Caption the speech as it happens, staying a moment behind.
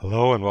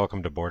Hello and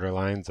welcome to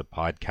Borderlines, a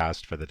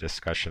podcast for the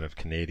discussion of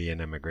Canadian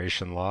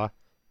immigration law.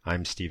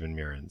 I'm Stephen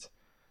Murins.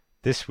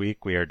 This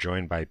week we are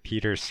joined by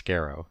Peter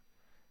Scarrow.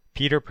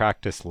 Peter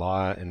practiced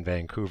law in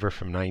Vancouver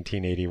from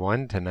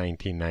 1981 to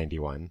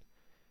 1991.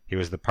 He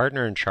was the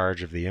partner in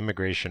charge of the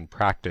Immigration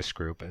Practice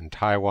Group and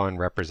Taiwan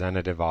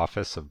Representative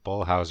Office of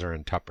Bullhauser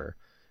and Tupper,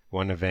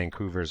 one of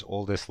Vancouver's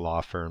oldest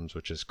law firms,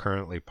 which is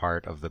currently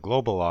part of the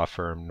global law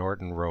firm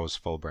Norton Rose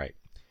Fulbright.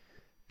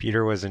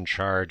 Peter was in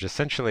charge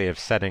essentially of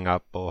setting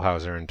up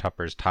Bullhauser and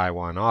Tupper's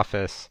Taiwan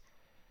office.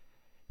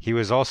 He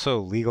was also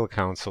legal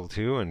counsel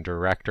to and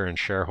director and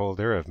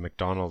shareholder of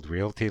McDonald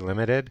Realty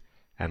Limited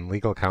and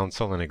legal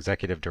counsel and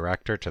executive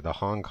director to the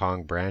Hong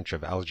Kong branch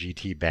of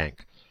LGT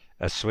Bank,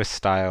 a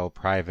Swiss-style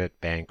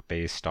private bank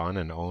based on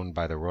and owned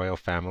by the royal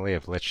family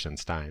of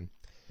Liechtenstein.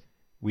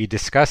 We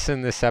discuss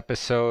in this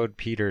episode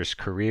Peter's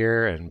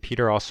career, and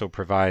Peter also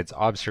provides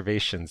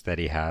observations that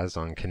he has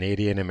on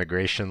Canadian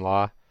immigration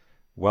law,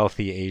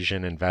 wealthy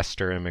Asian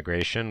investor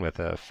immigration with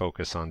a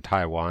focus on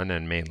Taiwan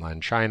and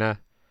mainland China,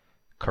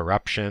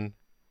 corruption,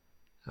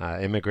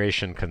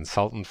 immigration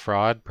consultant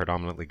fraud,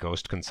 predominantly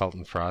ghost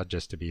consultant fraud,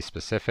 just to be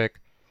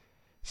specific,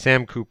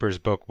 Sam Cooper's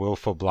book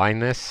Willful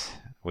Blindness,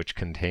 which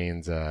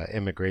contains an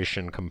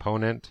immigration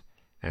component,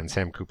 and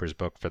Sam Cooper's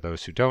book, for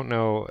those who don't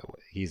know,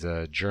 he's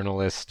a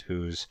journalist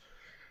whose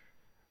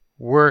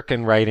work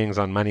and writings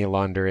on money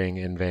laundering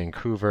in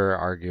Vancouver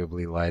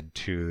arguably led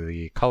to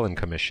the Cullen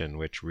Commission,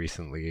 which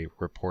recently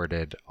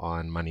reported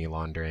on money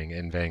laundering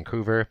in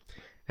Vancouver.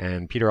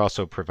 And Peter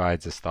also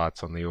provides his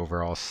thoughts on the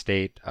overall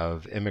state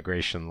of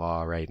immigration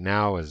law right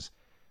now, as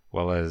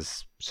well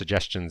as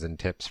suggestions and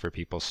tips for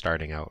people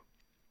starting out.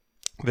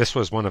 This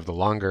was one of the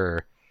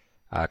longer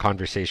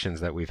conversations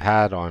that we've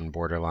had on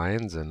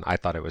Borderlines, and I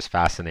thought it was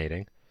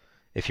fascinating.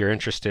 If you're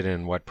interested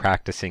in what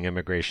practicing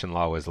immigration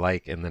law was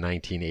like in the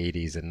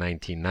 1980s and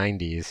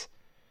 1990s,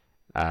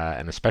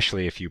 and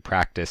especially if you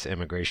practice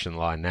immigration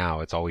law now,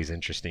 it's always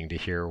interesting to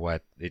hear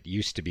what it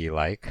used to be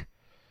like.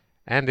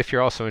 And if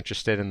you're also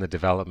interested in the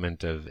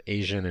development of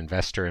Asian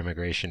investor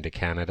immigration to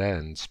Canada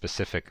and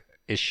specific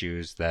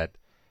issues that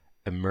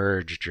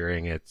emerged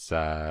during its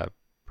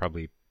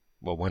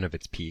one of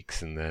its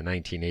peaks in the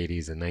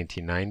 1980s and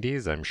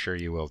 1990s, I'm sure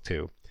you will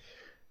too.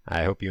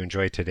 I hope you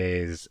enjoy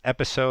today's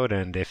episode,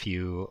 and if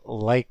you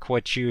like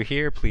what you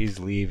hear, please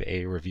leave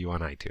a review on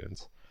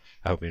iTunes.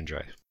 I hope you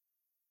enjoy.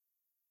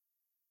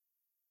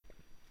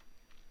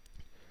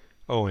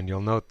 Oh, and you'll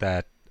note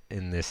that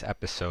in this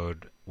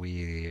episode,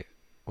 when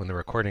the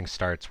recording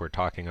starts, we're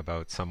talking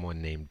about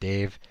someone named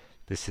Dave.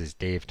 This is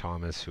Dave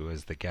Thomas, who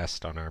was the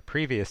guest on our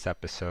previous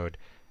episode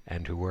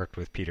and who worked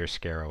with Peter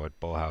Scarrow at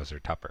Bullhauser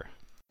Tupper.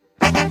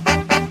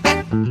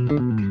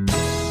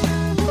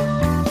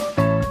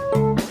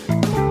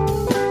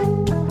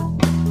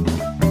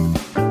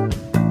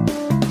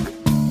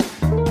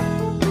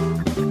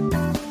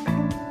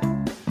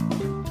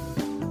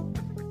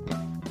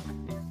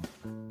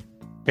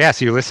 Yeah,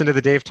 so you listened to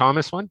the Dave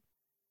Thomas one?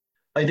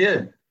 I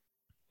did.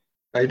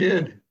 I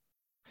didn't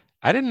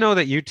know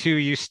that you two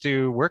used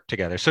to work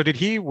together. So did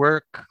he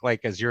work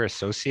like as your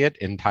associate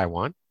in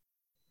Taiwan?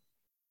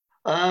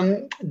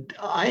 I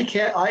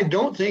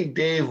don't think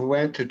Dave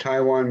went to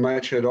Taiwan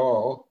much at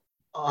all.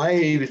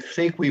 I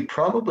think we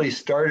probably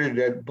started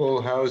at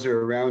Bullhauser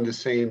around the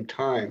same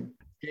time.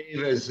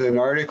 Dave as an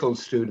article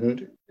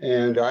student,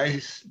 and I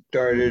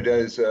started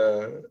as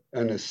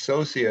an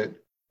associate.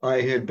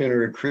 I had been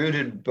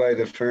recruited by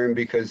the firm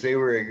because they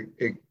were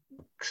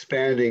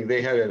expanding.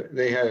 They had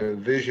a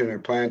vision or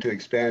plan to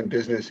expand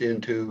business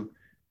into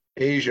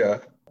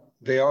Asia.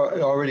 The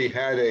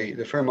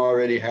firm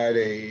already had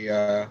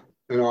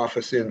an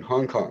office in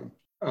Hong Kong,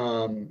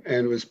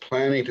 and was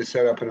planning to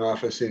set up an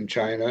office in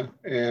China.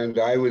 And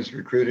I was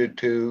recruited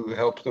to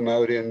help them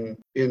out in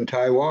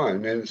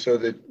Taiwan. And so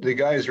the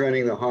guys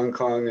running the Hong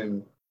Kong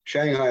and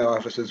Shanghai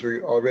offices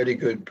were already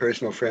good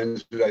personal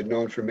friends that I'd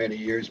known for many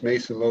years.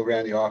 Mason Lowe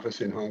ran the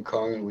office in Hong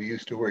Kong, and we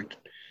used to work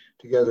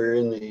together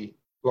in the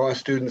law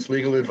students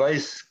legal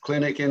advice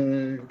clinic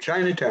in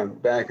Chinatown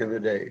back in the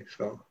day.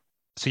 So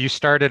you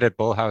started at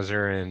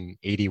Bullhauser in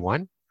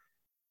 81?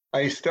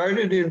 I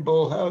started in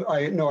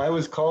Bullhauser. I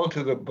was called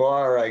to the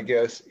bar, I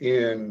guess,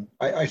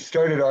 I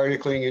started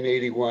articling in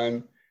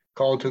 81,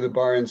 called to the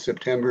bar in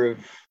September of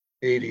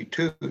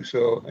 82.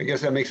 So I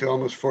guess that makes it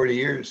almost 40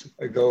 years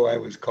ago I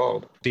was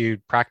called. So you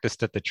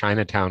practiced at the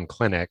Chinatown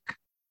clinic.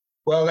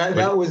 Well,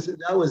 that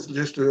was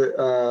just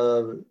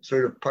a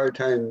sort of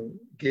part-time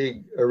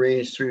gig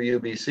arranged through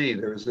UBC.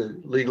 There was a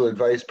legal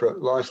advice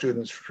law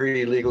students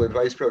free legal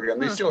advice program.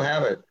 They still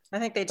have it. I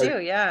think they do.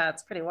 Yeah,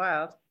 it's pretty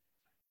wild.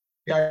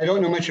 Yeah, I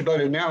don't know much about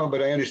it now,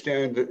 but I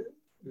understand that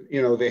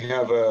they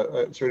have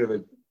a sort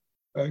of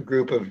a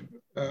group of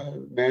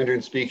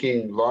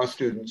Mandarin-speaking law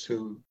students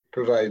who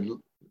provide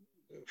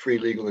free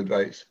legal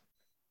advice.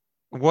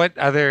 What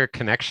other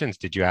connections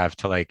did you have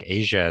to like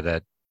Asia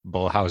that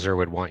Bullhauser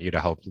would want you to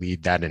help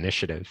lead that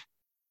initiative?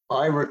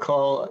 I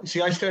recall,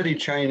 I studied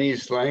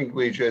Chinese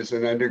language as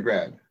an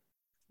undergrad.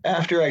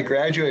 After I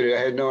graduated,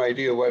 I had no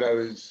idea what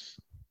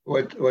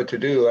what to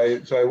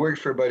do. So I worked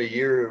for about a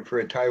year for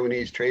a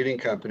Taiwanese trading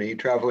company,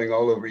 traveling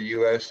all over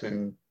U.S.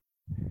 and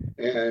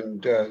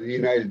the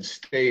United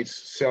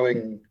States,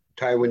 selling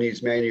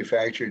Taiwanese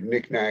manufactured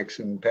knickknacks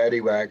and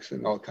paddywhacks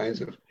and all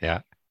kinds of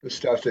the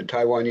stuff that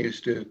Taiwan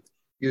used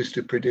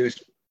to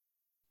produce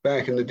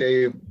back in the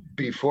day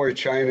before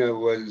China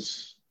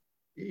was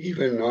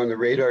even on the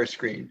radar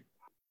screen.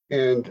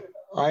 And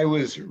I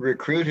was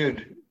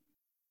recruited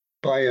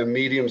by a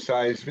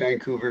medium-sized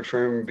Vancouver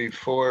firm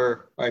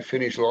before I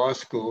finished law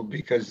school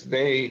because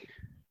they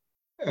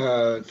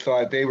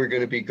thought they were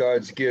going to be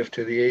God's gift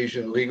to the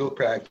Asian legal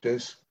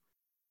practice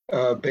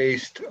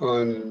based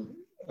on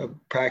a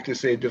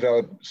practice they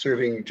developed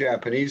serving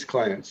Japanese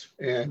clients.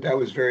 And that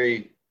was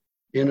very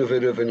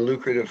innovative and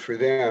lucrative for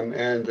them.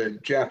 And the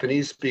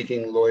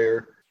Japanese-speaking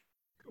lawyer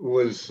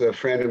was a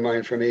friend of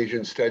mine from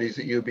Asian Studies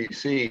at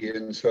UBC.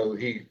 And so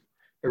he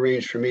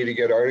arranged for me to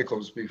get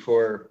articles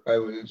before I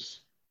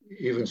was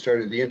even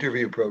started the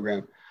interview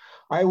program.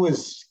 I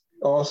was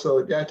also,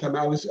 at that time,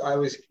 I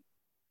was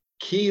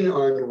keen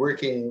on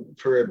working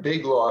for a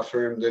big law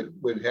firm that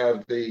would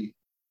have the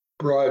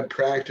broad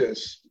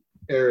practice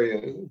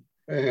area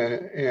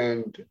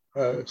and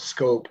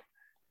scope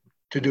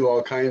to do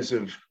all kinds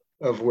of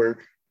work.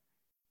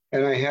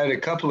 And I had a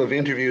couple of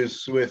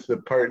interviews with the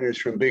partners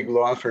from big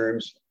law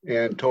firms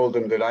and told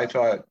them that I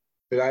thought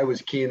that I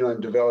was keen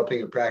on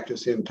developing a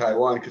practice in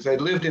Taiwan because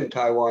I'd lived in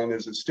Taiwan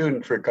as a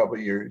student for a couple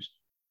of years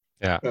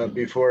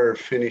before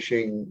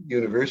finishing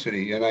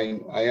university. And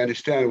I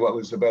understand what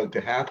was about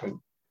to happen.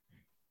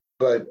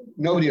 But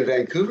nobody in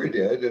Vancouver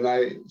did. And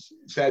I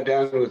sat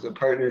down with the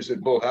partners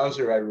at Bull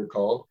Hauser, I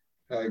recall,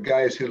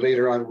 guys who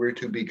later on were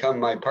to become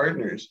my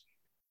partners,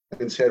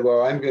 and said,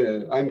 well,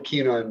 I'm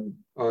keen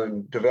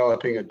on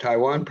developing a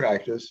Taiwan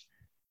practice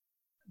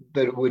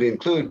that would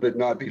include but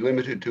not be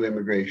limited to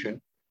immigration.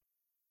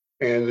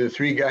 And the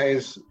three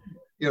guys,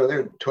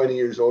 they're 20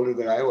 years older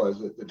than I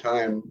was at the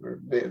time, or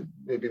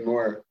maybe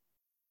more,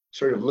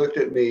 sort of looked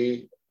at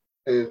me,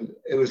 and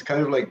it was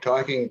kind of like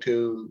talking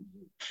to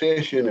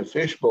fish in a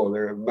fishbowl.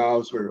 Their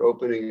mouths were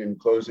opening and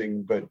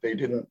closing, but they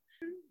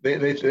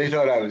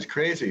thought I was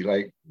crazy.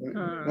 Like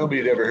nobody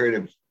had ever heard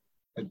of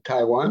a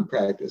Taiwan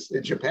practice.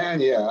 In Japan,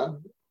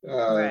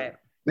 Right.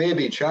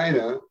 Maybe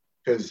China,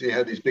 because you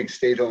had these big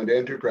state-owned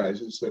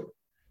enterprises that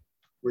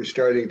were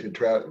starting to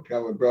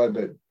travel abroad,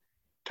 but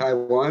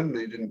Taiwan,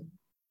 they didn't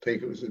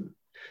think it was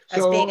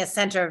As being a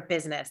center of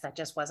business, that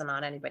just wasn't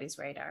on anybody's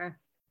radar.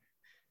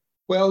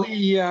 Well,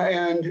 yeah,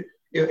 and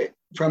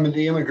from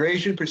the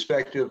immigration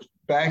perspective,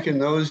 back in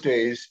those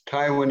days,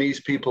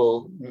 Taiwanese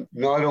people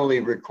not only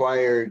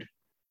required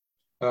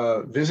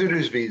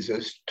visitors'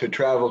 visas to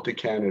travel to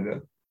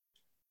Canada,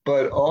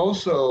 but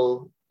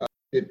also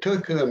it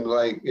took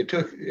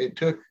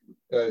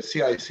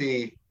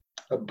CIC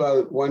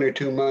about 1 or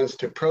 2 months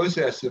to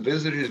process the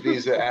visitors'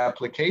 visa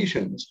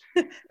applications,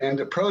 and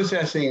the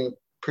processing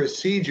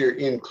procedure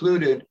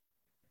included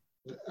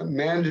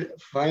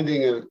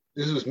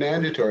this was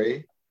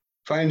mandatory,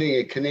 finding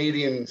a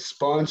Canadian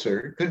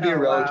sponsor, could be a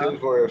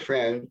relative or a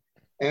friend,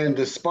 and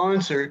the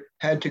sponsor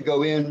had to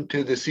go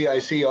into the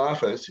CIC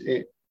office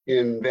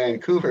in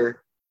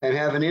Vancouver and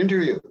have an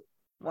interview.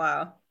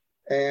 Wow.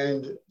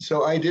 And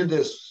so I did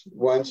this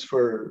once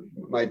for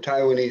my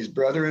Taiwanese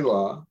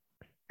brother-in-law,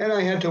 and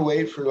I had to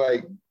wait for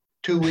like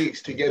 2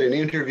 weeks to get an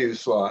interview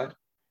slot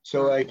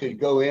so I could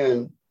go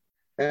in.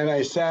 And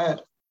I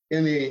sat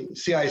in the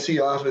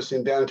CIC office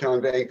in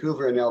downtown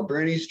Vancouver in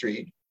Alberni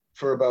Street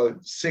for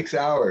about 6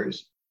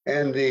 hours.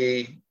 And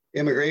the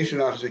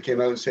immigration officer came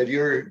out and said,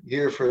 "You're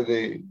here for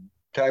the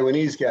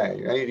Taiwanese guy,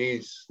 right?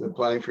 He's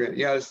applying for it."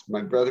 "Yes,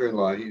 my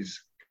brother-in-law.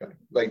 He's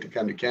like to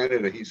come to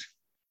Canada. He's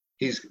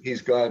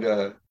got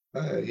a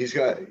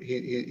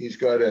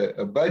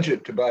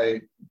budget to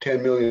buy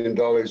 $10 million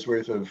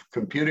worth of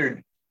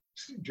computer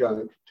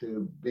junk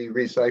to be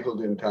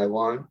recycled in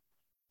Taiwan."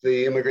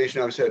 The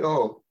immigration officer said,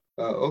 "Oh,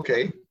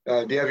 okay.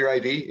 Do you have your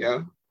ID?"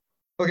 "Yeah."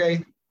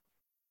 "Okay."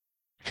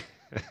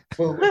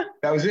 Well,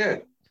 that was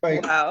it.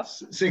 Like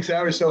 6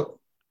 hours. So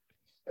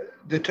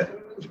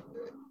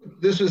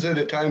this was at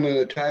a time when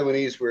the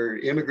Taiwanese were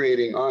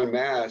immigrating en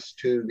masse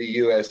to the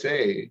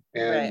USA.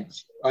 And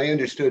I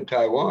understood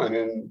Taiwan,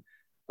 and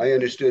I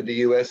understood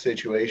the US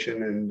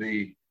situation and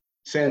the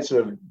sense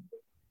of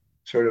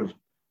sort of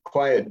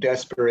quiet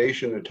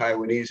desperation the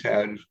Taiwanese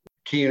had,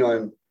 keen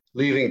on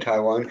leaving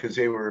Taiwan because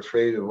they were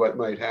afraid of what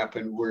might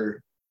happen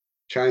were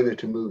China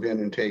to move in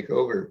and take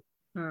over.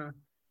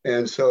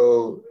 And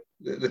so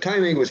the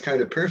timing was kind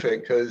of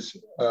perfect because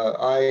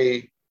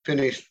I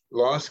finished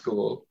law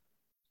school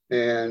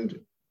and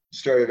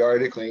started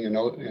articling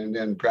and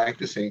then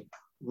practicing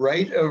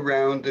right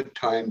around the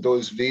time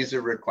those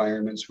visa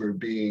requirements were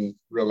being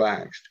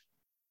relaxed.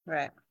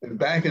 Right. And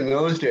back in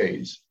those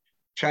days,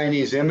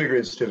 Chinese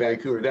immigrants to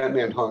Vancouver, that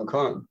meant Hong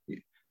Kong.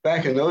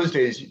 Back in those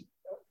days,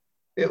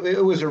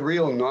 it was a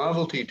real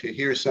novelty to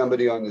hear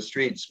somebody on the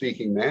street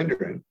speaking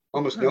Mandarin.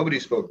 Almost nobody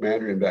spoke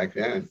Mandarin back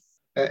then.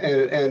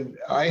 And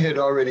I had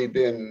already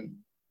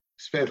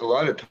spent a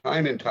lot of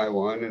time in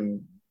Taiwan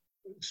and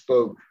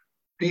spoke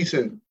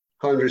decent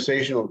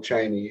conversational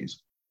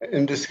Chinese,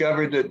 and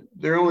discovered that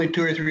there are only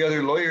 2 or 3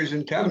 other lawyers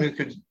in town who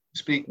could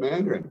speak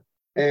Mandarin.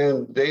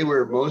 And they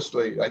were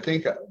mostly, I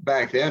think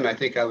back then, I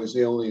think I was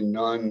the only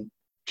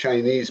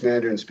non-Chinese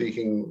Mandarin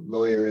speaking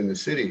lawyer in the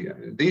city.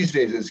 These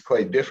days it's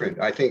quite different.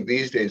 I think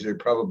these days there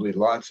are probably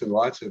lots and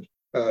lots of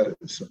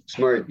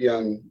smart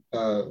young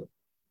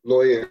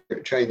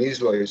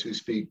Chinese lawyers who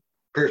speak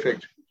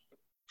perfect,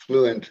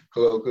 fluent,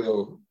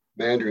 colloquial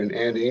Mandarin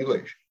and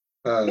English.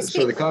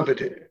 So the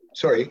competition,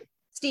 sorry.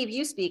 Steve,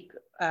 you speak.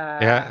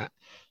 Yeah,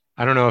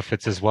 I don't know if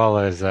it's as well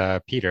as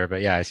Peter,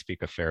 but yeah, I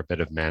speak a fair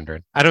bit of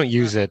Mandarin. I don't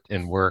use it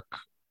in work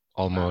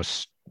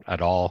almost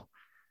at all.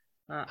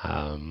 Well,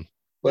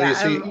 yeah,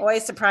 I'm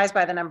always surprised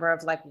by the number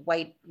of like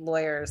white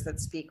lawyers that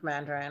speak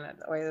Mandarin. It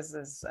always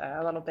is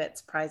a little bit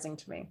surprising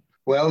to me.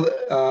 Well,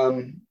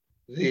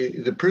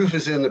 the proof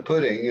is in the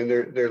pudding, and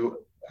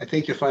I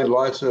think you find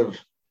lots of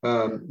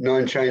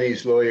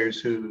non-Chinese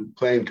lawyers who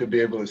claim to be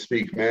able to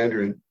speak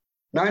Mandarin.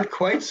 Not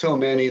quite so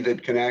many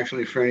that can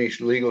actually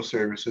furnish legal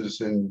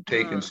services and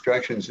take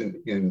instructions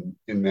in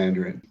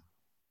Mandarin.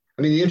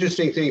 I mean, the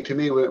interesting thing to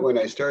me when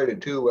I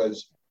started too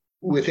was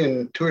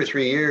within 2 or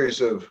 3 years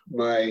of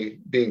my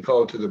being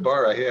called to the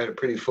bar, I had a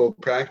pretty full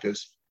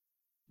practice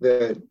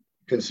that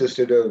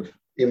consisted of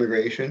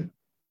immigration,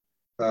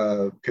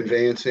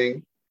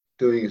 conveyancing,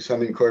 doing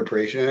some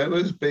incorporation. And it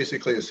was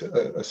basically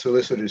a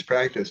solicitor's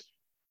practice.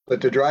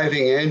 But the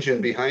driving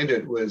engine behind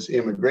it was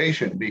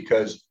immigration,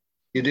 because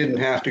you didn't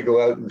have to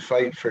go out and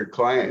fight for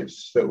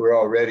clients that were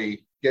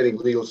already getting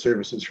legal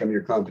services from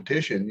your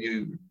competition.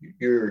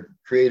 You're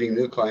creating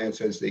new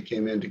clients as they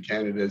came into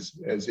Canada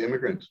as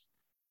immigrants.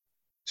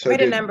 So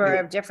quite a number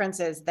of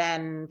differences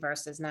then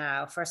versus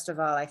now. First of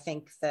all, I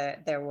think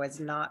that there was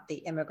not the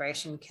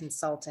immigration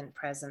consultant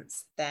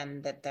presence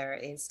then that there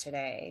is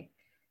today,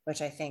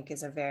 which I think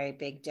is a very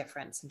big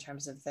difference in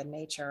terms of the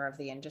nature of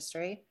the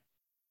industry.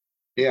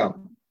 Yeah.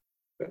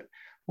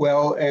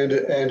 Well, and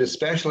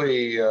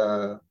especially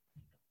in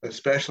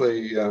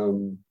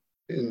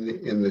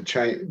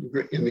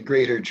the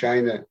Greater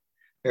China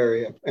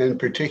area, and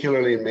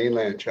particularly in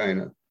mainland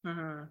China.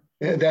 Mm-hmm.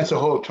 That's a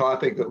whole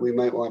topic that we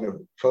might want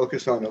to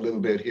focus on a little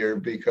bit here,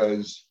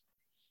 because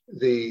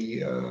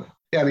the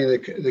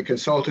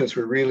consultants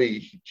were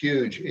really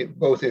huge,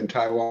 both in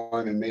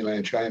Taiwan and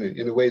mainland China,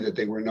 in a way that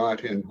they were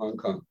not in Hong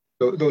Kong.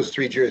 Those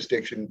 3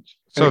 jurisdictions.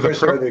 So and of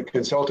course, there are the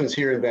consultants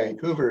here in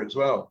Vancouver as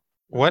well.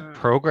 What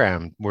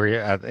program were you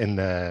at in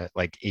the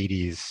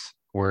 80s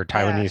were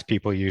Taiwanese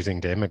people using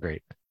to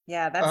immigrate?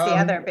 Yeah, that's the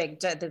other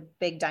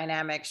big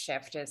dynamic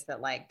shift, is that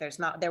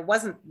there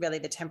wasn't really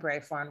the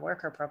temporary foreign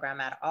worker program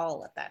at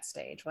all at that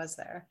stage, was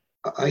there?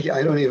 I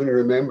don't even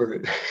remember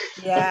it.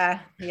 Yeah.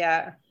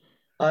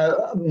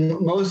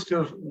 Most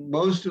of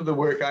the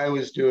work I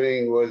was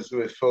doing was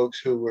with folks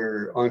who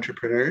were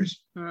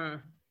entrepreneurs.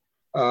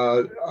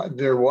 I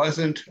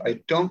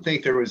don't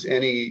think there was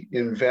any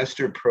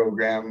investor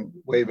program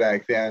way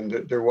back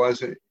then. There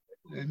was an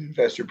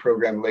investor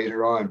program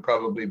later on,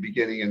 probably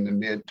beginning in the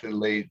mid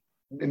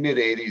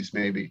 80s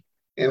maybe.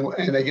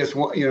 And I guess,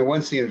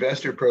 once the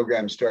investor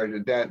program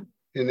started, that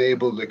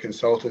enabled the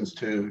consultants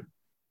to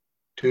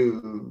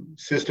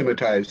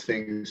systematize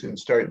things and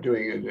start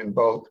doing it in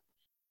bulk.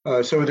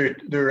 So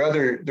there are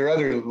other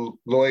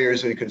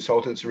lawyers and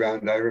consultants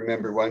around. I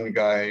remember one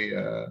guy,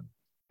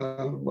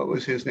 what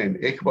was his name?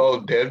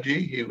 Iqbal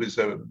Devji. He was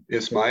a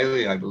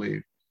Ismaili, I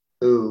believe,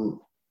 whom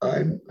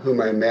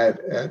I met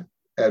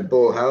at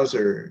Bull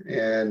Hauser,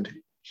 and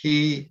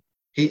he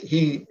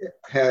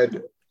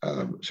had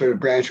sort of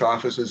branch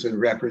offices and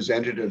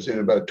representatives in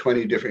about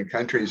 20 different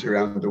countries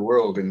around the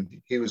world,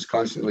 and he was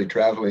constantly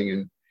traveling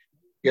and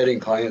getting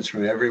clients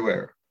from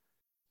everywhere.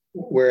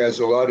 Whereas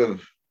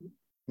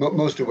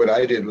most of what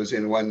I did was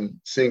in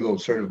one single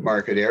sort of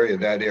market area,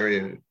 that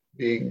area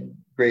being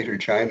Greater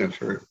China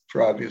for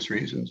obvious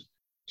reasons.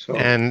 So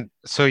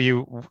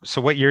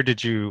what year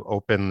did you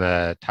open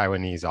the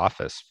Taiwanese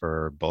office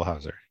for Bull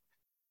Hauser?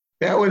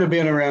 That would have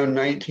been around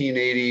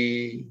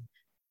 1980,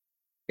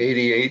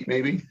 88,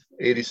 maybe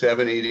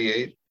 87,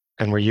 88.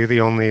 And were you the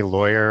only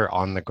lawyer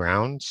on the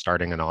ground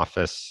starting an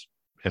office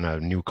in a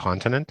new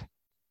continent?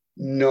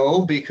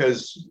 No,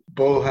 because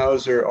Bull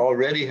Hauser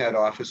already had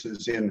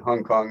offices in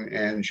Hong Kong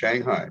and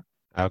Shanghai.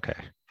 Okay.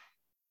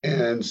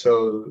 And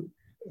so,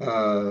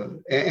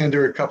 and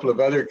there were a couple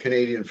of other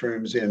Canadian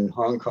firms in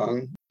Hong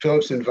Kong.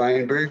 Phillips and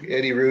Weinberg,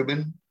 Eddie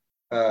Rubin,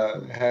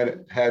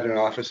 had an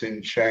office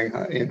in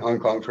Shanghai, in Hong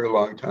Kong for a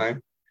long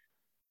time.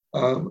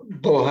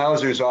 Bull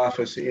Hauser's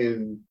office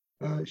in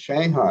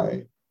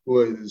Shanghai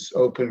was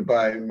opened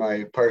by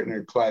my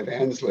partner, Clive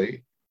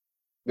Ansley,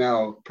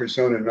 now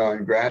persona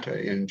non grata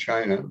in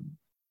China.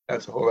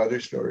 That's a whole other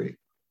story.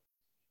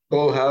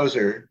 Bull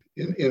Hauser,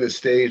 in a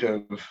state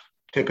of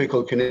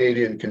typical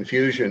Canadian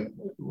confusion,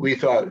 we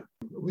thought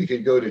we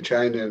could go to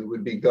China and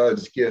would be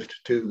God's gift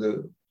to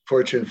the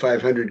Fortune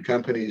 500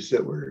 companies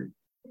that were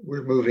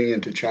moving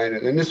into China.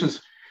 And this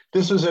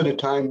was at a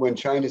time when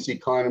China's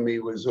economy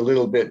was a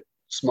little bit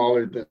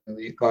smaller than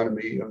the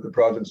economy of the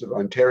province of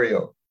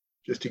Ontario,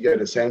 just to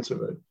get a sense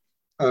of it.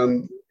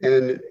 And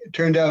it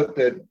turned out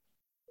that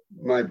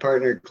my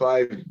partner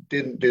Clive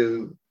didn't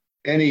do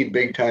any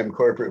big time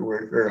corporate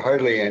work, or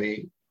hardly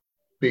any,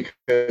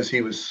 because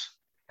he was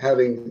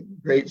having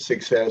great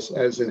success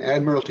as an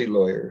admiralty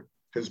lawyer,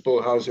 because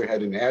Bull Hauser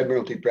had an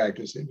admiralty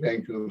practice in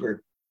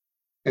Vancouver,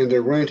 and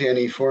there weren't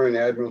any foreign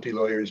admiralty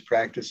lawyers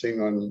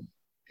practicing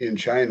in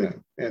China.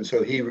 And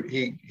so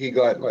he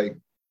got like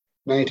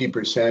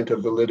 90%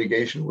 of the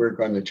litigation work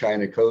on the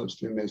China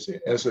coast in this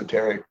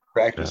esoteric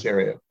practice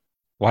area.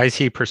 Why is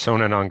he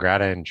persona non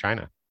grata in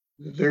China?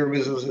 There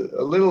was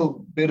a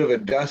little bit of a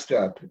dust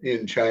up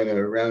in China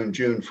around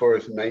June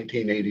 4th,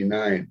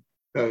 1989,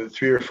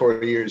 3 or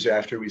 4 years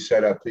after we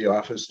set up the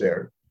office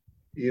there.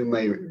 You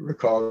may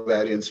recall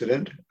that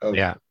incident of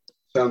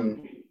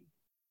some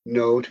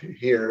note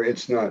here.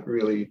 It's not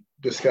really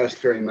discussed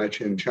very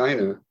much in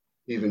China,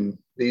 even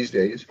these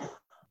days.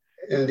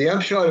 And the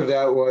upshot of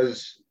that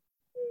was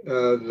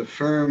the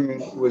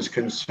firm was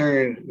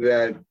concerned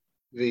that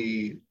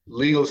the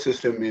legal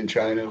system in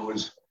China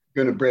was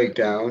going to break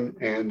down,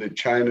 and that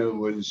China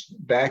was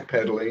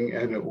backpedaling,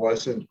 and it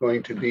wasn't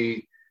going to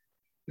be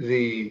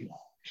the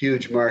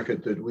huge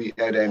market that we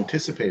had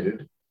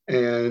anticipated.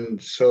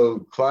 And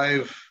so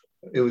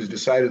it was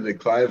decided that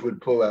Clive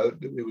would pull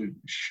out, that we would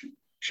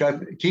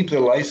keep the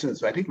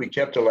license. I think we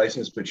kept the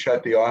license, but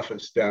shut the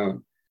office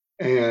down.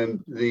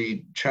 And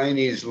the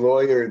Chinese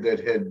lawyer that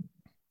had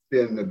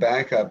been the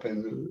backup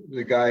and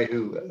the guy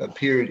who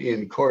appeared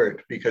in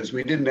court, because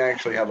we didn't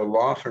actually have a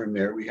law firm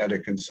there, we had a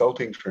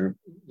consulting firm.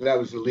 That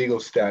was the legal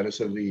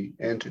status of the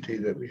entity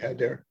that we had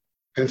there.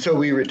 And so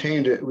we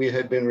retained it. We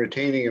had been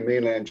retaining a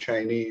mainland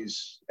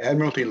Chinese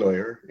admiralty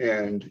lawyer,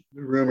 and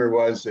the rumor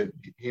was that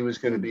he was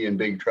going to be in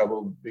big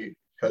trouble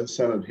because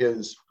some of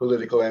his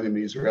political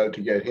enemies were out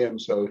to get him.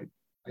 So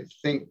I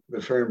think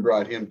the firm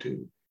brought him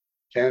to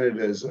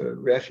Canada as a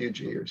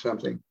refugee or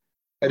something.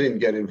 I didn't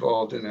get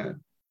involved in that.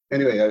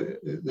 Anyway,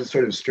 this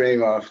sort of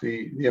straying off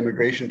the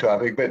immigration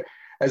topic, but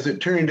as it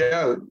turned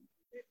out,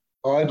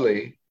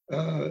 oddly,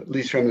 at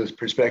least from the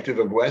perspective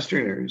of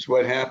Westerners,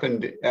 what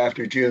happened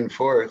after June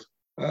 4th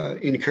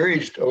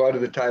encouraged a lot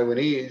of the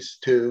Taiwanese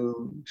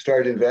to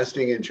start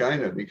investing in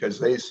China, because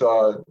they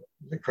saw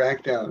the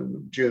crackdown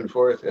of June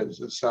 4th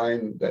as a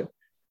sign that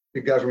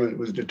the government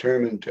was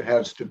determined to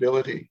have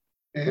stability.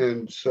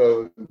 And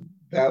so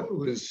that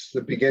was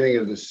the beginning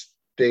of the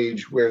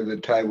stage where the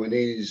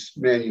Taiwanese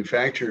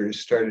manufacturers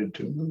started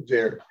to move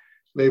their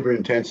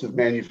labor-intensive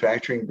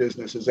manufacturing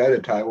businesses out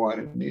of Taiwan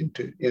and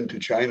into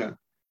China.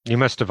 You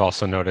must have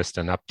also noticed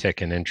an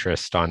uptick in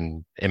interest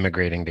on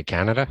immigrating to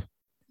Canada.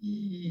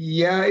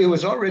 Yeah, it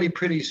was already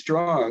pretty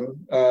strong.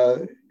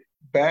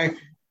 Back,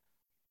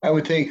 I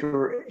would think,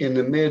 in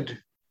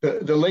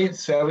the late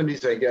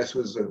 70s, I guess,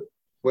 was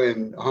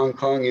when Hong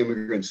Kong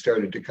immigrants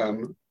started to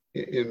come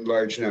in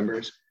large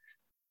numbers.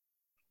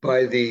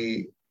 By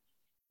the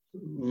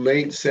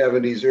late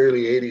 70s,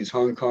 early 80s,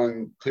 Hong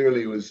Kong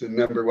clearly was the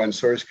number one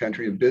source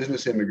country of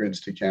business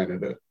immigrants to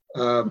Canada.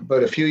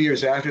 But a few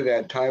years after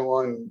that,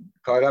 Taiwan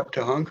caught up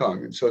to Hong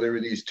Kong. And so there were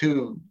these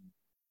two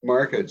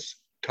markets,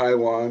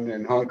 Taiwan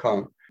and Hong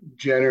Kong,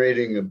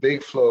 generating a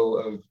big flow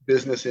of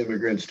business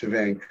immigrants to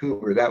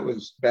Vancouver. That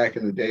was back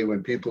in the day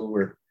when people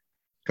were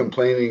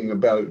complaining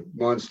about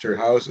monster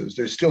houses.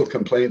 There's still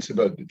complaints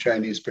about the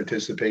Chinese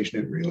participation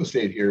in real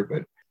estate here,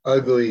 but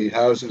ugly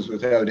houses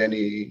without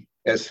any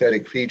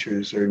aesthetic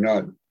features are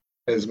not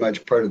as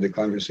much part of the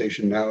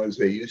conversation now as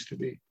they used to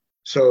be.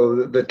 So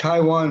the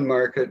Taiwan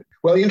market,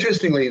 well,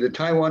 interestingly, the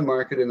Taiwan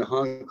market and the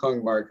Hong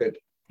Kong market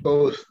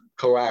both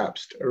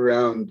collapsed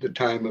around the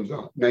time of the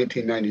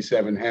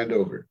 1997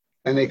 handover.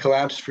 And they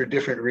collapsed for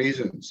different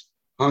reasons.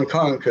 Hong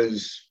Kong,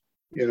 because,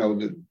 you know,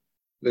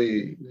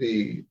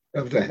 the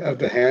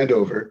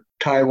handover.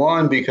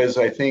 Taiwan, because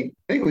I think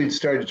we'd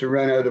started to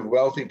run out of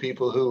wealthy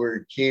people who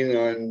were keen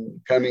on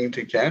coming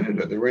to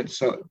Canada. There weren't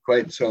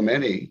quite so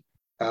many,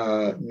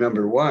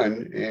 number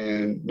one.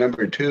 And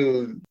number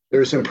two,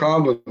 there were some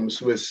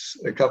problems with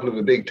a couple of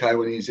the big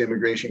Taiwanese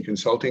immigration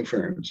consulting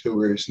firms who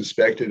were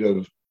suspected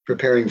of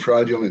preparing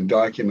fraudulent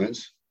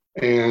documents.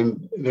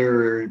 And there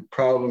were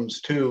problems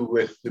too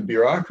with the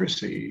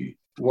bureaucracy.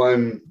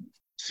 One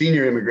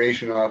senior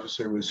immigration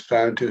officer was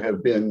found to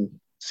have been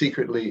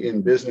secretly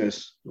in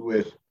business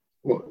with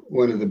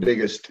one of the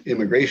biggest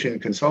immigration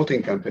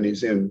consulting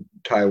companies in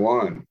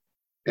Taiwan.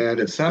 And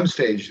at some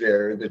stage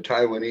there,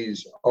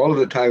 all of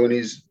the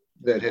Taiwanese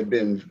that had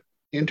been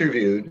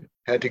interviewed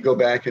had to go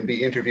back and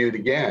be interviewed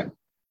again.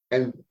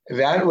 And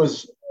that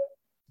was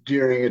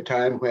during a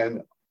time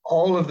when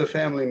all of the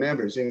family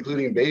members,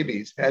 including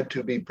babies, had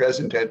to be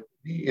present at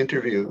the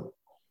interview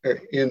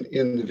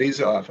in the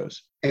visa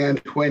office. And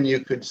when you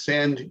could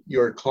send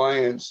your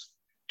clients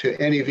to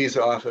any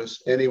visa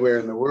office anywhere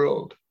in the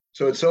world.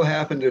 So it so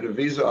happened that a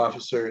visa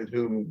officer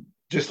who,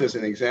 just as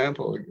an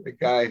example, a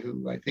guy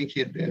who I think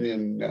he had been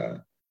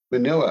in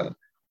Manila,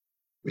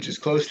 which is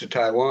close to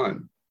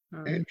Taiwan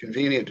and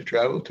convenient to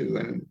travel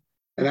to.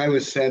 And I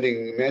was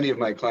sending many of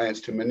my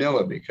clients to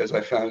Manila because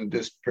I found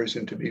this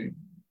person to be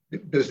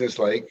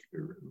businesslike,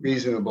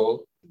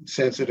 reasonable,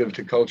 sensitive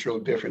to cultural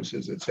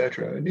differences,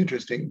 etc. An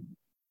interesting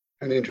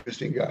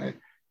guy.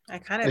 I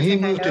kind And of he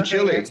think I moved to know who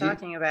you're Chile.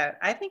 talking about.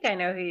 I think I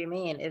know who you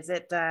mean. Is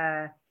it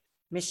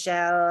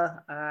Michel?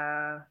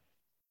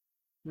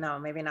 No,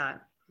 maybe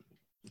not.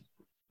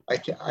 I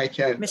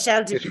can't.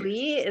 Michel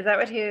Dupuis? Is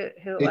that who it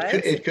was?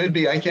 It could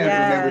be. I can't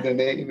remember the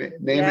name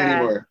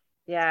anymore.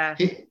 Yeah.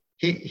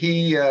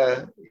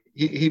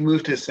 He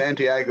moved to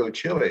Santiago,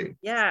 Chile.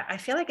 Yeah, I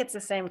feel like it's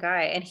the same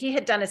guy. And he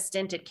had done a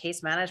stint at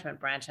Case Management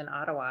Branch in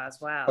Ottawa as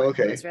well.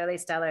 Okay. He was really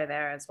stellar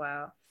there as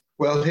well.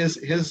 Well,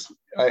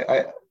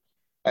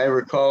 I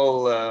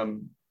recall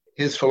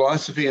his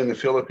philosophy in the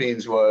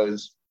Philippines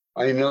was,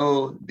 I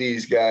know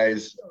these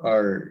guys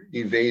are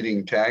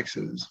evading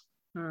taxes,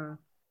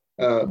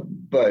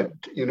 but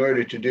in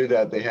order to do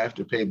that, they have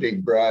to pay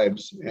big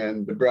bribes,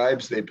 and the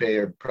bribes they pay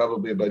are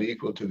probably about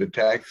equal to the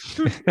taxes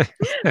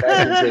they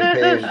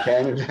pay in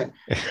Canada.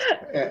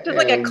 Just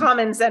like a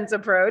common sense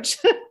approach.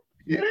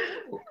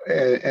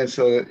 And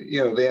so,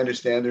 they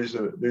understand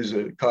there's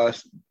a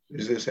cost,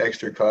 there's this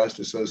extra cost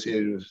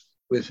associated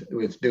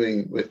with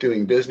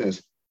doing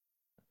business.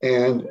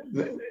 And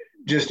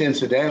just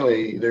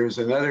incidentally, there was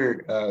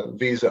another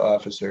visa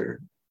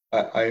officer.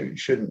 I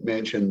shouldn't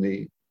mention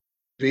the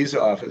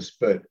visa office,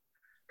 but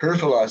her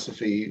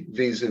philosophy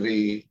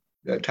vis-a-vis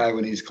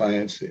Taiwanese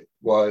clients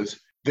was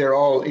they're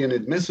all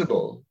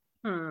inadmissible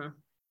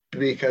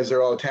because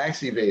they're all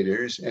tax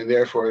evaders, and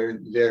therefore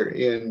they're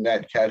in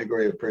that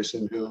category of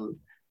person who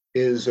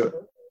is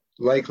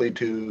likely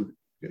to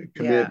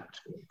commit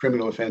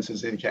criminal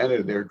offenses in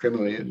Canada. They're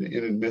criminally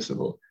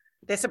inadmissible.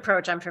 This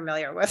approach I'm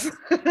familiar with.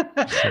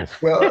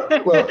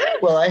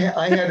 well,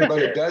 I had about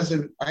a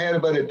dozen. I had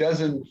about a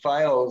dozen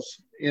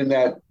files in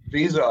that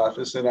visa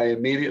office, and I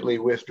immediately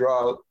withdrew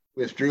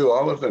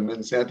all of them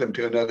and sent them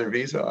to another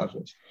visa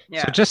office.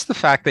 Yeah. So just the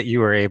fact that you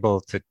were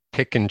able to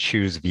pick and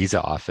choose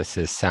visa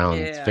offices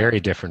sounds very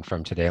different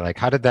from today. Like,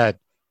 how did that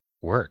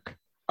work?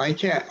 I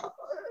can't.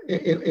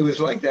 It was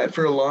like that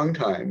for a long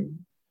time.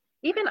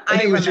 Even I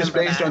think it was just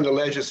based on the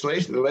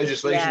legislation. The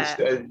legislation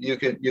said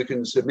you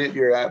can submit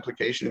your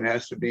application. It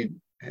has to be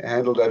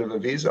handled out of a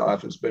visa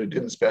office, but it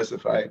didn't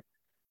specify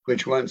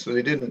which one. So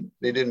they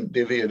didn't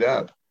divvy it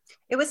up.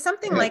 It was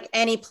something like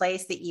any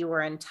place that you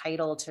were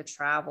entitled to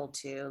travel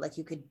to. Like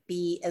you could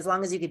be, as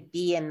long as you could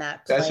be in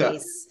that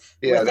place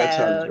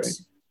without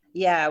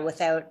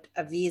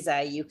a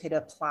visa, you could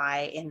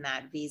apply in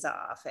that visa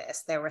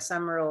office. There were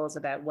some rules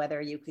about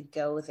whether you could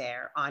go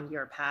there on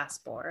your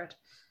passport.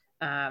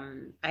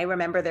 I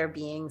remember there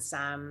being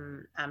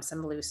some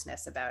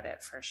looseness about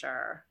it for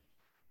sure.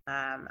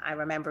 I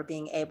remember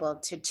being able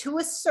to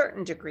a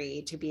certain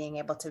degree, to being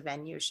able to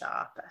venue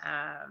shop.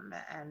 And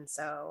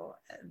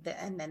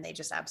then they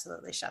just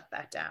absolutely shut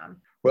that down.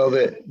 Well,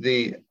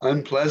 the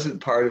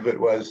unpleasant part of it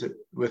was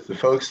with the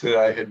folks that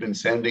I had been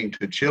sending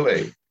to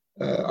Chile,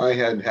 I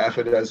had half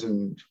a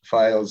dozen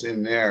files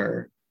in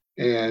there.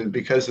 And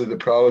because of the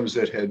problems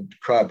that had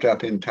cropped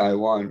up in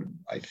Taiwan,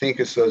 I think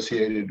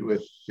associated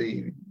with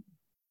the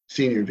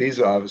senior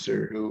visa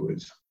officer who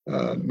was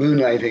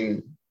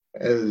moonlighting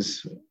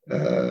as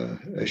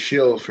a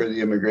shill for the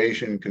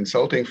immigration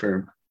consulting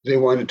firm, they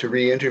wanted to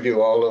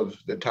re-interview all of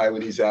the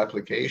Taiwanese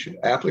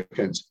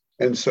applicants.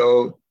 And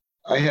so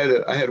I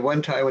had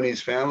one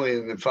Taiwanese family,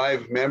 and the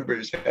 5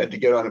 members had to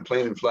get on a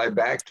plane and fly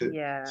back to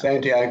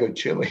Santiago,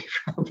 Chile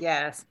from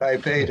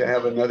Taipei to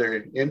have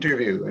another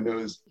interview. And it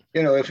was,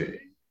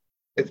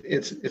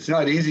 it's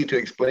not easy to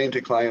explain to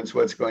clients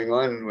what's going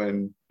on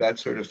when that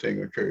sort of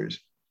thing occurs.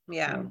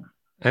 Yeah.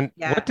 And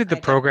what did the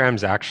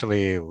programs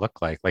actually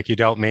look like? Like, you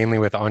dealt mainly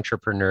with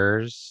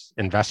entrepreneurs,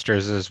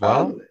 investors as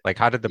well? Like,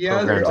 how did the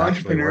programs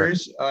actually work?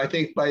 I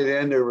think by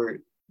then there were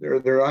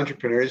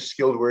entrepreneurs,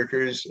 skilled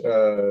workers.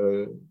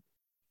 I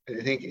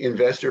think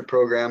investor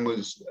program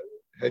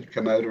had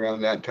come out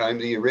around that time.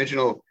 The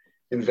original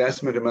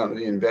investment amount of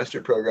the investor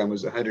program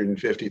was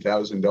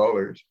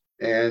 $150,000.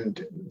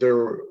 And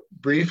there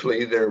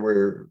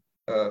were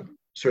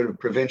sort of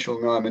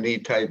provincial nominee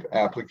type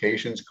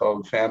applications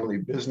called family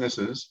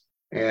businesses.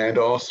 And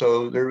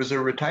also there was a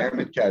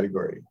retirement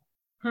category.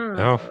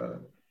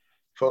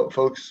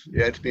 Folks,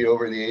 you had to be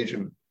over the age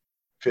of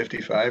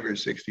 55 or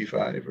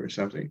 65 or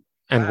something.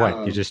 And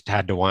what, you just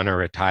had to want to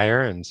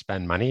retire and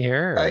spend money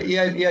here? You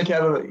had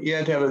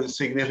to have a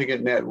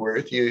significant net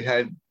worth. You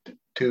had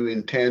to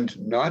intend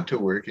not to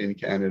work in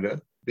Canada,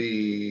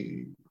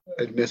 be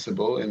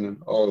admissible in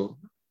all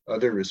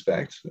other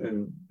respects,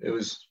 and it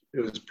was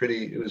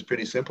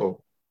pretty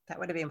simple. That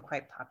would have been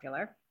quite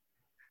popular.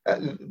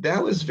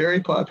 That was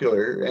very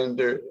popular, and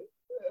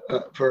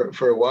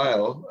for a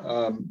while.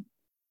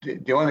 Do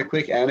you want a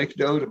quick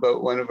anecdote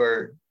about one of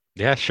our?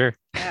 Yeah, sure.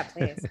 Yeah,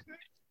 please.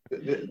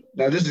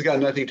 Now, this has got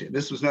nothing to.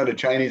 This was not a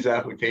Chinese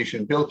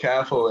application. Bill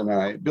Caffel and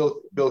I.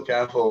 Bill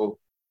Caffel.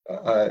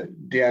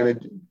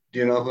 Deanna, do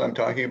you know who I'm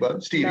talking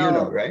about? Steve, No. You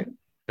know, right?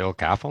 Bill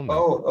Caffel? No.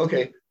 Oh,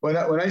 okay. When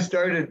I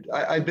started,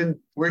 I'd been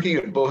working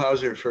at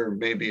Bullhauser for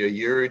maybe a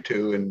year or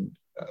two, and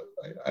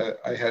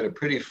I had a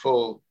pretty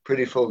full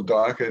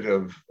docket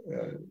of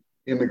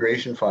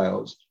immigration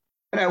files.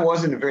 And I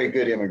wasn't a very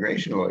good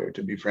immigration lawyer,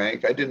 to be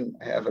frank. I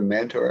didn't have a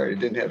mentor. I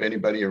didn't have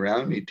anybody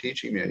around me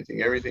teaching me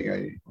anything. Everything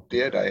I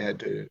did, I had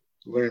to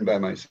learn by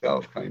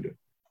myself, kind of.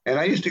 And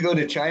I used to go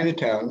to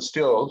Chinatown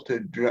still to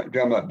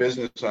drum up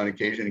business on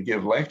occasion and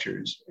give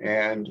lectures.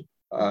 And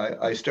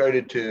I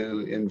started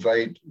to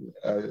invite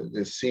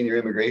this senior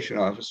immigration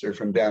officer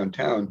from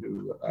downtown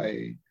who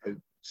I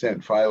had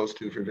sent files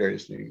to for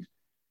various things.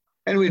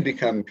 And we'd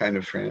become kind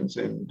of friends.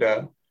 And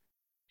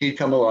he'd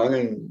come along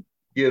and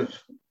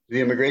give the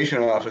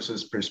immigration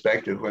office's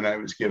perspective when I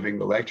was giving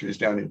the lectures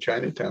down in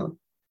Chinatown.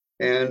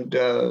 And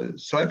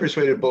so I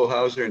persuaded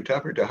Bullhauser and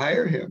Tupper to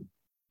hire him.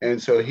 And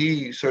so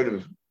he sort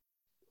of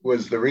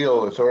was the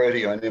real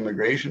authority on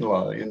immigration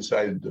law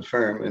inside the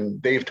firm.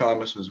 And Dave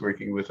Thomas was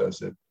working with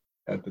us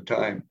at the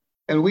time.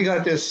 And we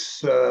got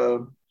this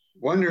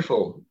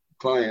wonderful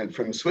client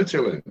from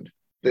Switzerland,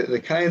 the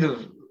kind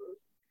of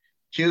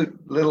cute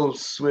little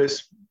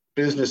Swiss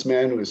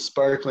businessman with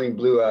sparkling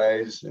blue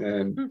eyes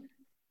and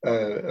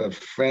a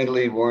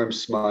friendly, warm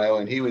smile.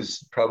 And he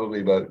was probably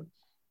about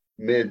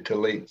mid to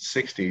late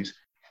 60s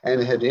and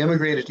had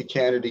immigrated to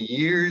Canada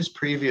years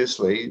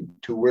previously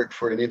to work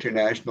for an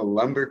international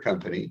lumber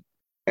company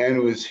and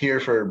was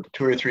here for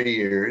 2 or 3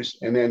 years.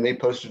 And then they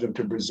posted him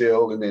to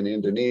Brazil and then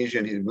Indonesia,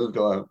 and he moved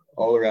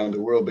all around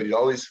the world, but he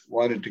always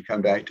wanted to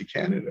come back to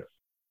Canada.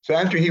 So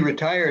after he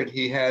retired,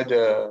 he had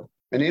an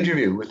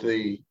interview with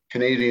the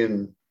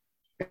Canadian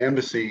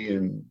embassy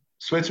in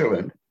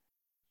Switzerland,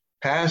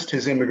 passed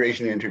his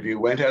immigration interview,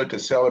 went out to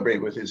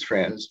celebrate with his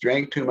friends,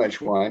 drank too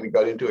much wine, and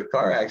got into a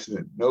car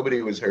accident.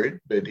 Nobody was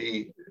hurt, but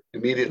he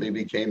immediately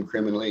became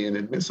criminally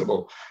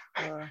inadmissible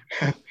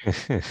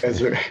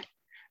as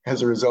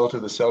a result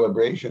of the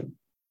celebration.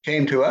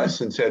 Came to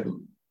us and said,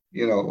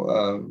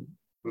 I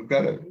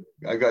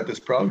got this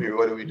problem here.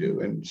 What do we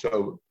do? And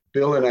so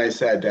Bill and I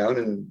sat down,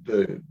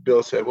 and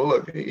Bill said, well,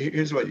 look,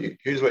 here's what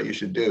you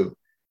should do.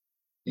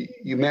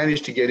 You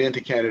managed to get into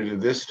Canada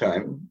this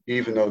time,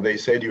 even though they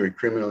said you were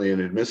criminally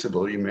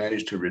inadmissible. You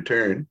managed to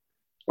return.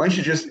 Why don't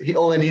you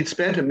and he'd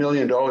spent $1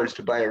 million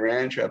to buy a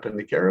ranch up in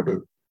the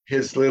Caribou,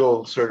 his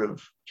little sort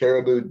of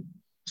Caribou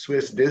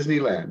Swiss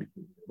Disneyland.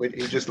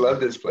 He just loved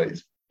this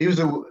place.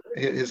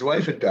 His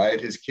wife had died,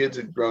 his kids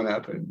had grown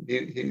up, and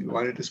he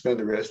wanted to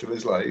spend the rest of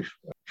his life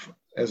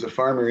as a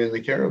farmer in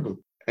the Caribou.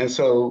 And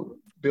so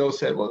Bill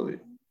said, well,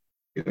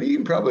 you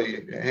can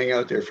probably hang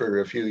out there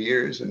for a few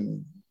years,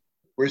 and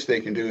worst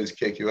they can do is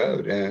kick you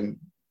out. And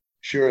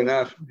sure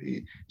enough,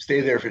 he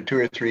stayed there for 2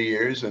 or 3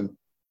 years. And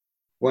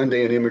one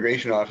day an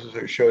immigration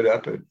officer showed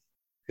up at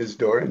his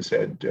door and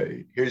said,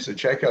 here's the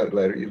checkout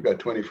letter. You've got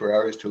 24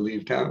 hours to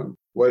leave town.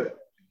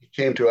 He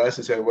came to us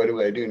and said, what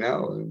do I do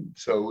now? And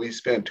so we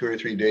spent 2 or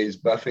 3 days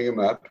buffing him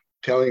up,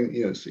 getting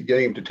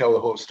him to tell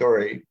the whole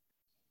story,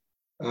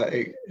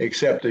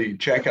 except the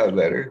checkout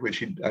letter,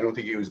 which I don't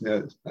think he was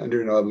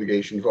under an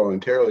obligation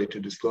voluntarily to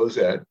disclose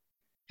that.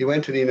 He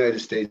went to the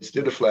United States,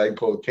 did a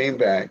flagpole, came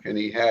back, and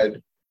he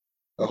had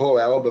a whole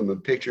album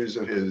of pictures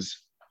of his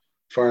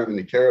farm in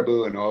the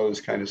Caribou and all this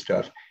kind of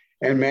stuff,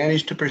 and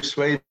managed to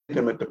persuade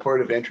them at the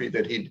port of entry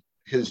that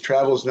his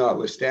travels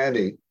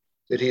notwithstanding,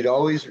 that he'd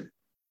always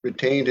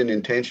retained an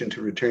intention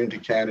to return to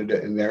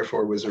Canada and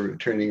therefore was a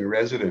returning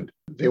resident.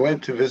 They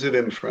went to visit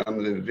him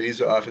from the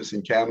visa office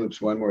in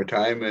Kamloops one more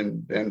time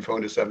and then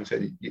phoned us up and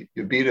said,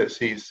 you beat us.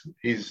 He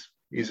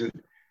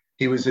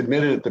was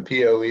admitted at the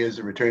POE as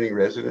a returning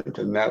resident,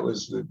 and that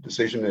was the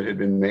decision that had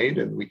been made,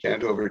 and we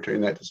can't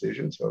overturn that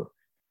decision. So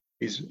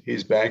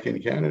he's back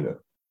in Canada.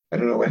 I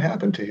don't know what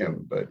happened to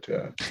him, but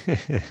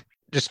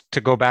just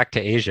to go back to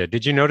Asia,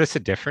 did you notice a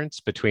difference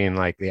between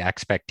like the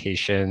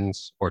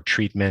expectations or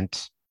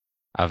treatment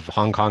of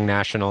Hong Kong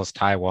nationals,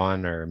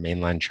 Taiwan, or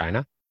mainland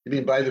China? You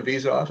mean by the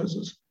visa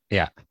offices?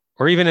 Yeah,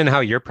 or even in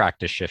how your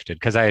practice shifted,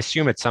 because I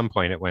assume at some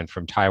point it went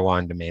from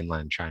Taiwan to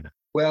mainland China.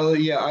 Well,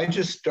 yeah, I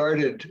just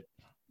started.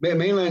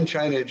 Mainland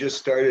China just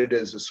started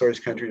as a source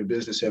country of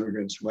business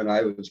immigrants when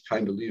I was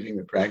kind of leaving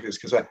the practice,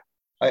 because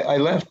I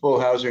left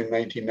Bullhauser in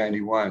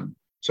 1991.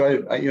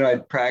 So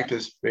I'd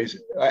practiced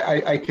basically.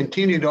 I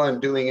continued on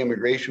doing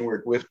immigration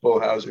work with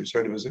Bullhauser,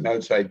 sort of as an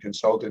outside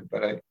consultant,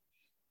 but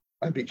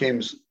I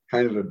became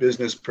kind of a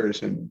business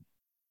person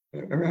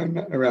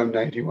around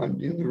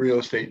 91 in the real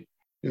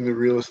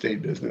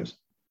estate business.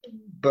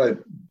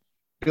 But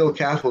Bill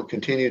Cathell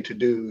continued to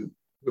do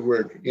the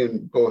work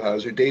in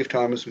Bullhauser. Dave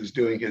Thomas was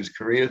doing his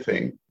Korea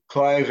thing.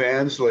 Clive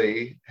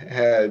Ansley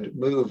had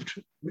moved.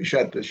 We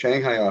shut the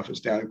Shanghai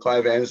office down.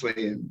 Clive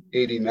Ansley in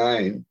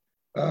 89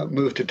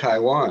 moved to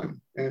Taiwan,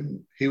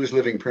 and he was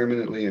living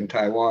permanently in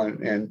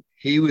Taiwan. And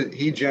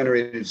he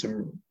generated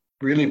some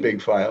really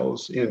big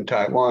files in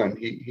Taiwan.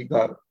 He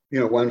got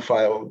one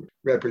file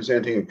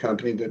representing a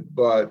company that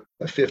bought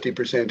a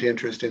 50%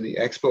 interest in the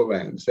Expo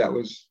lands. That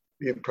was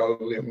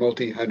probably a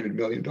multi-$100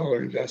 million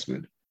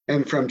investment.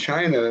 And from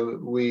China,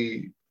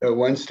 at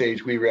one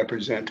stage we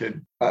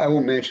represented, I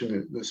won't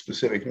mention the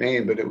specific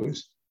name, but it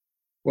was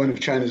one of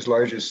China's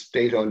largest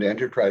state-owned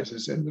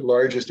enterprises, and the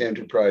largest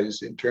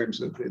enterprise in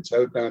terms of its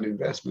outbound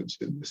investments.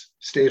 And this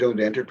state-owned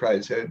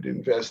enterprise had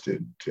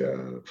invested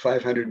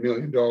 $500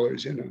 million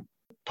in a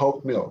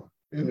pulp mill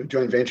in a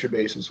joint venture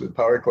basis with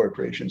Power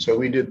Corporation. So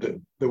we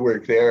did the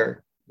work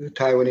there. The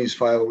Taiwanese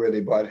file where they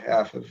bought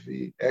half of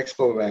the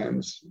Expo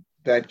lands,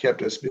 that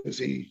kept us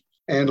busy.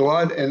 And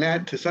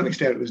that to some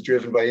extent was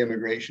driven by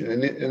immigration.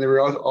 And there were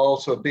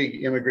also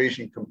big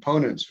immigration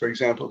components. For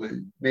example,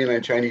 the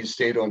mainland Chinese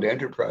state-owned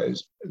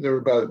enterprise, there were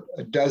about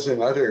a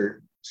dozen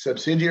other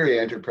subsidiary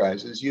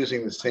enterprises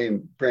using the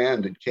same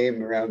brand that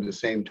came around the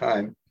same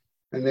time.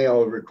 And they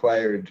all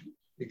required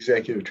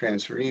executive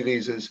transferee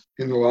visas.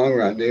 In the long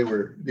run,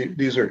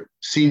 these are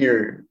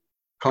senior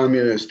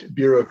communist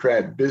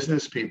bureaucrat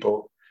business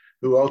people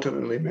who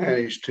ultimately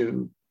managed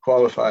to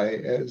qualify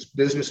as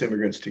business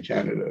immigrants to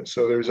Canada.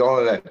 So there's all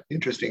of that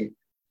interesting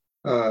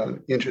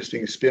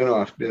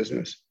spin-off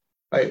business.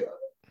 I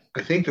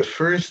think the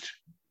first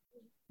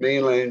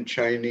mainland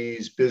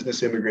Chinese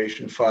business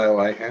immigration file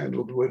I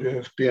handled would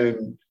have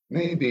been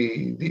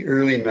maybe the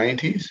early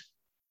 90s,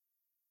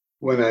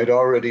 when I'd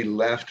already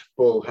left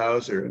Bull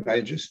Hauser, and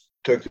I just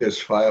took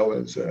this file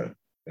as a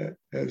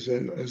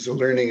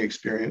learning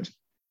experience.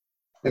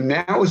 And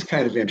that was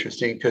kind of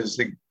interesting because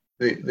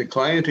the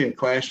client in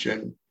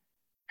question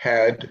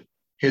had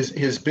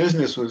his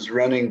business was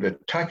running the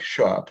tuck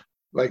shop,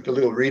 like the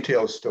little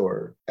retail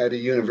store at a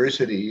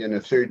university in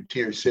a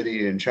third-tier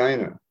city in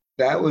China.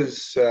 That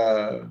was,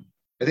 I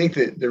think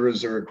that there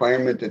was a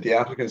requirement that the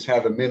applicants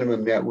have a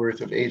minimum net worth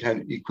of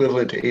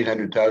equivalent to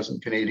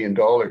 800,000 Canadian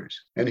dollars.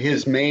 And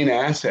his main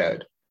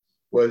asset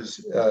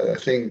was a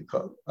thing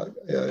called a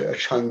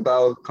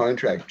Changbao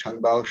contract,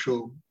 Changbao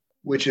Shu,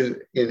 which is,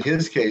 in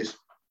his case,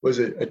 was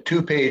a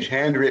two-page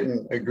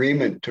handwritten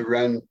agreement to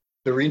run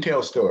the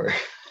retail store.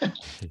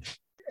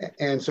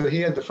 And so he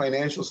had the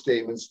financial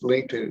statements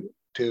linked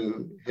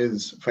to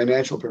his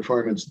financial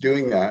performance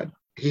doing that.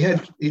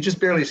 He just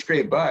barely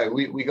scraped by.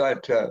 We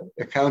got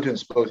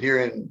accountants both here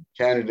in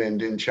Canada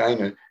and in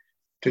China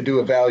to do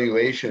a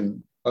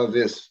valuation of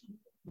this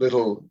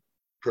little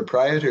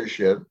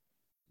proprietorship,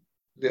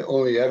 the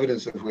only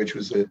evidence of which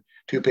was a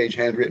two-page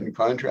handwritten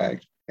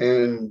contract.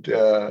 And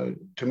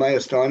to my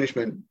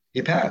astonishment,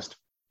 he passed.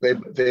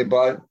 They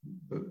bought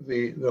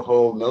the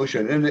whole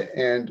notion,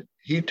 and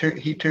he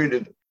turned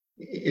it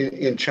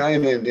in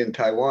China and in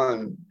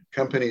Taiwan.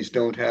 Companies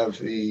don't have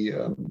the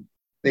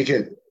they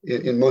can,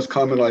 in most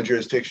common law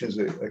jurisdictions,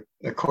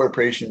 a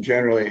corporation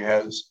generally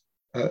has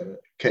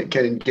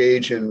can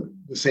engage in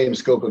the same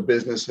scope of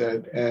business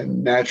that a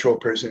natural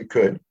person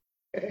could.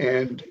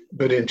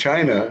 But in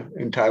China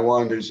and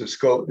Taiwan, there's a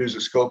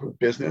scope of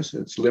business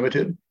that's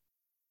limited,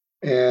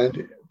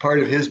 and part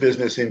of his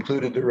business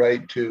included the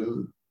right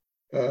to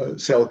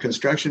sell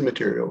construction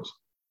materials.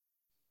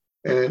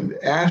 And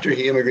after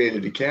he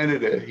immigrated to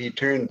Canada, he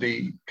turned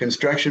the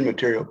construction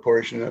material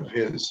portion of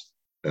his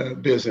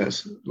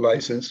business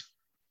license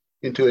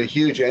into a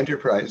huge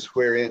enterprise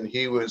wherein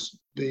he was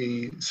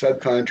the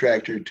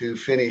subcontractor to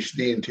finish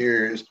the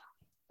interiors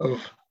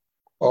of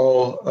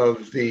all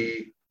of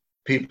the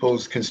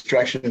People's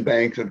Construction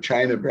Bank of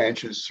China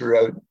branches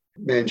throughout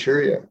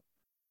Manchuria,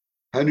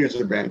 hundreds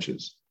of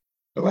branches.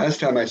 The last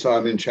time I saw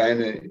him in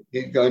China,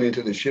 he'd gone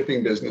into the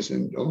shipping business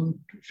and owned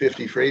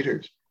 50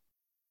 freighters.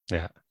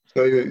 Yeah.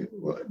 So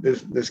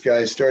this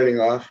guy starting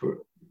off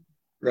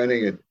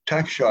running a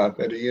tuck shop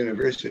at a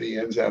university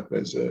ends up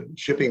as a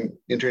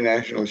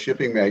international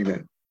shipping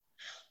magnate.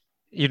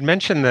 You'd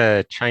mentioned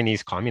the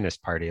Chinese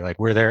Communist Party. Like,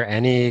 were there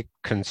any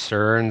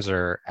concerns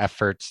or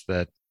efforts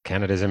that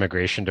Canada's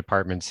immigration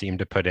department seemed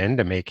to put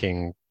into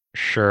making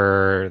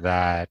sure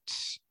that,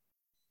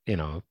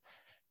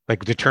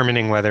 like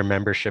determining whether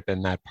membership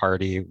in that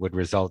party would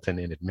result in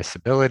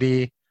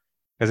inadmissibility?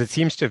 Because it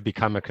seems to have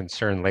become a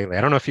concern lately.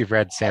 I don't know if you've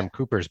read Sam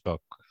Cooper's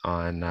book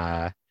on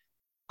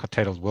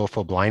titled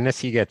Willful Blindness.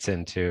 He gets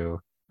into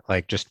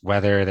like just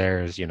whether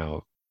there's,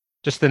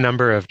 just the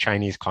number of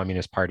Chinese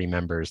Communist Party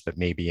members that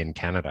may be in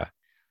Canada.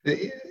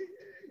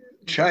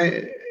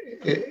 China,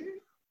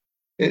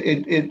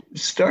 it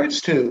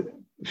starts to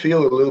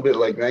feel a little bit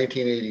like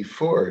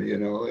 1984,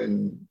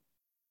 and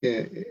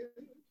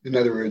in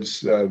other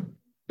words,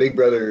 Big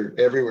Brother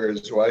everywhere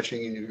is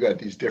watching, and you've got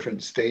these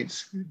different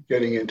states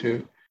getting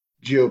into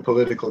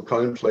geopolitical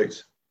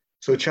conflicts.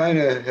 So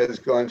China has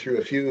gone through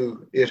a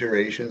few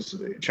iterations.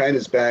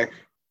 China's back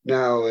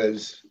now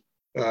as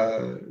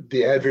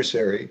the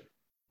adversary.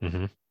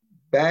 Mm-hmm.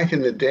 Back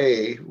in the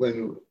day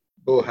when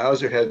Bull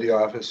Hauser had the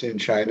office in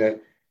China,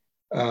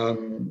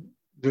 the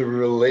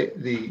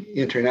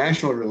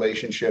international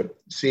relationship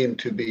seemed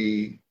to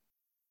be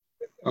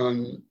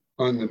on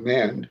the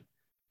mend.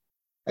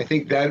 I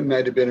think that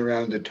might have been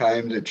around the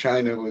time that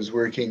China was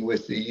working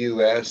with the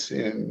US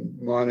in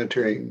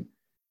monitoring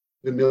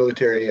the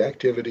military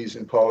activities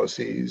and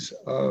policies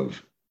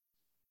of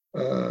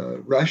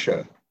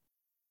Russia,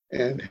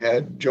 and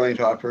had joint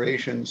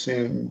operations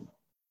in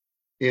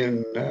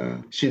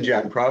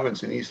Xinjiang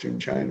province in eastern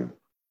China.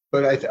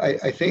 But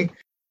I think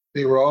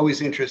they were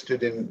always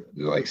interested in,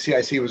 like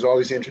CIC was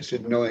always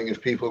interested in knowing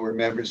if people were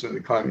members of the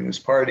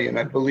Communist Party. And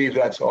I believe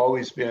that's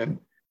always been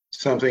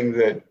something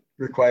that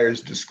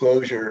requires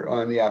disclosure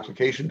on the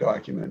application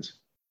documents.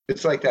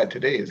 It's like that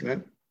today, isn't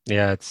it?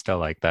 Yeah, it's still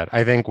like that.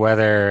 I think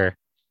whether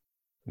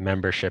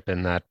membership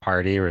in that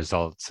party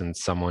results in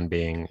someone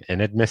being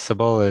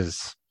inadmissible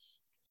is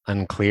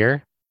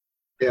unclear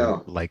Yeah.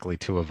 and likely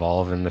to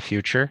evolve in the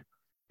future.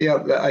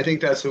 Yeah, I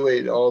think that's the way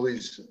it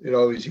always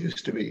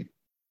used to be.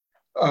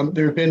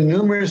 There have been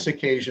numerous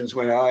occasions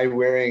when I,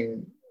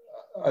 wearing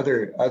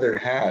other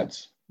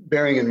hats,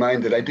 bearing in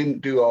mind that I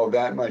didn't do all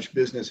that much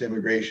business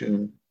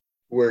immigration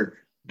work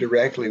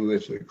directly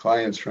with the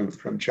clients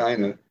from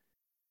China.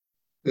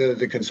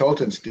 The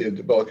consultants did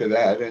the bulk of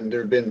that, and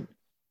there have been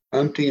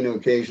umpteen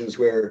occasions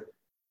where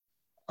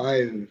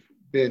I've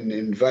been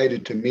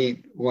invited to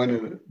meet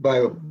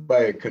by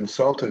a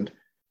consultant,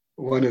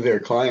 one of their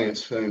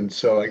clients, and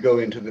so I go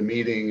into the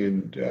meeting,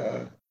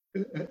 and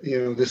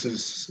this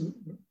is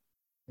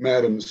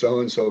Madam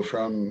so-and-so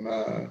from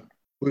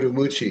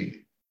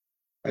Urumqi.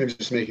 I'm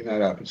just making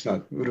that up. It's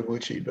not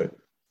Urumqi, but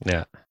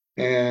yeah.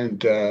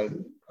 And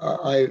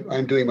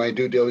I'm doing my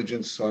due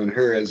diligence on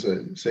her as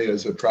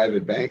a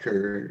private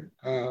banker,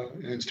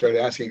 and start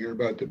asking her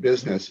about the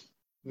business.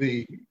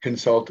 The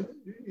consultant,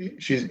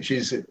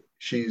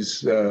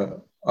 she's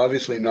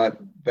obviously not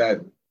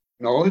that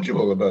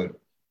knowledgeable about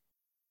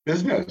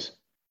business.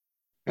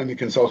 And the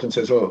consultant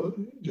says, "Oh,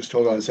 just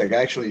hold on a sec.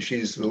 Actually,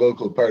 she's the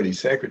local party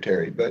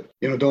secretary, but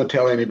don't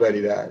tell anybody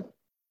that."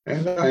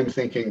 And I'm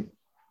thinking,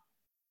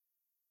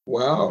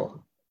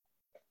 wow,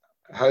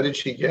 how did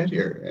she get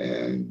here?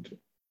 And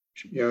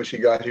she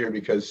got here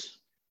because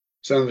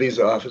some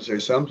visa officer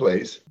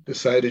someplace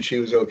decided she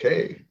was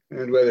okay.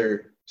 And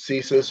whether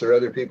CSIS or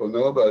other people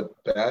know about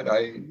that,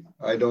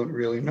 I don't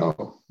really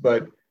know.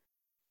 But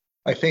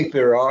I think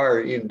there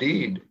are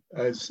indeed,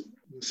 as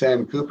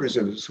Sam Coopers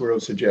of this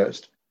world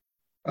suggest,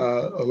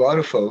 a lot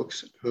of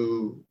folks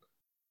who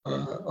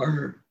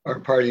are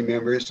party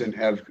members and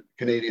have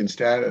Canadian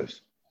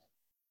status.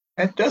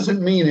 That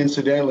doesn't mean,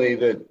 incidentally,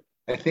 that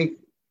I think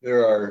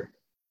there are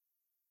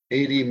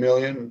 80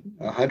 million,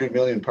 100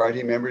 million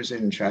party members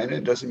in China.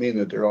 It doesn't mean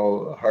that they're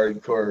all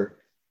hardcore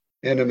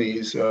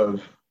enemies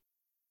of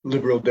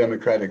liberal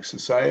democratic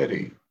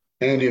society.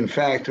 And in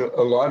fact, a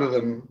lot of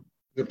them,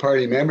 the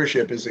party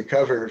membership is a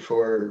cover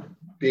for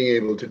being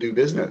able to do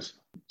business.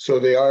 So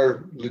they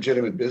are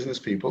legitimate business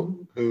people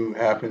who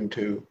happen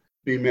to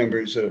be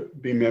members of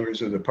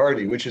the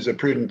party, which is a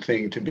prudent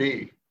thing to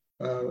be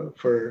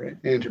for an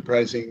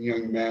enterprising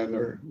young man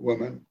or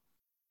woman.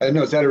 I don't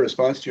know, is that a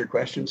response to your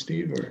question,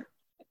 Steve? Or?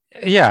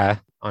 Yeah,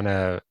 on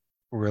a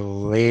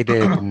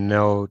related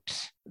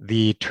note,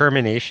 the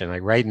termination,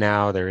 like right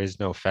now, there is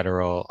no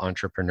federal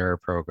entrepreneur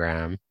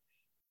program.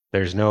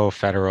 There's no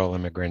federal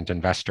immigrant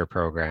investor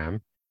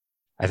program.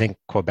 I think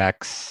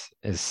Quebec's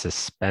is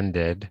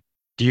suspended.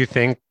 Do you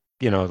think,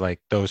 like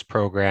those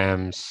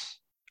programs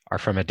are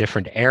from a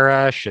different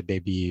era? Should they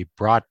be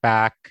brought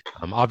back?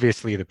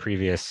 Obviously, the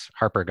previous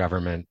Harper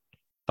government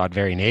thought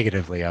very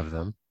negatively of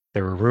them.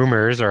 There were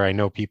rumors, or I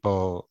know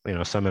people,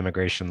 some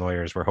immigration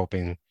lawyers were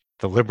hoping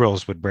the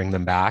Liberals would bring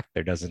them back.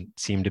 There doesn't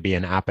seem to be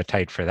an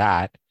appetite for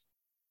that.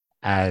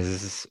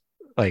 As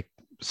like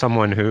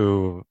someone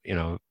who,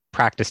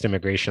 practiced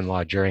immigration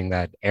law during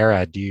that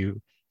era,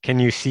 can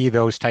you see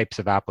those types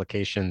of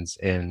applications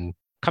in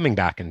coming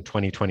back in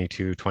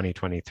 2022,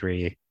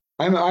 2023?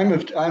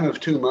 I'm of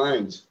two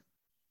minds.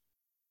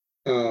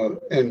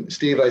 And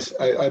Steve,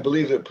 I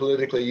believe that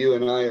politically you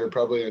and I are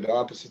probably at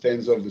opposite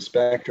ends of the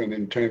spectrum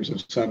in terms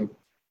of some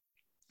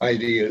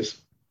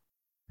ideas.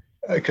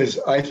 Because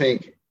I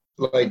think,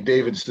 like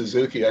David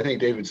Suzuki, I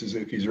think David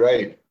Suzuki's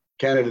right.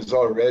 Canada's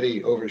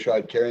already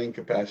overshot carrying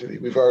capacity.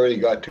 We've already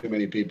got too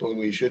many people and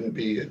we shouldn't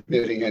be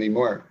admitting any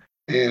more.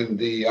 And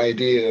the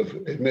idea of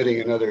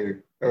admitting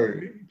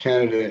or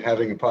Canada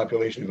having a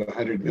population of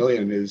 100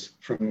 million is,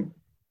 from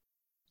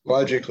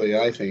logically,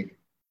 I think,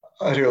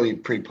 utterly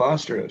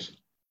preposterous.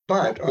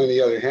 But on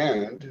the other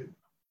hand,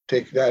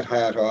 take that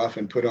hat off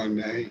and put on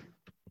my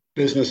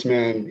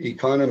businessman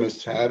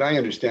economist's hat. I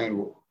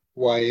understand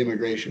why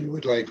immigration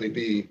would likely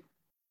be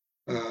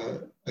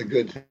a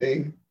good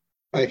thing.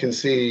 I can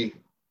see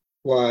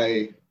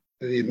why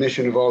the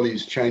admission of all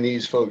these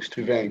Chinese folks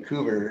to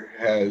Vancouver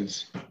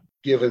has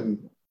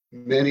given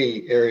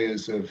many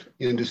areas of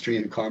industry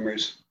and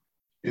commerce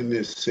in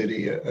this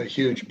city a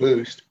huge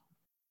boost.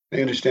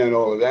 I understand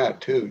all of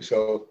that too.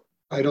 So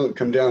I don't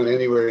come down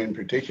anywhere in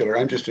particular.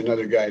 I'm just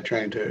another guy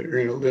trying to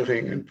earn a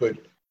living and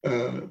put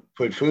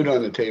food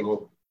on the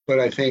table. But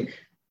I think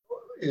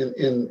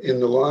in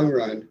the long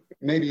run,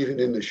 maybe even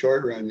in the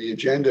short run, the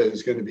agenda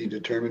is going to be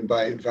determined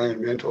by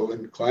environmental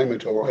and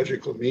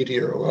climatological,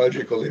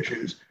 meteorological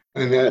issues,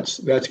 and that's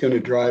going to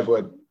drive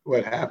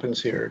what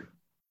happens here.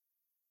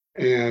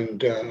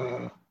 And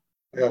I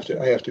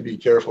have to be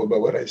careful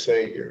about what I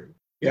say here.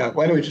 Yeah,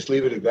 why don't we just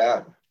leave it at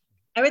that?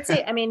 I would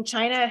say,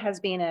 China has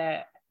been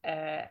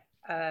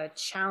a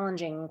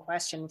challenging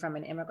question from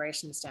an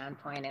immigration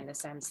standpoint, in the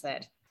sense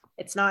that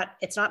it's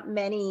not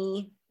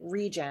many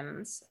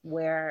regions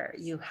where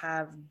you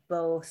have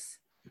both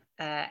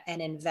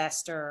an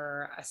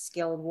investor, a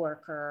skilled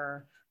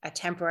worker, a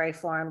temporary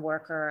foreign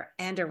worker,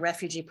 and a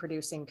refugee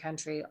producing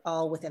country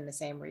all within the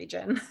same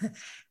region.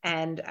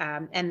 And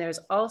there's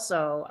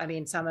also, I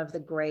mean, some of the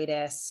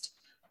greatest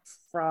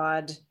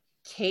fraud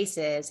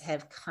cases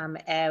have come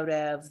out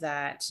of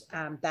that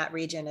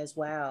region as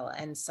well.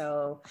 And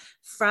so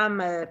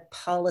from a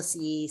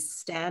policy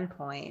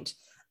standpoint,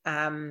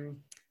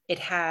 it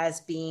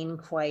has been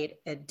quite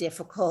a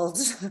difficult,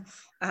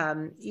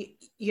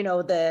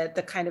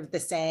 the kind of the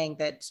saying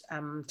that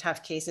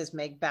tough cases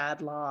make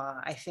bad law.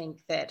 I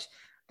think that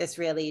this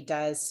really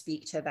does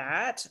speak to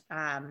that.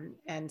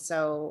 And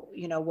so,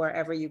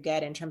 wherever you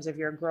get in terms of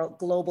your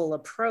global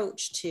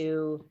approach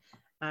to,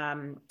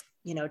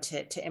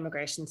 to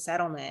immigration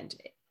settlement,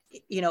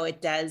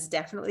 it does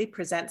definitely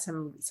present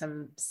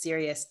some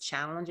serious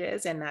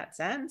challenges in that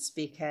sense,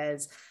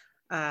 because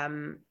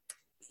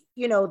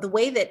the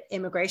way that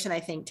immigration,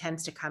 I think,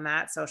 tends to come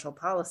at social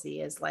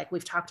policy is like,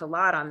 we've talked a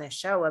lot on this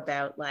show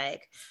about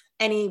like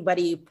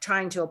anybody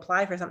trying to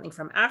apply for something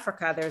from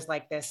Africa, there's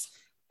like this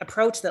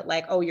approach that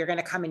like, oh, you're going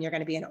to come and you're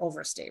going to be an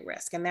overstay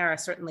risk. And there are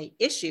certainly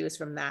issues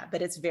from that,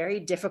 but it's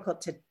very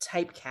difficult to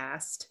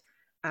typecast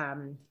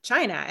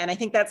China. And I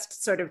think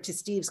that's sort of to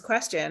Steve's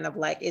question of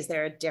like, is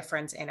there a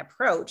difference in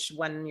approach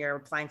when you're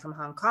applying from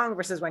Hong Kong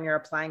versus when you're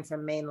applying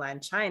from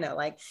mainland China?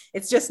 Like,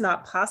 it's just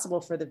not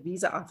possible for the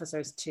visa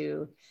officers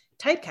to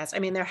typecast. I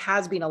mean, there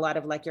has been a lot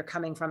of like, you're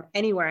coming from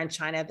anywhere in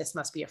China, this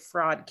must be a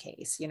fraud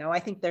case. I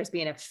think there's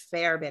been a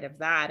fair bit of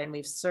that, and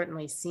we've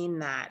certainly seen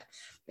that.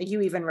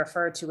 You even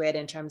referred to it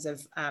in terms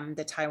of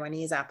the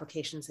Taiwanese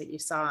applications that you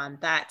saw, and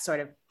that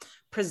sort of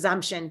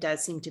presumption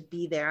does seem to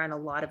be there in a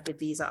lot of the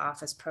visa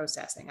office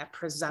processing, a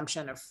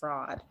presumption of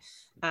fraud.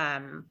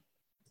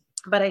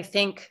 But I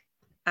think,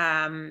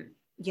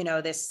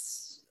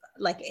 this,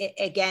 like,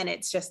 again,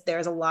 it's just,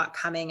 there's a lot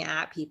coming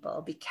at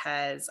people,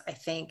 because I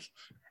think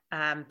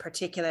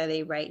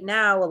particularly right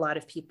now, a lot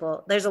of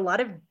people, there's a lot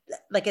of,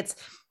 like, it's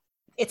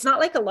not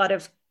like a lot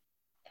of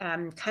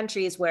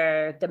countries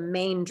where the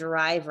main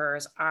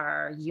drivers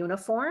are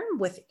uniform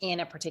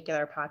within a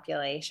particular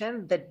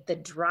population. The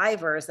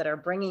drivers that are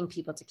bringing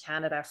people to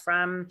Canada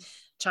from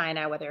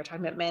China, whether you're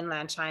talking about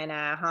mainland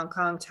China, Hong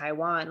Kong,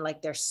 Taiwan,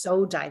 like, they're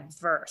so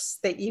diverse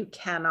that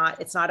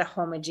it's not a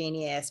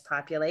homogeneous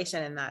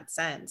population in that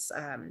sense.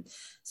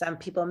 Some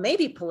people may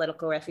be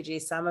political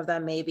refugees, some of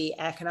them may be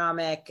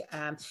economic.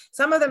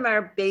 Some of them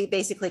are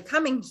basically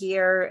coming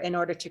here in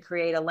order to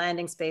create a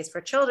landing space for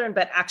children,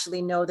 but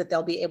actually know that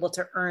they'll be able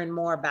to earn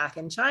more back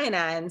in China.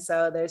 And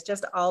so there's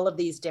just all of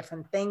these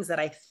different things that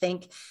I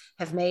think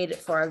have made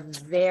for a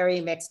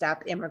very mixed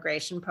up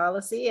immigration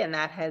policy. And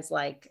that has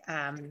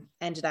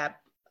ended up,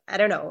 I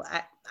don't know.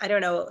 I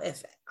don't know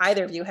if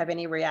either of you have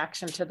any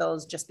reaction to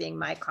those just being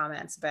my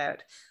comments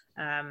about,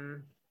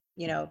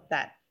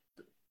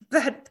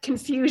 that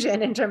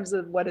confusion in terms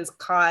of what has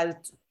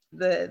caused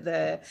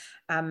the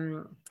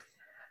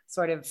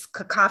sort of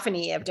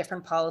cacophony of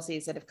different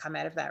policies that have come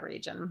out of that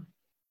region.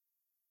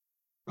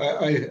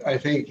 I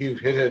think you've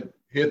hit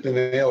the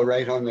nail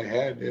right on the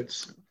head.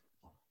 It's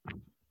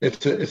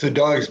a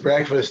dog's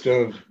breakfast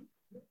of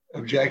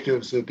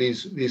objectives that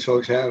these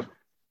folks have.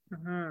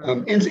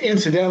 Mm-hmm.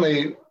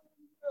 Incidentally,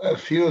 a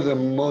few of the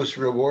most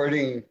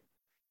rewarding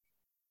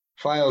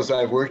files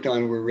I've worked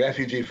on were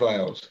refugee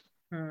files.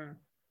 Mm-hmm.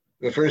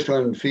 The first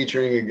one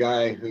featuring a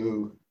guy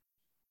who,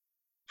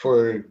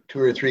 for 2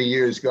 or 3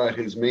 years, got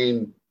his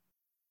main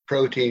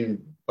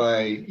protein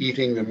by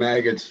eating the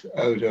maggots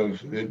out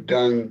of the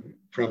dung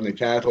from the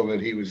cattle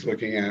that he was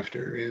looking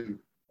after in,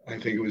 I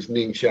think it was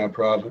Ningxia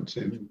province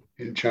in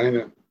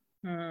China.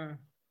 Mm.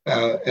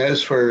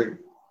 As for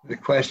the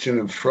question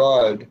of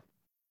fraud,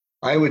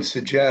 I would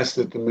suggest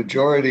that the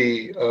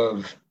majority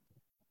of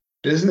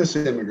business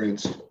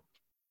immigrants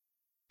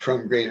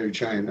from Greater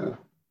China,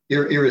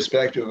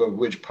 irrespective of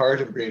which part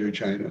of Greater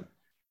China,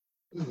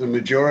 the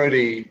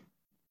majority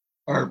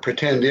are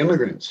pretend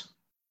immigrants.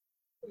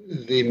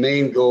 The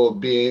main goal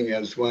being,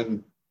 as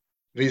one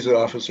visa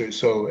officer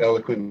so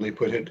eloquently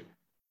put it,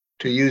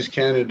 to use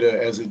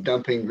Canada as a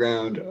dumping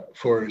ground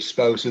for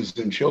spouses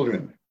and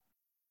children.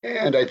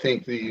 And I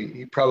think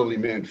he probably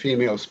meant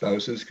female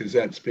spouses, because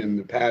that's been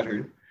the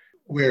pattern,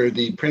 where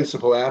the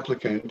principal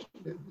applicant,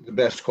 the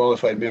best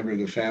qualified member of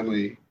the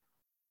family,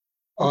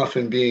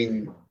 often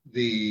being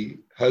the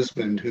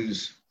husband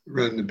who's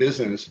run the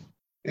business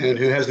and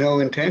who has no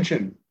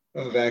intention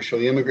of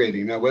actually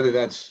immigrating. Now, whether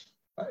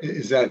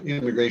is that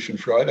immigration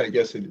fraud? I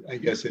guess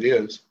it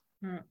is.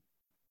 Hmm.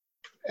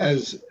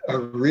 As a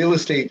real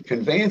estate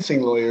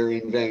conveyancing lawyer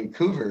in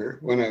Vancouver,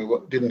 when I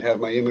didn't have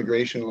my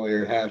immigration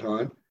lawyer hat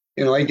on,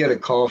 I get a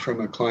call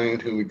from a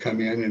client who would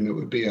come in, and it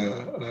would be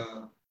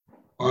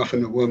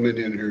often a woman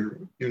in her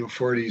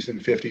 40s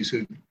and 50s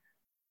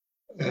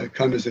who'd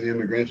come as an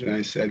immigrant. And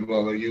I said,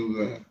 well,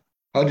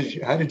 how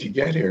did you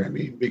get here? I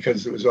mean,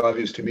 because it was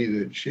obvious to me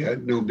that she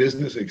had no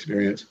business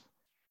experience.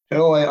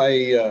 And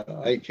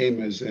I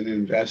came as an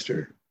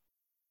investor.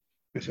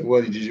 I said,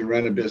 well, did you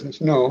run a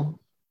business? No.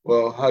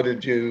 Well, how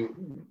did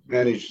you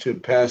manage to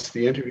pass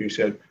the interview? He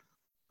said,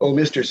 oh,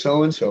 Mr.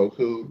 So-and-so,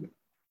 who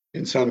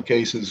in some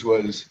cases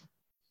was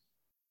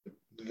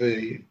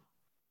the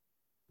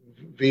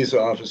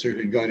visa officer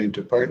who'd gone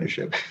into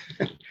partnership.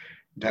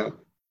 Now,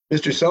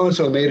 Mr.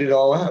 So-and-so made it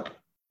all up.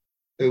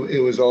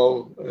 It was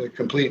all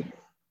complete.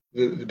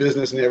 The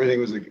business and everything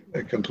was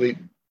a complete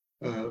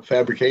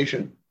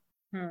fabrication.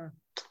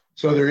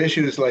 So there are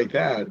issues like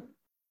that.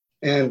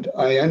 And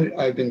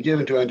I've been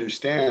given to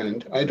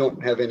understand, I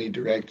don't have any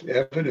direct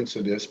evidence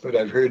of this, but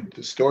I've heard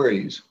the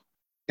stories.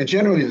 And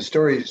generally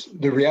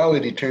the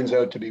reality turns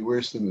out to be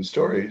worse than the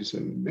stories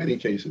in many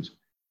cases,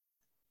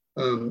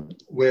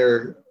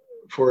 where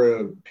for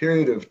a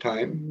period of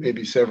time,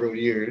 maybe several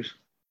years,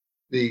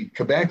 the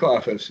Quebec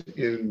office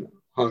in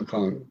Hong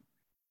Kong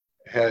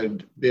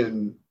had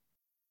been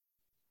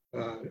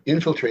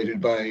infiltrated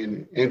by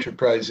an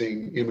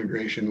enterprising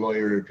immigration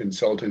lawyer or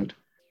consultant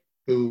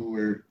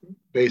who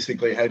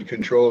basically had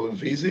control of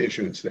visa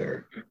issuance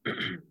there.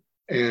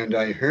 And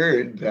I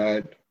heard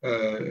that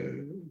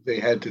they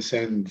had to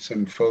send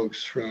some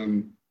folks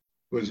from,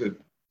 was it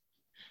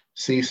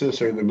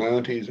CSIS or the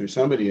Mounties or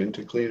somebody in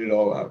to clean it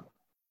all up.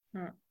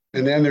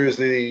 And then there's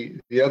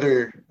the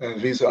other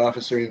visa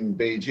officer in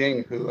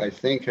Beijing who I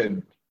think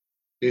had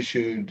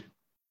issued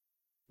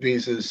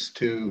visas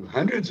to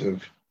hundreds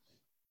of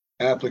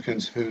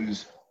applicants who'd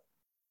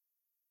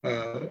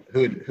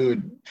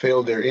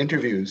failed their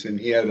interviews, and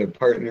he had a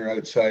partner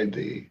outside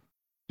the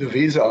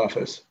visa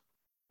office,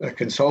 a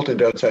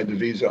consultant outside the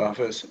visa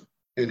office,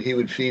 and he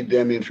would feed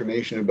them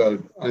information about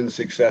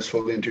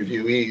unsuccessful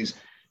interviewees,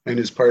 and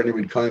his partner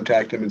would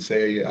contact him and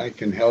say, I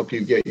can help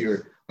you get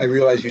I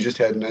realize you just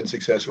had an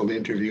unsuccessful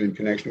interview in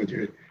connection with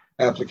your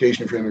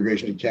application for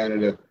immigration in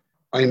Canada.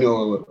 I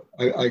know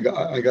I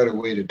got a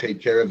way to take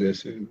care of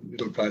this, and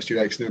it'll cost you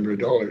X number of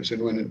dollars.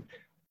 And when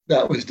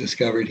that was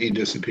discovered, he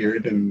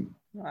disappeared, and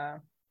wow.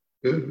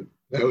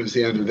 That was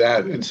the end of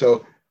that. And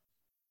so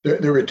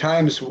there were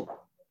times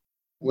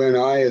when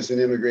I, as an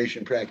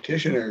immigration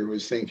practitioner,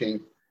 was thinking,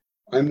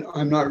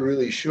 I'm not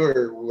really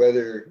sure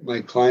whether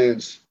my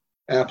clients'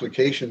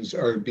 applications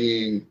are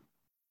being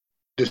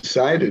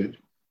decided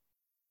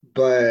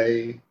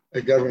by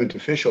a government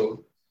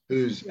official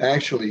who's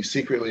actually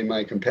secretly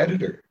my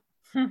competitor.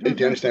 Do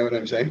you understand what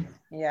I'm saying?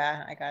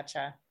 Yeah, I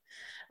gotcha.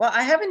 Well,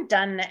 I haven't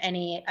done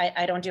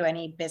I don't do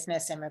any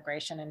business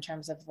immigration in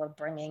terms of we're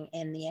bringing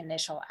in the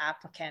initial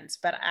applicants,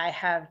 but I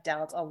have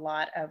dealt a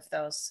lot of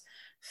those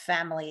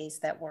families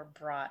that were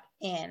brought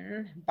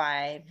in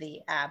by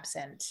the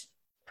absent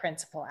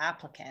principal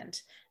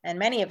applicant. And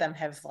many of them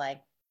have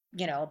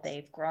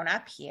they've grown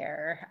up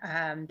here,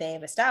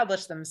 they've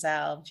established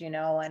themselves,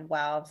 and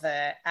while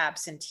the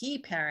absentee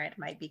parent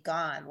might be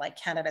gone, like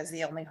Canada's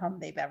the only home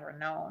they've ever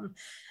known.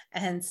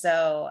 And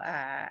so,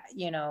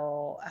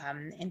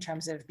 in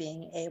terms of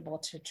being able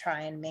to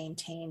try and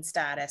maintain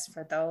status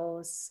for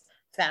those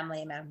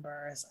family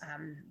members,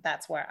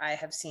 that's where I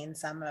have seen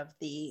some of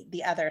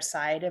the other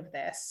side of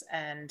this,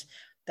 and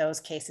those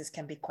cases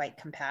can be quite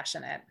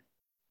compassionate.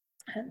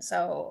 And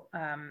so,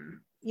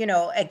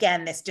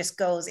 again, this just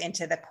goes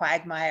into the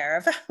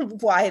quagmire of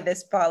why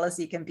this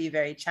policy can be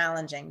very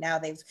challenging. Now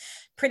they've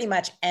pretty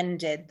much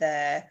ended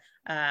the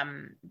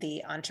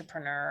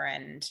entrepreneur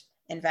and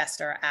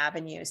investor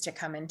avenues to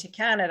come into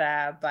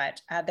Canada,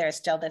 but there's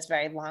still this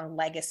very long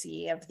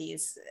legacy of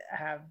these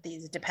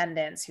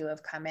dependents who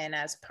have come in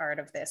as part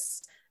of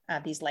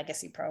these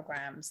legacy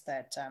programs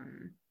that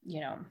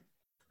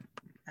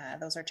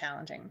those are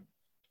challenging.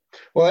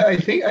 Well, I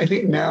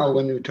think now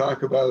when we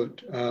talk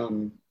about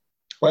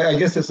well, I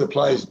guess this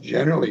applies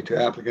generally to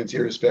applicants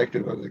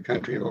irrespective of the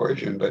country of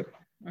origin, but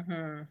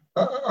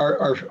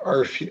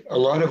a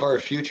lot of our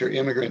future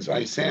immigrants,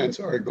 I sense,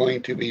 are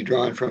going to be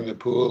drawn from the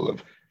pool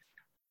of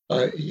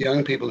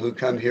young people who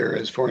come here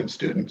as foreign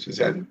students. Is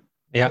that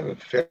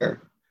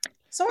fair?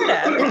 Sort of.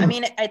 I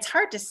mean, it's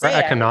hard to say. For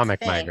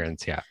economic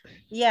migrants, yeah.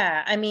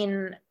 Yeah, I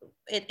mean,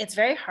 it's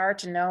very hard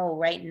to know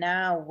right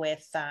now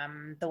with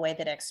the way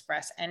that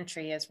Express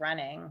Entry is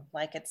running.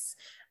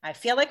 I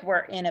feel like we're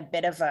in a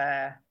bit of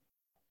a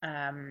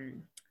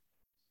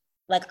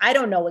I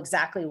don't know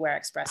exactly where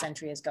Express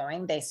Entry is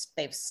going.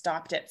 They've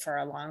stopped it for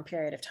a long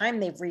period of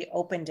time. They've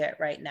reopened it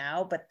right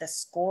now, but the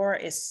score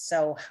is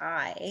so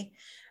high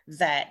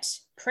that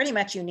pretty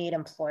much you need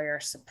employer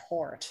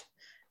support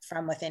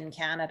from within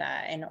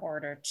Canada in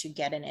order to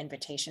get an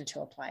invitation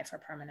to apply for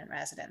permanent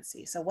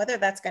residency. So whether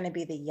that's going to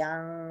be the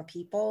young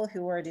people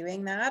who are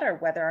doing that, or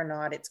whether or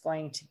not it's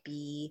going to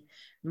be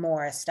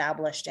more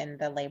established in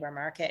the labor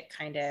market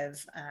kind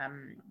of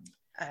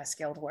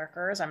skilled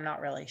workers, I'm not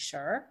really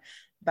sure.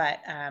 But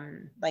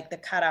the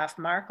cutoff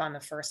mark on the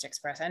first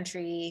Express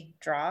Entry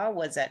draw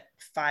was at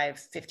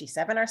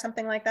 557 or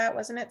something like that,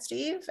 wasn't it,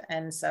 Steve?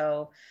 And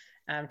so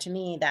to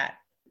me,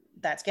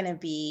 that's going to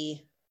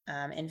be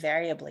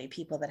invariably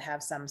people that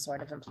have some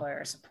sort of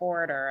employer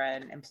support or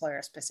an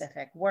employer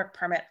specific work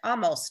permit,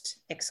 almost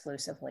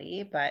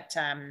exclusively, but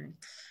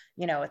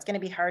it's going to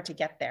be hard to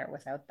get there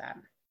without that.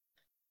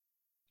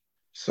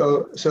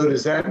 So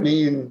does that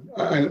mean,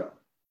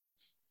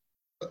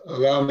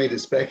 allow me to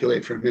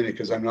speculate for a minute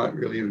because I'm not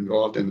really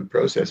involved in the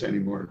process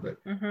anymore, but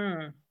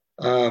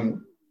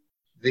um,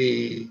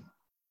 the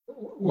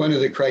one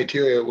of the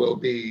criteria will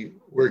be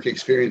work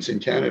experience in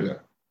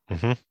Canada.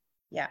 Mm-hmm.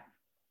 Yeah.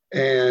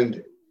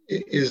 And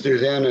is there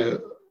then a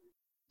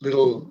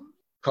little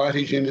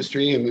cottage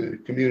industry in the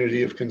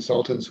community of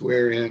consultants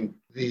wherein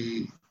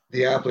the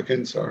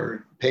applicants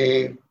are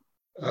paying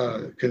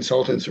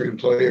consultants or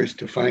employers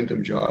to find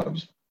them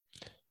jobs?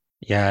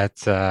 Yeah,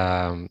 it's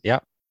yeah.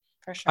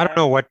 For sure. I don't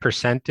know what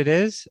percent it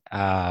is,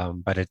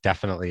 but it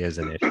definitely is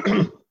an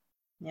issue.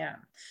 Yeah.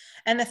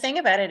 And the thing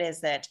about it is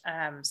that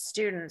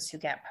students who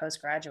get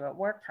postgraduate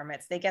work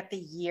permits, they get the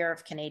year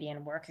of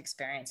Canadian work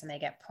experience and they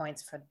get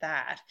points for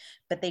that,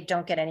 but they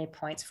don't get any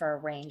points for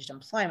arranged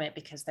employment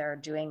because they're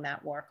doing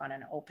that work on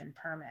an open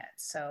permit.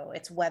 So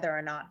it's whether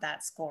or not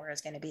that score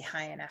is going to be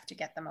high enough to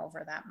get them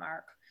over that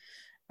mark.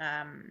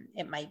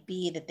 It might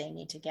be that they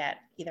need to get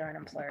either an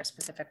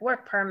employer-specific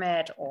work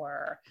permit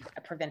or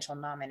a provincial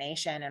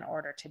nomination in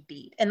order to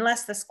beat,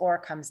 unless the score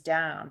comes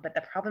down. But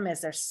the problem is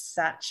there's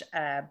such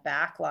a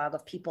backlog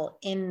of people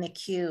in the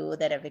queue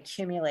that have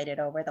accumulated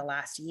over the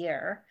last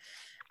year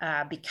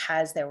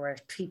because there were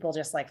people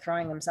just like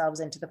throwing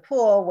themselves into the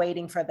pool,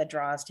 waiting for the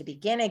draws to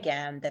begin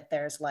again, that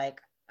there's like,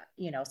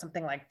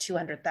 something like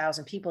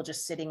 200,000 people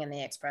just sitting in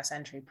the express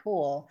entry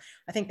pool.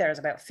 I think there's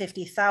about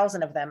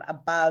 50,000 of them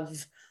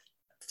above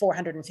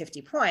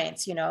 450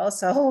 points,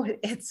 so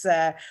it's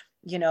they're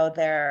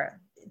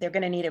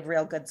going to need a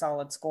real good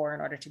solid score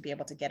in order to be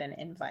able to get an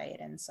invite.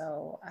 And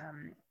so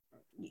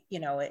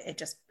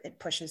it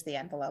pushes the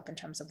envelope in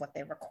terms of what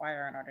they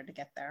require in order to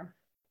get there.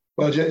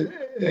 Well,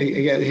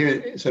 again,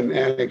 here some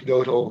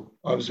anecdotal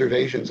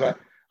observations. I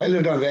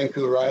lived on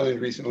Vancouver Island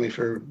recently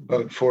for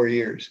about 4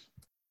 years.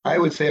 I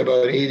would say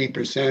about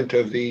 80%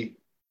 of the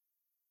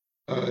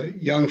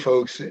young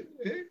folks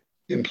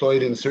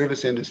employed in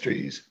service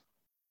industries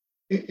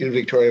in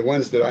Victoria,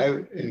 ones that I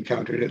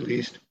encountered at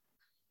least,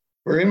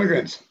 were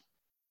immigrants.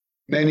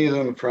 Many of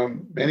them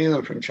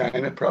from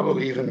China,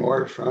 probably even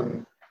more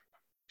from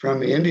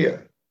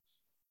India.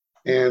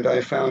 And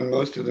I found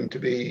most of them to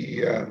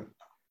be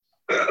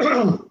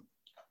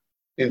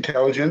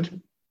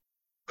intelligent,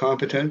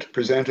 competent,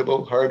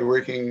 presentable,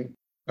 hardworking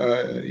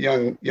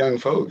young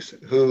folks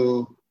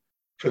who,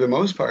 for the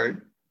most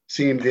part,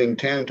 seemed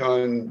intent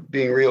on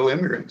being real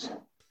immigrants.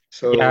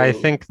 So yeah, I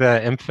think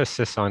the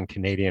emphasis on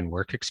Canadian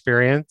work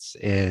experience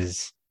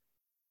is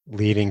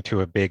leading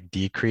to a big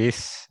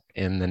decrease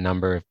in the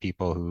number of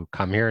people who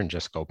come here and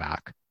just go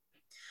back.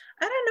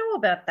 I don't know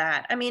about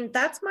that. I mean,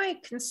 that's my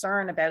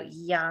concern about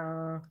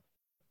young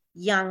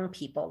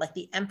people. Like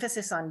the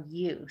emphasis on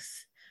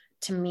youth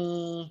to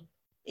me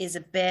is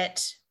a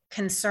bit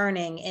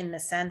concerning in the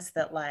sense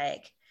that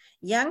like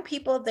young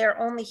people, they're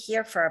only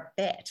here for a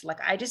bit. Like,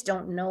 I just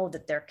don't know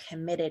that they're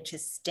committed to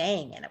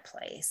staying in a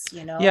place,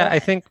 Yeah, I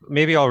think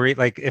maybe I'll read,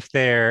 like,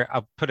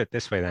 I'll put it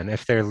this way then.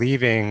 If they're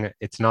leaving,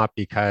 it's not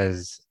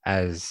because,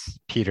 as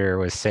Peter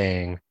was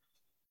saying,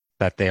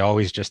 that they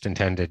always just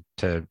intended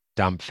to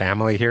dump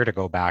family here to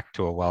go back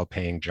to a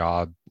well-paying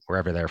job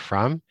wherever they're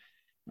from,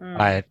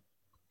 but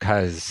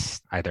because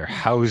either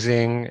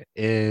housing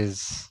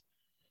is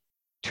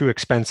too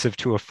expensive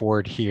to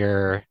afford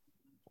here,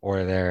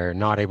 or they're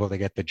not able to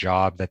get the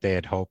job that they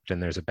had hoped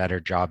and there's a better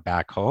job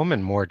back home,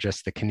 and more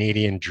just the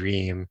Canadian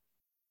dream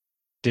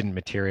didn't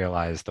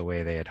materialize the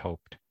way they had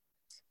hoped.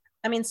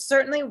 I mean,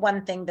 certainly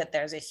one thing that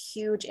there's a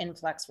huge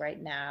influx right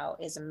now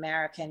is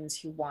Americans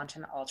who want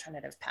an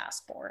alternative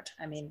passport.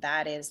 I mean,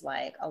 that is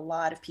like a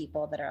lot of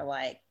people that are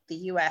like, the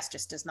US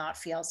just does not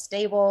feel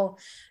stable.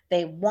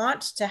 They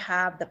want to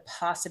have the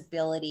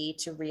possibility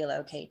to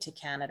relocate to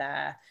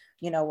Canada,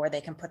 where they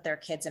can put their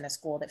kids in a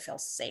school that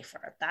feels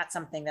safer. That's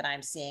something that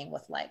I'm seeing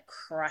with like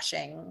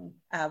crushing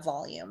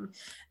volume.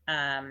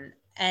 And,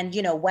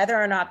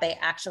 whether or not they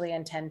actually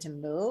intend to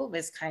move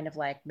is kind of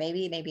like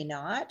maybe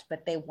not,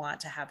 but they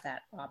want to have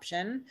that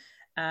option.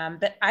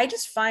 But I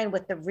just find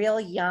with the real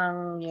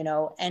young,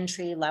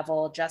 entry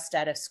level, just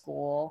out of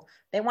school,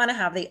 they want to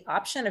have the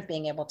option of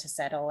being able to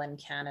settle in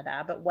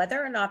Canada. But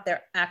whether or not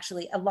they're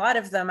actually, a lot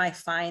of them, I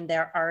find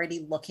they're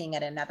already looking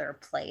at another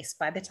place.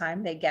 By the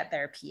time they get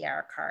their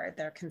PR card,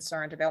 they're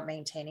concerned about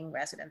maintaining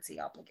residency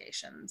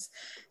obligations.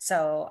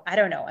 So I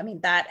don't know. I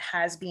mean, that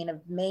has been a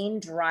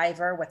main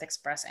driver with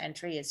Express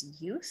Entry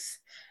is youth.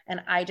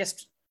 And I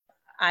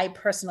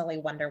personally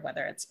wonder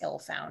whether it's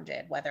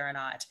ill-founded, whether or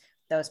not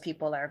those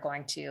people are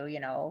going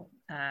to,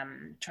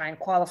 try and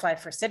qualify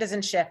for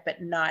citizenship,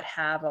 but not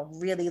have a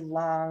really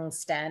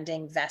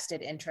long-standing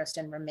vested interest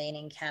in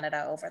remaining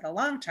Canada over the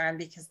long term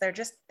because they're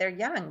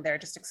young, they're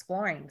just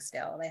exploring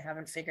still. They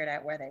haven't figured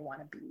out where they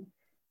want to be.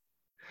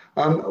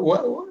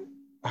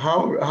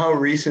 How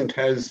recent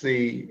has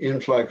the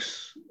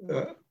influx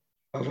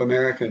of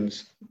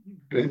Americans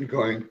been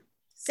going?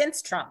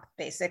 since Trump,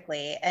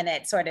 basically. And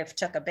it sort of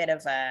took a bit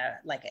of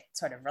it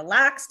sort of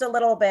relaxed a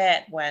little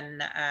bit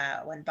when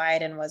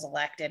Biden was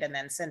elected. And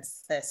then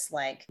since this,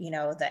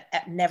 the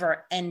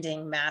never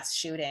ending mass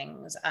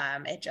shootings,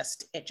 it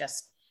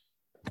just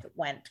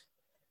went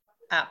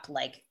up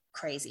like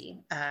crazy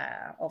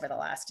over the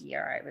last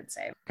year, I would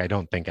say. I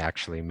don't think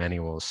actually many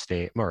will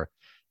stay, I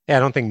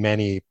don't think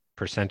many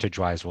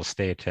percentage-wise will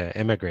stay to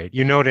immigrate.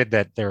 You noted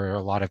that there are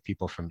a lot of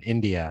people from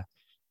India.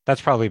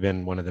 That's probably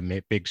been one of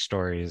the big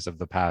stories of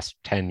the past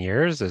 10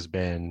 years, has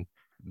been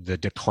the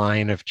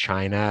decline of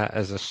China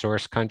as a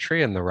source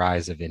country and the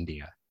rise of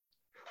India.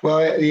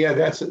 Well, yeah,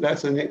 that's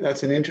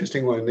an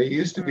interesting one. They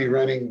used to be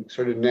running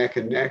sort of neck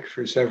and neck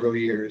for several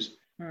years.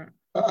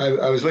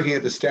 I was looking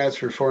at the stats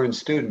for foreign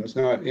students,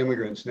 not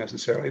immigrants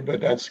necessarily,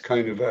 but that's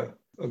kind of a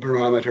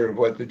barometer of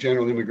what the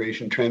general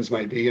immigration trends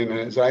might be. And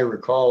as I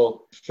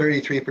recall,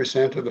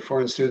 33% of the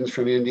foreign students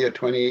from India,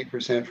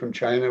 28% from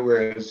China,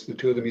 whereas the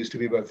two of them used to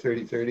be about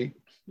 30-30.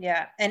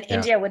 Yeah, and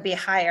India would be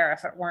higher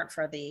if it weren't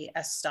for the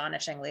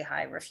astonishingly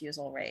high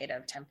refusal rate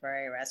of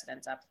temporary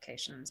residence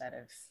applications out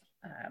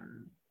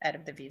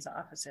of the visa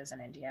offices in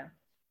India.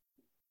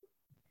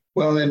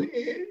 Well, and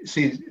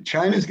see,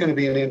 China's going to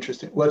be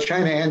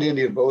China and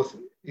India both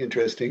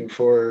interesting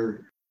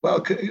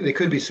they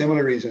could be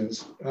similar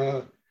reasons.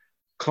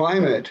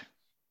 Climate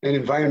and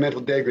environmental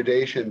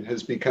degradation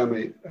has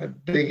become a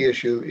big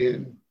issue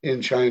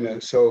in China.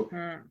 So,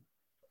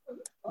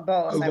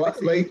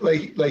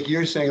 like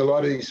you're saying, a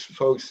lot of these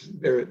folks,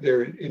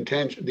 their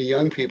intention, the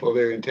young people,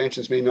 their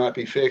intentions may not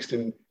be fixed,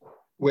 and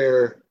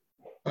where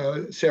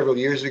several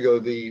years ago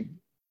the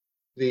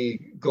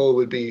goal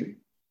would be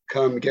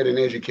come get an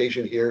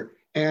education here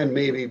and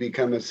maybe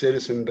become a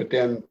citizen, but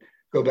then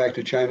go back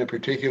to China,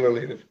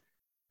 particularly if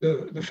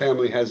the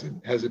family has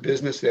a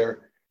business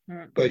there.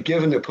 But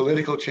given the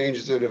political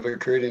changes that have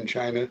occurred in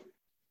China,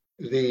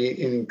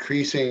 the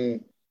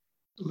increasingly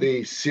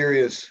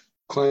serious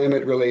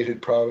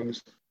climate-related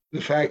problems,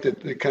 the fact that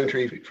the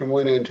country from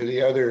one end to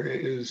the other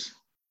has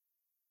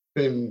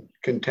been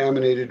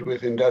contaminated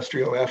with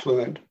industrial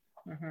effluent,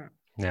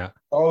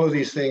 all of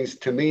these things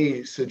to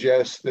me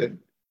suggest that,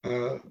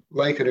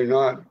 like it or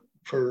not,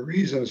 for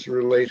reasons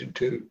related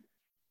to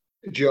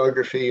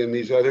geography and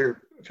these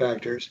other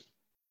factors,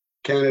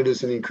 Canada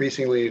is an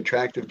increasingly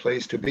attractive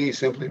place to be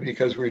simply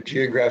because we're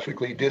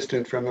geographically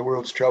distant from the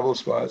world's trouble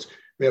spots.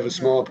 We have a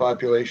small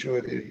population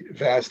with a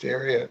vast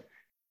area,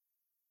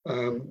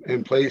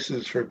 and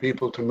places for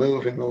people to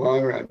move in the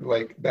long run,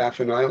 like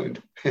Baffin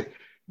Island, if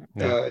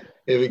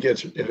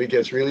it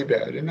gets really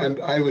bad.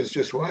 And I was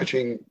just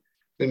watching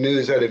the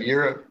news out of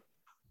Europe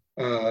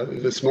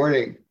this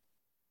morning.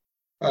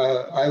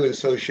 I was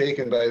so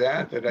shaken by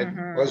that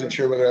I wasn't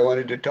sure whether I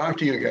wanted to talk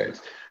to you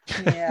guys.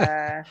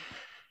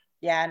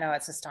 Yeah, no,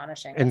 it's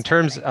astonishing. In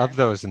terms of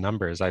those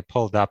numbers, I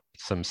pulled up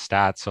some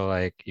stats.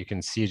 So you can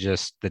see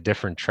just the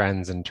different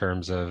trends in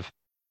terms of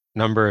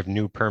number of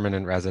new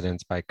permanent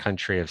residents by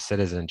country of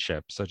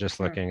citizenship. So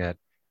just looking at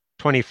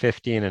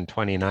 2015 and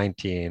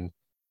 2019,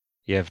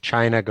 you have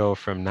China go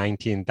from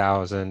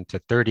 19,000 to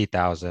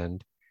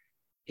 30,000.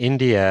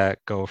 India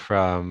go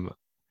from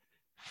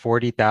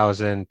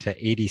 40,000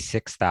 to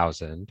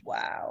 86,000.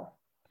 Wow.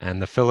 And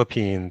the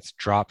Philippines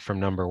dropped from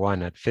number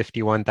one at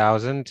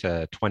 51,000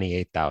 to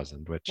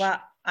 28,000, which...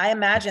 Well, I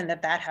imagine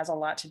that has a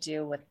lot to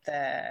do with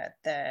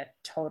the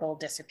total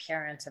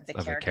disappearance of the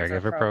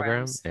caregiver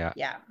programs.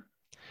 Yeah.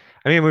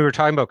 I mean, we were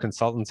talking about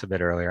consultants a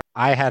bit earlier.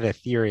 I had a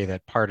theory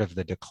that part of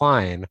the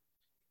decline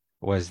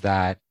was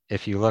that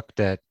if you looked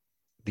at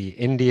the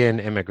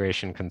Indian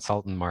immigration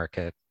consultant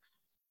market,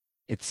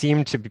 it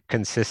seemed to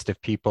consist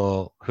of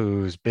people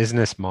whose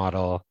business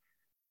model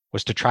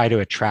was to try to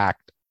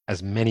attract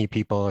as many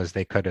people as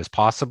they could as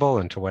possible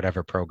into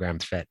whatever program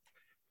fit.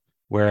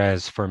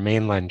 Whereas for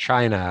mainland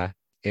China,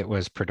 it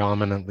was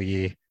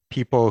predominantly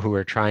people who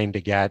were trying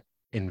to get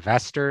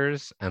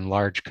investors and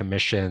large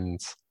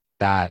commissions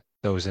that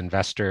those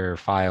investor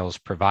files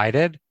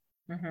provided.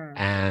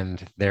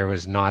 And there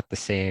was not the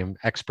same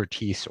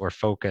expertise or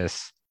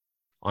focus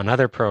on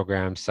other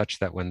programs, such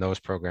that when those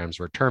programs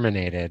were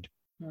terminated,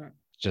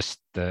 just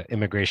the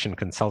immigration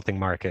consulting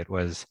market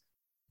was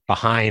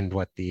behind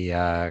what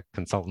the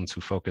consultants who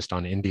focused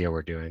on India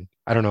were doing.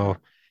 I don't know,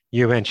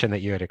 you mentioned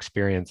that you had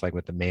experience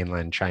with the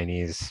mainland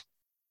Chinese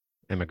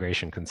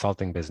immigration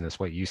consulting business,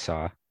 what you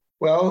saw.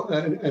 Well,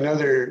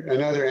 another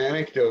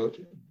anecdote,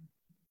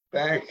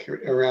 back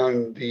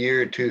around the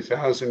year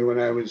 2000, when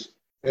I was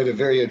at a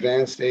very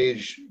advanced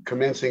age,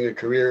 commencing a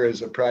career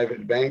as a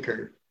private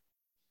banker,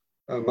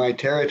 my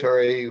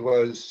territory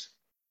was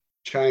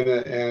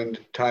China and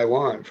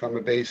Taiwan from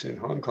a base in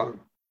Hong Kong.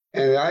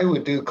 And I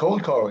would do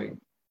cold calling.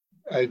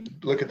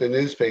 I'd look at the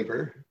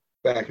newspaper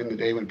back in the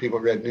day when people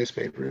read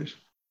newspapers,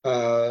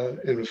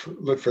 and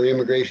look for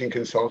immigration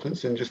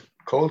consultants and just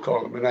cold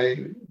call them. And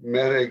I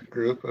met a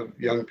group of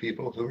young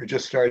people who were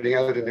just starting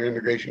out in their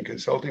immigration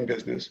consulting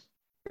business,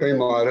 very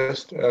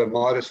modest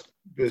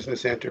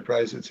business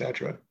enterprise,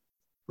 etc.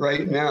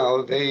 Right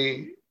now,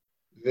 they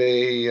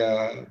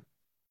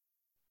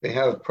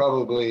have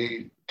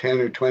probably 10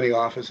 or 20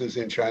 offices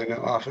in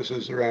China,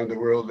 offices around the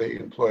world. They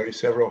employ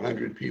several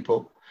hundred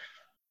people.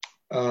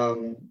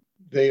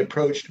 They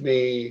approached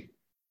me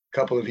a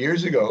couple of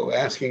years ago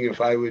asking if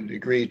I would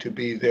agree to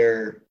be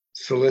their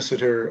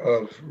solicitor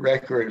of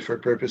record for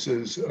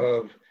purposes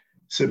of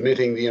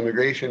submitting the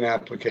immigration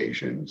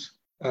applications,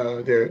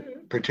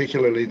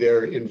 particularly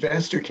their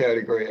investor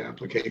category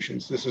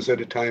applications. This was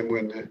at a time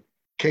when the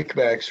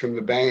kickbacks from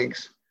the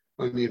banks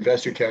on the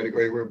investor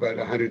category were about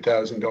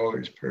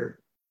 $100,000 per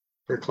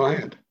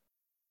client.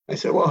 I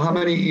said, well, how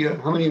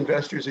many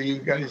investors are you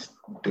guys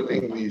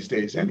doing these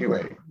days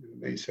anyway?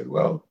 And they said,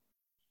 well,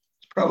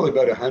 it's probably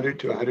about 100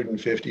 to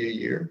 150 a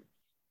year.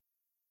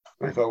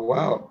 I thought,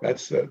 wow,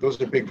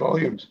 those are big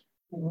volumes.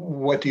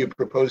 What do you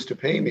propose to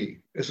pay me?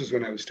 This is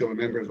when I was still a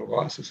member of the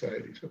Law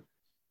Society. So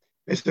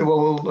they said,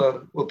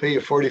 well, we'll pay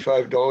you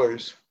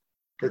 $45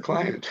 per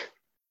client.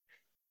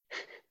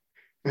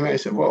 And I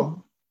said,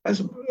 well,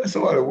 that's a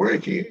lot of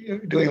work. You're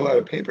doing a lot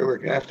of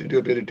paperwork. You have to do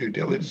a bit of due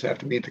diligence, have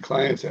to meet the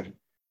clients.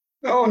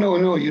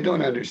 No, you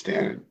don't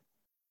understand.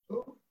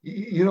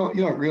 You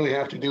don't really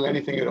have to do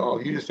anything at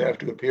all. You just have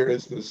to appear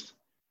as this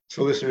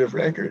solicitor of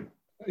record.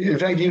 In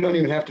fact, you don't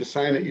even have to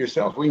sign it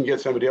yourself. We can get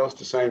somebody else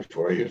to sign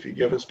for you if you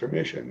give us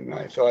permission. And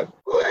I thought,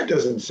 well, that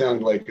doesn't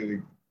sound like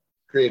the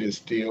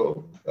greatest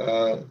deal.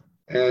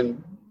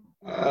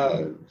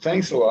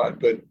 Thanks a lot,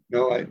 but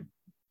no, I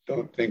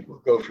don't think we'll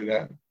go for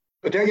that.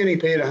 But they're getting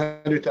paid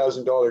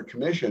 $100,000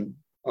 commission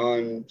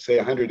on, say,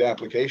 100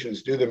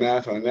 applications. Do the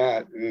math on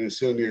that, and then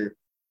assume you're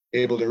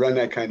able to run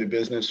that kind of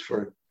business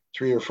for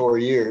 3 or 4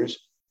 years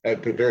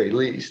at the very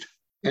least.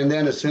 And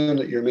then assume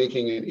that you're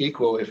making an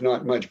equal, if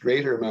not much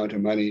greater amount of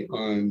money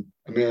on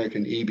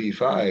American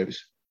EB-5s,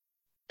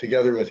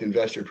 together with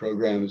investor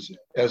programs,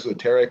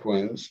 esoteric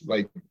ones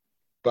like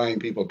buying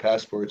people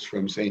passports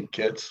from St.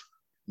 Kitts,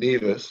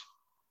 Nevis,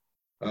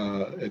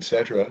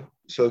 etc.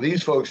 So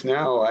these folks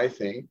now, I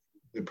think,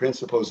 the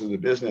principles of the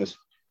business,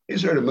 they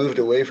sort of moved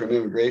away from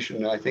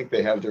immigration. I think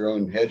they have their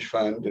own hedge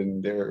fund,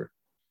 and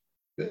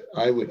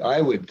I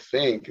would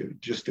think,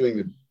 just doing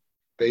the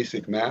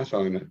basic math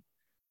on it,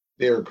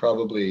 they're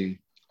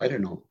probably, I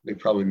don't know, they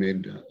probably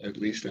made at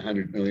least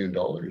 $100 million,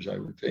 I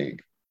would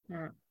think.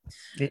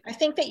 I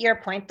think that your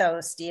point, though,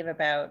 Steve,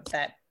 about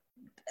that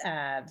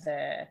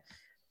the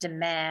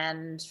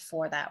demand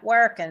for that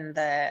work and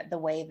the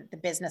way that the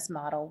business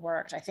model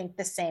worked, I think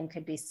the same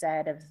could be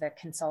said of the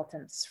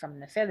consultants from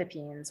the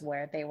Philippines,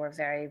 where they were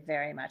very,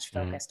 very much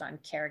focused on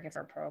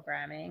caregiver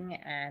programming.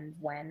 And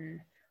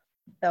when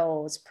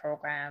those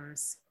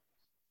programs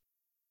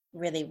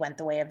really went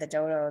the way of the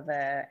dodo,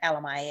 the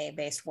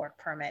LMIA-based work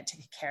permit to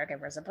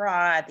caregivers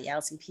abroad, the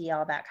LCP,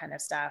 all that kind of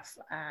stuff,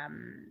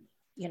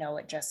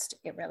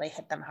 it really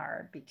hit them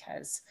hard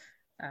because,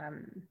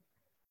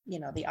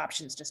 the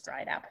options just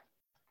dried up.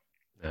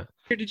 Yeah.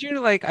 Did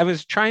you I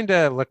was trying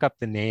to look up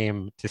the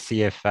name to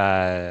see if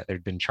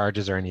there'd been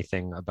charges or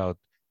anything about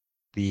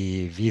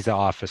the visa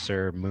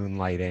officer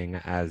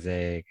moonlighting as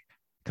a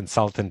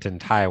consultant in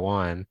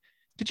Taiwan.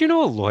 Did you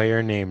know a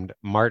lawyer named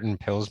Martin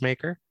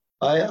Pillsmaker?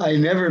 I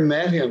never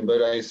met him,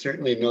 but I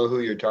certainly know who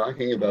you're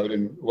talking about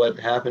and what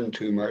happened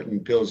to Martin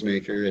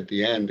Pillsmaker at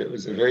the end. It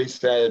was a very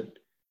sad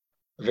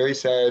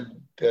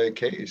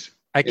case.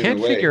 I can't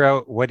figure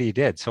out what he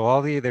did.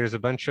 So there's a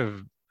bunch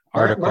of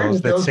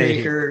articles that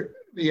say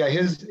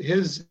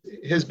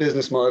his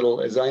business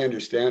model, as I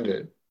understand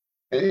it,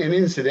 and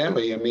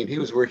incidentally, I mean, he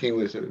was working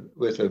with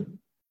a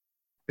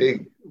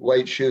big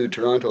white shoe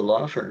Toronto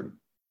law firm.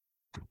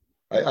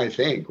 I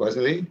think,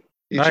 wasn't he?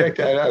 You check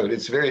that out.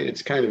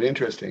 It's kind of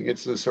interesting.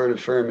 It's the sort of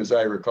firm, as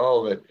I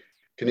recall, that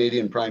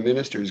Canadian prime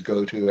ministers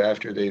go to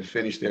after they've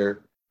finished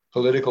their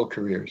political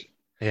careers.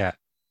 Yeah.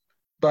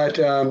 But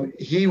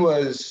he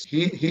was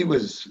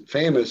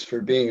famous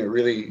for being a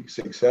really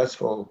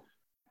successful,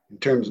 in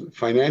terms of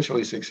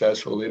financially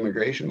successful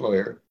immigration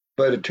lawyer.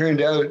 But it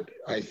turned out,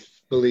 I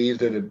believe,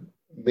 that a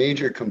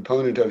major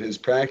component of his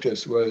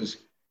practice was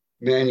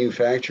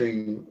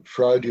manufacturing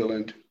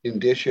fraudulent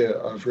indicia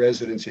of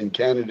residence in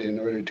Canada in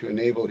order to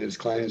enable his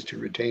clients to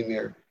retain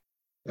their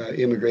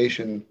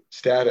immigration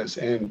status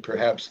and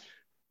perhaps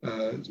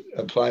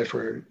apply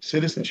for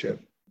citizenship.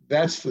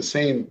 That's the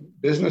same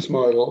business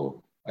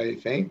model, I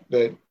think,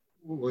 that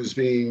was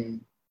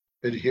being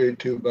adhered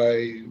to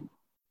by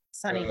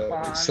Sunny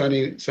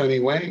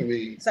Wang,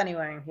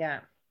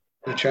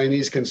 the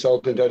Chinese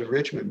consultant out of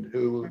Richmond,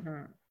 who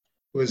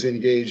was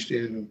engaged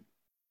in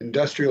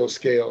industrial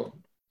scale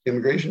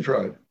immigration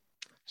fraud.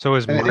 So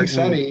is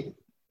Martin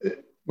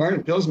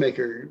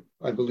Pillsmaker,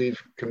 I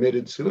believe,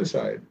 committed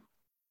suicide.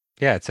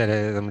 Yeah, it said,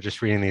 I'm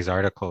just reading these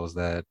articles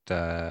that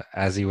so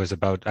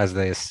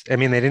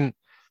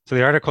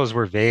the articles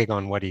were vague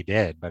on what he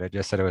did, but it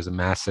just said it was a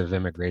massive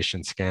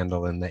immigration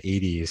scandal in the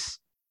 80s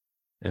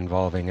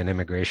involving an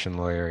immigration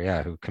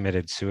lawyer, who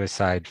committed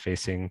suicide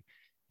facing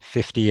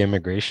 50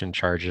 immigration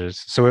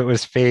charges. So it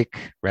was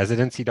fake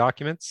residency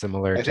documents,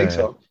 similar to... I think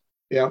so,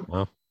 yeah.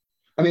 Well,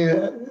 I mean,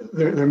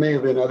 there may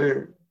have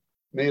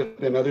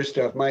been other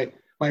stuff. My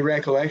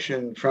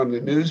recollection from the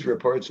news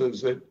reports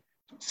was that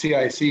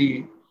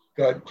CIC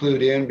got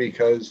clued in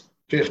because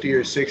 50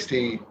 or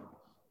 60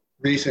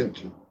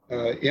 recent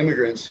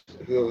immigrants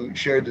who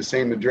shared the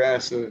same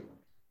address, a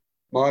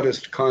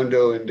modest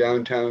condo in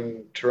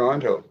downtown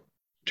Toronto,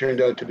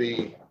 turned out to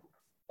be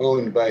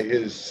owned by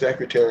his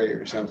secretary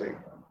or something.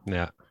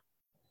 Yeah.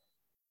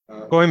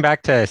 Going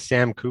back to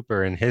Sam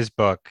Cooper in his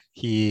book,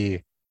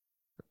 he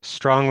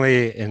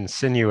strongly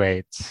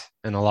insinuates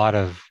in a lot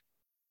of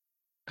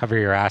cover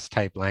your ass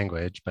type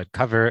language, but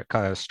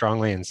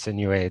strongly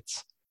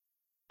insinuates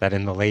that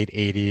in the late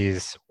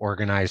 80s,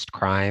 organized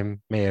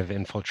crime may have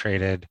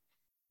infiltrated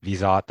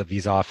the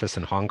visa office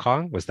in Hong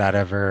Kong. Was that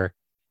ever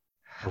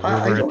a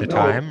rumor at the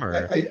time?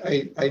 Or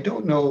I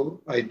don't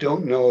know. I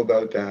don't know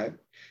about that.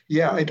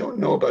 Yeah, I don't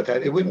know about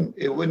that. It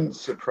wouldn't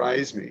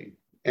surprise me.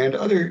 And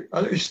other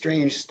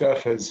strange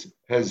stuff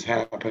has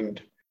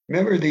happened.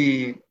 Remember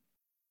the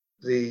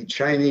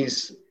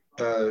Chinese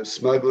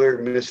smuggler,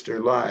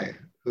 Mr. Lai,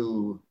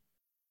 who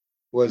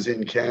was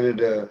in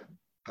Canada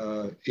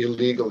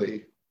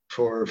illegally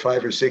for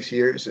 5 or 6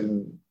 years,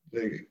 and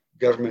the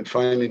government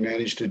finally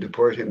managed to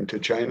deport him to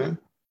China.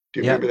 Do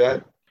you remember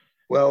that?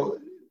 Well,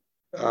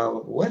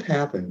 what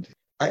happened?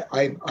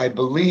 I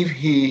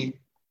believe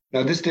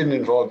now this didn't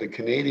involve the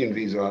Canadian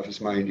visa office,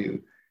 mind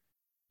you,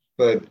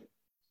 but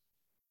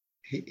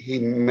he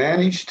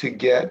managed to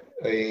get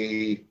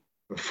a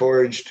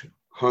forged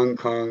Hong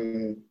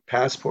Kong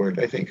passport,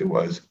 I think it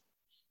was,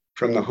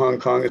 from the Hong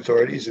Kong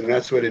authorities, and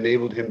that's what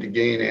enabled him to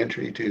gain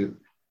entry to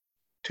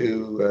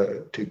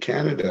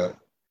Canada.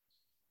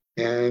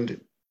 And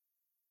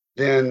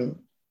then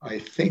I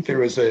think there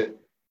was a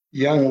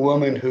young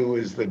woman who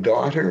was the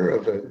daughter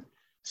of a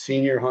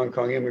senior Hong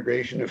Kong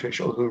immigration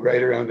official who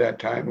right around that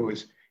time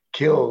was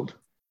killed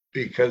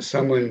because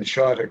someone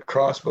shot a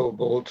crossbow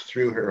bolt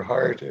through her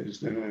heart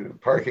in a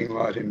parking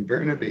lot in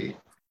Burnaby.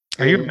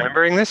 Are you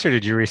remembering this, or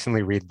did you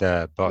recently read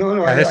the book?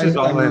 No,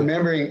 I'm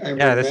remembering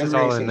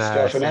some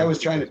stuff, and I was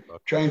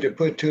trying to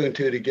put two and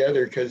two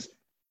together because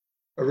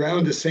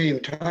around the same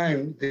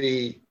time,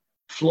 the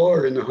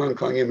floor in the Hong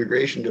Kong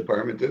Immigration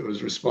Department that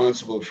was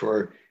responsible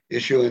for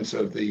issuance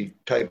of the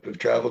type of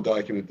travel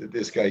document that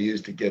this guy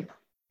used to get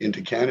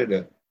into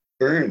Canada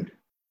burned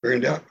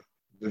up.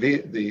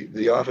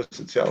 The office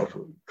itself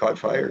caught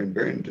fire and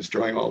burned,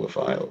 destroying all the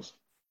files.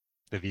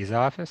 The visa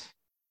office?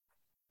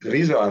 The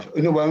visa office.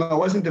 No, well, no, it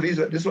wasn't the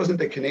visa. This wasn't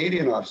the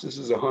Canadian office. This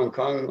is a Hong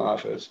Kong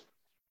office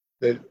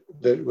that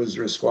was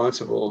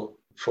responsible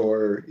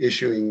for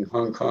issuing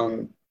Hong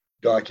Kong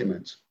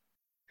documents.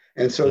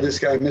 And so this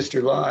guy,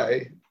 Mr.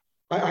 Lai,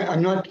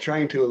 I'm not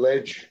trying to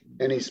allege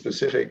any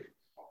specific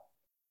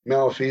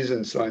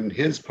malfeasance on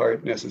his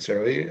part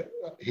necessarily.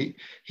 He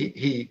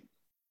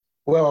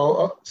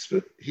was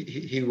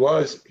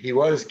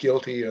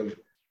guilty of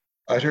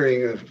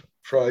uttering a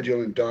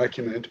fraudulent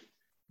document,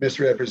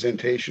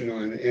 misrepresentation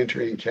on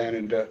entering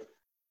Canada,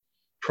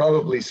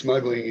 probably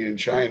smuggling in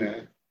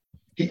China.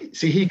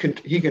 He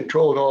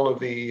controlled all of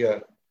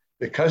the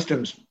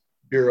customs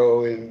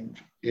bureau in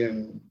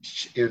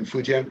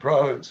Fujian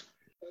province.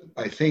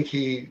 I think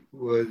he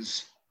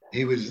was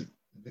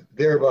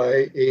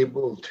thereby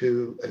able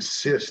to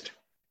assist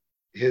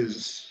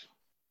his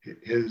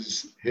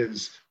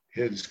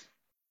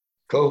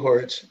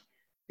cohorts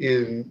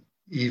in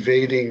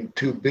evading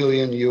 $2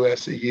 billion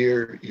US a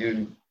year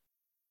in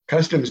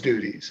customs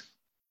duties.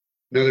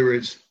 In other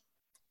words,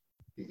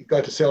 he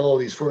got to sell all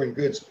these foreign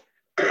goods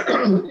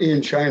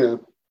in China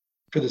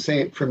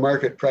for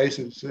market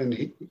prices, and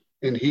he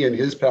and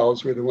his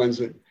pals were the ones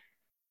that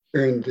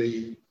earned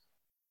the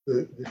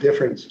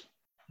difference.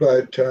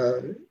 But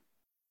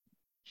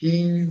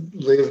he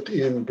lived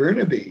in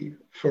Burnaby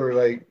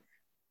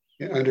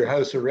under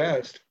house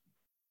arrest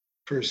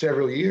for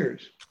several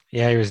years.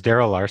 Yeah, he was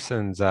Daryl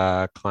Larson's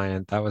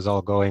client. That was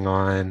all going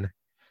on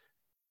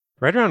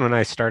right around when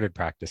I started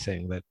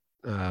practicing, that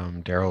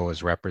Daryl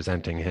was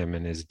representing him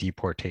in his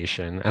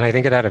deportation. And I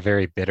think it had a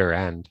very bitter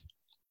end.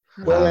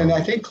 Well, and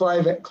I think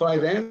Clive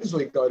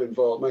Ansley got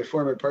involved. My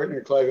former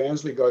partner, Clive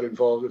Ansley, got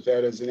involved with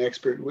that as an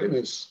expert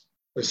witness,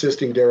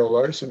 assisting Daryl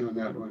Larson on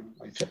that one,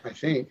 I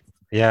think.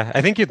 Yeah,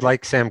 I think you'd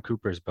like Sam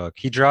Cooper's book.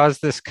 He draws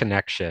this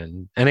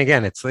connection. And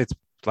again, it's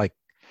like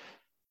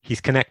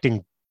he's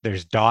connecting,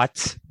 there's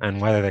dots,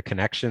 and whether the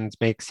connections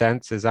make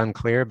sense is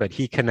unclear, but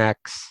he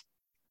connects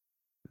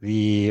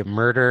the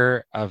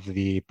murder of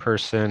the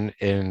person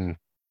in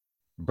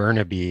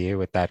Burnaby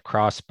with that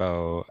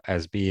crossbow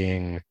as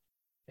being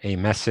a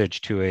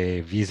message to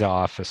a visa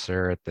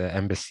officer at the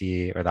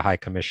embassy or the High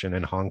Commission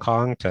in Hong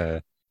Kong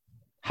to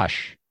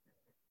hush.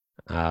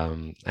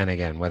 And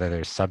again, whether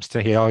there's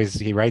substance,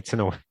 he writes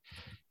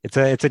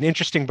it's an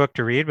interesting book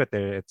to read, but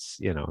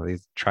he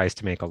tries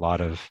to make a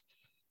lot of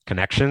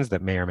connections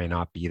that may or may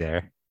not be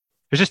there.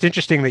 It's just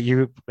interesting that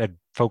you had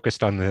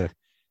focused on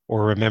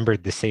or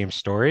remembered the same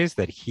stories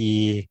that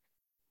he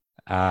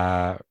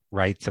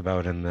writes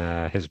about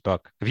in his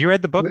book. Have you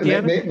read the book,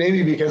 Deanna?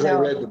 Maybe because I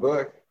read the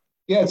book.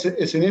 Yeah,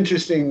 it's an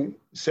interesting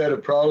set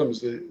of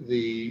problems.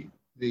 The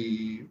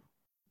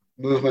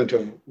movement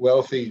of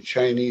wealthy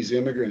Chinese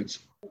immigrants.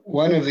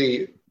 One of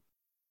the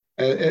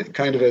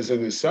Kind of as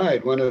an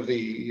aside, one of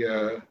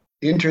the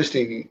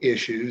interesting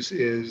issues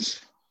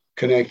is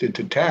connected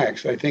to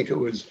tax. I think it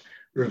was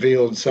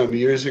revealed some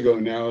years ago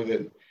now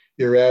that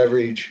your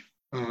average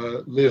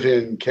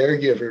live-in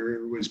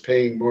caregiver was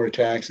paying more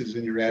taxes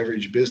than your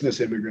average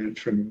business immigrant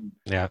from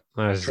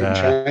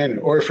China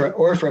or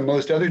from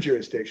most other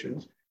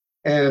jurisdictions.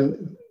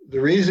 And the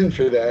reason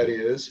for that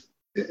is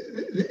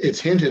it's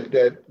hinted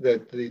that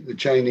the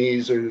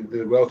Chinese or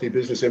the wealthy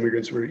business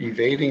immigrants were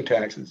evading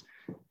taxes.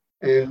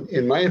 And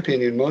in my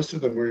opinion, most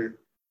of them were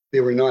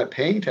not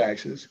paying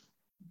taxes,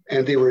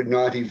 and they were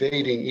not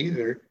evading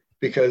either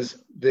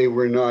because they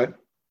were not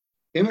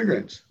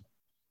immigrants.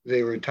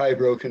 They were tie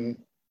broken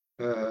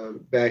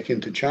back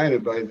into China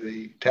by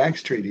the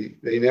tax treaty.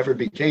 They never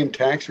became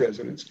tax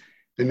residents.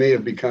 They may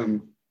have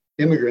become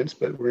immigrants,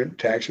 but weren't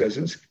tax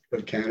residents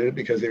of Canada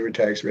because they were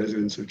tax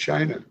residents of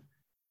China.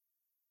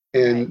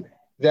 And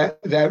that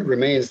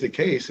remains the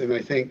case. And I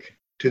think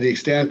to the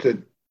extent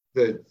that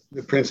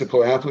the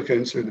principal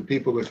applicants or the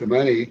people with the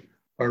money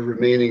are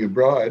remaining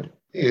abroad,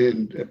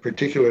 and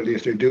particularly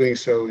if they're doing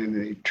so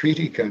in a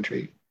treaty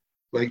country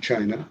like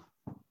China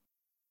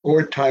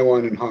or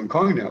Taiwan and Hong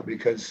Kong now,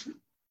 because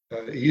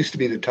it used to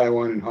be that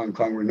Taiwan and Hong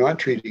Kong were not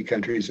treaty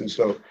countries, and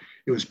so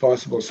it was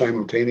possible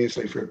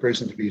simultaneously for a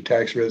person to be a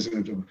tax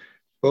resident of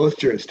both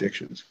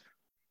jurisdictions.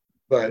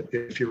 But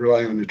if you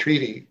rely on the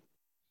treaty,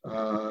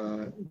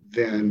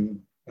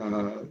 then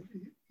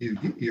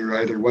you're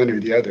either one or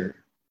the other.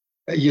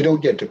 You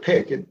don't get to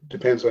pick. It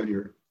depends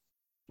on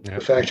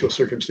the factual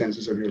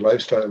circumstances of your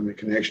lifestyle and the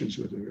connections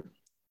with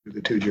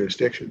the two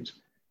jurisdictions.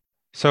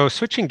 So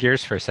switching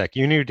gears for a sec,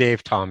 you knew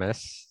Dave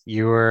Thomas.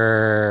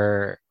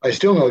 I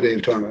still know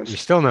Dave Thomas. You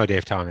still know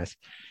Dave Thomas.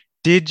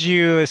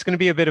 It's going to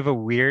be a bit of a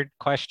weird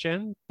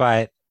question,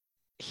 but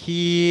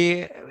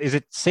is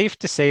it safe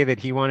to say that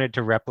he wanted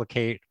to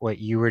replicate what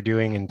you were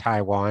doing in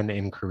Taiwan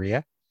and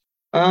Korea?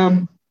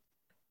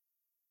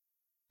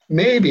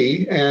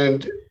 Maybe.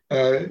 And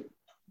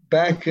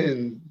back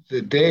in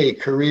the day,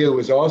 Korea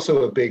was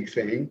also a big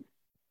thing.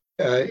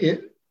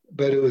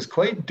 But it was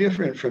quite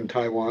different from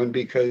Taiwan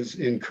because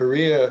in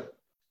Korea,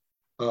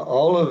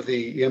 all of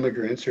the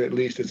immigrants, or at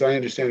least as I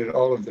understand it,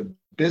 all of the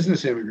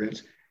business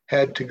immigrants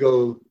had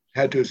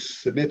to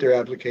submit their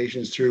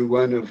applications through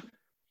one of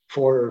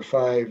 4 or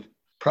 5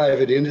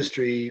 private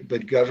industry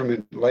but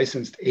government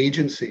licensed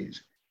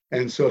agencies.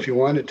 And so if you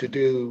wanted to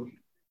do,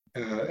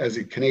 as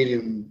a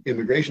Canadian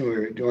immigration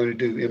lawyer, you wanted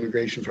to do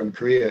immigration from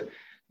Korea,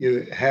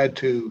 you had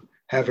to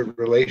have a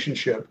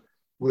relationship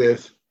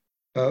with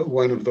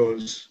one of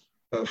those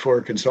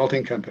 4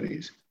 consulting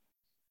companies.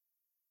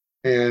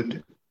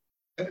 And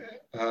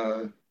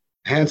a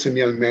handsome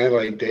young man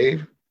like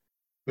Dave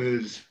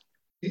was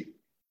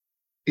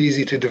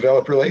easy to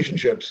develop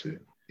relationships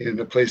in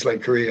a place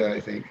like Korea, I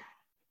think.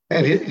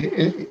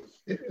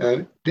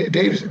 And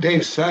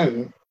Dave's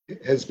son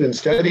has been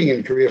studying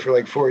in Korea for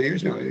like 4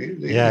 years now.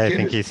 I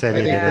think he said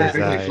he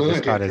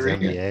just got his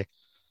MBA.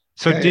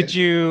 So did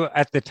you,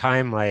 at the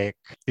time,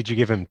 did you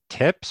give him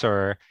tips?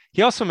 Or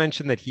he also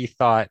mentioned that he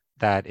thought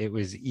that it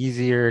was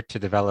easier to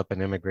develop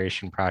an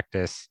immigration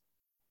practice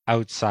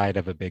outside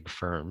of a big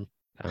firm.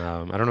 I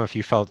don't know if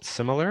you felt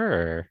similar,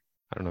 or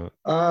I don't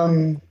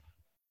know.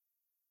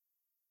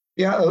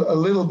 Yeah, a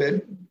little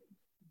bit.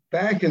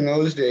 Back in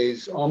those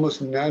days,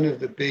 almost none of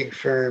the big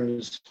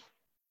firms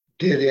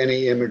did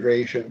any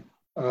immigration.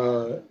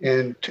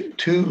 And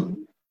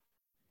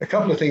a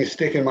couple of things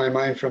stick in my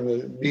mind from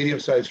the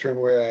medium-sized firm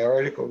where I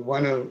articled.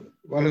 One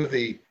of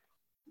the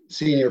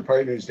senior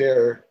partners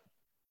there,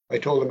 I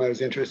told him I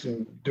was interested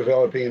in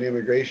developing an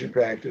immigration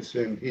practice,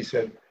 and he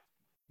said,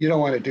 "You don't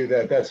want to do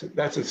that.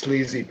 That's a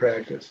sleazy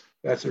practice.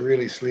 That's a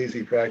really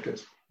sleazy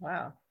practice."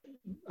 Wow.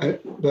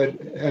 But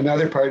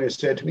another partner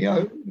said to me,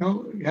 "Oh,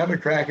 no, have a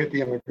crack at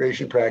the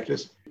immigration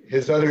practice."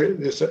 This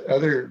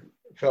other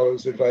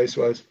fellow's advice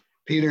was,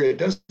 "Peter, it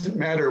doesn't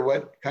matter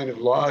what kind of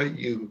law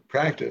you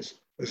practice,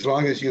 as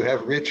long as you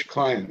have rich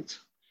clients."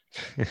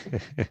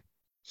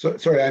 So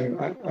sorry,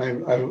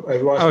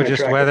 I've lost. Oh,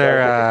 just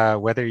whether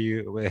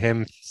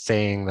him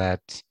saying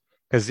that,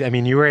 because I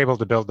mean, you were able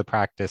to build the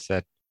practice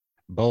at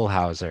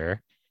Bullhauser,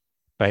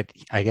 but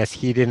I guess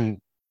he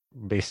didn't,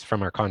 based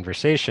from our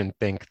conversation,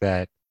 think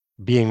that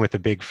being with a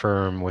big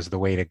firm was the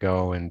way to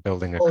go in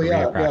building a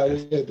career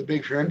practice. Yeah, the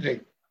big firm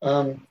thing.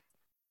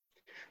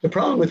 The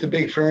problem with the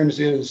big firms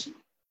is,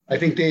 I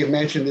think Dave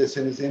mentioned this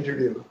in his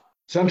interview,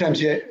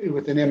 sometimes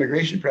with an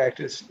immigration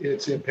practice,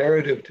 it's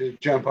imperative to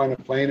jump on a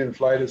plane and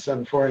fly to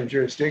some foreign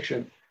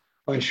jurisdiction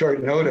on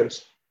short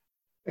notice.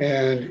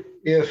 And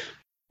if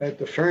at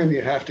the firm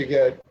you have to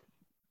get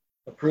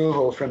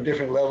approval from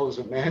different levels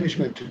of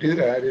management to do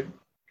that, it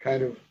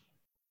kind of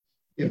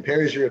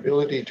impairs your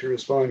ability to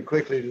respond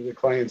quickly to the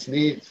client's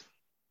needs.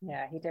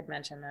 Yeah, he did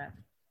mention that.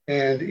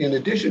 And in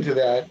addition to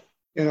that,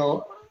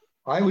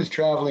 I was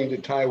traveling to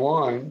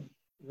Taiwan,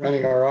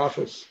 running our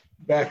office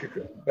back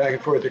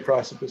and forth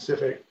across the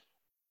Pacific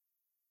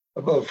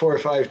about 4 or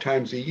 5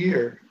 times a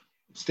year,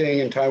 staying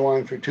in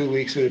Taiwan for 2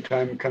 weeks at a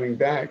time and coming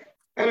back.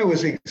 And it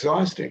was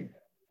exhausting.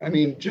 I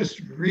mean,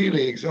 just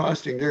really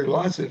exhausting. There are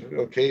lots of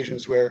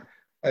occasions where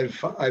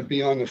I'd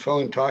be on the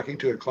phone talking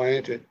to a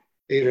client at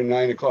 8 or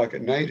 9 o'clock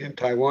at night in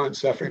Taiwan,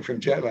 suffering from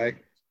jet lag.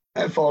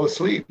 I'd fall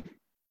asleep.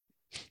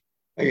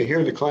 I could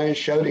hear the client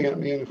shouting at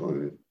me on the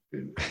phone.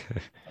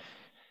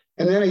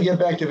 And then I get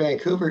back to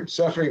Vancouver,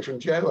 suffering from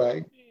jet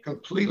lag,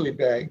 completely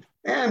bagged.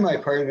 And my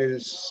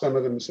partners, some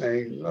of them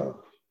saying,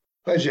 oh,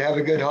 but you have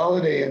a good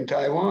holiday in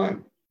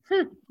Taiwan.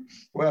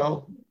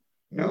 Well,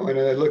 no, and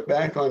I look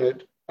back on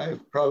it,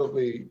 I've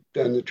probably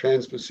done the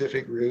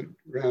Trans-Pacific route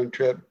round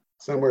trip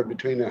somewhere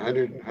between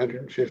 100 and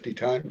 150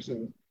 times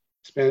and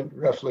spent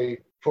roughly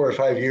 4 or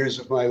 5 years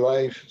of my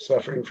life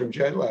suffering from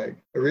jet lag.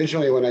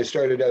 Originally, when I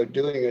started out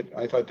doing it,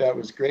 I thought that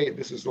was great.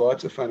 This is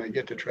lots of fun. I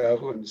get to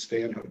travel and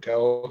stay in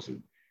hotels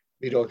and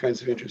meet all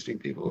kinds of interesting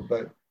people,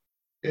 but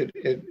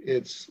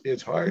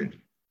it's hard.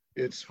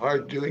 It's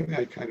hard doing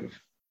that kind of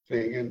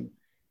thing. And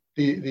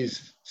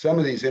some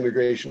of these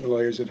immigration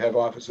lawyers that have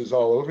offices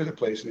all over the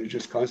place and are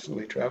just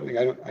constantly traveling,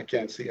 I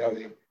can't see how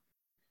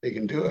they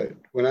can do it.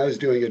 When I was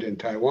doing it in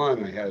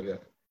Taiwan, we had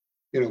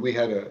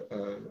a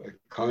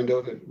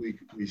condo that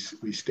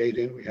we stayed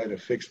in. We had a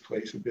fixed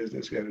place of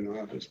business. We had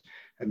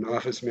an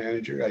office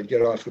manager. I'd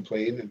get off the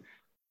plane, and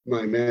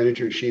my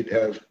manager, she'd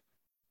have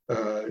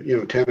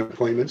 10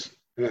 appointments,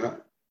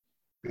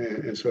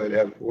 and so I'd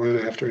have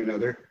one after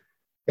another.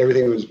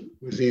 Everything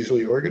was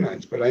easily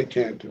organized, but I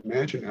can't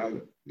imagine how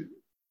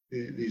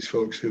these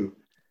folks who.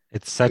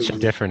 It's such a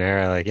different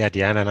era. Like, yeah,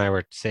 Deanna and I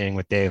were saying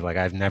with Dave, like,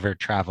 I've never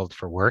traveled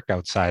for work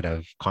outside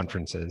of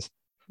conferences.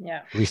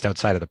 Yeah. At least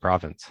outside of the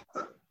province.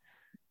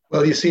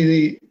 Well, you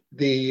see,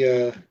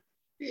 the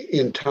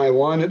in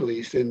Taiwan, at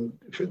least, in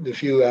the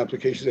few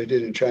applications I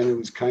did in China,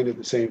 was kind of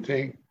the same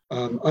thing.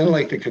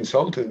 Unlike the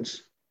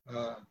consultants,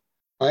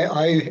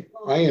 I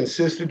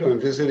insisted on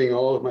visiting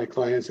all of my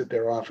clients at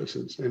their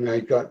offices, and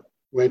I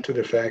went to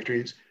their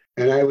factories,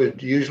 and I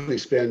would usually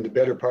spend the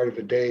better part of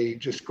a day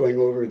just going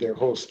over their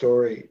whole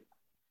story.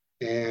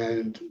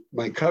 And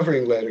my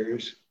covering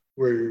letters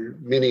were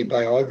mini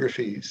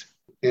biographies.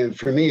 And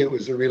for me, it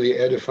was a really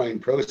edifying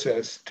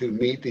process to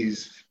meet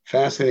these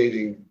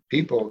fascinating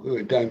people who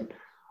had done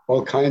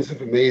all kinds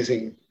of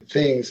amazing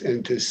things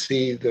and to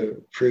see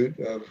the fruit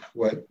of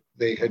what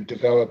they had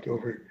developed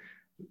over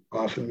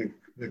often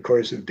the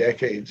course of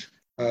decades.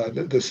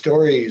 The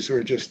stories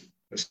were just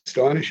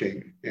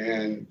astonishing.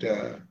 And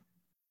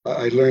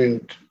I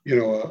learned,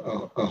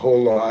 a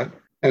whole lot.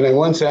 And I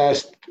once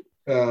asked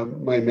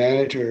my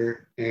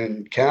manager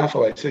and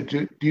CAFL, I said,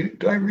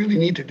 do I really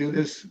need to do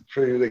this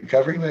for the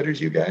covering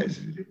letters, you guys?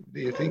 Do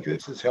you think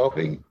this is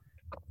helping?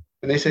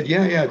 And they said,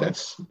 yeah,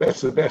 that's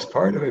the best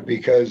part of it,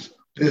 because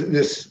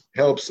this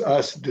helps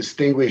us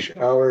distinguish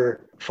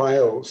our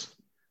files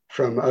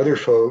from other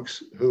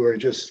folks who are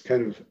just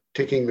kind of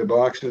ticking the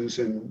boxes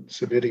and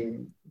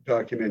submitting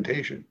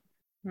documentation.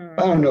 I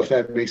don't know if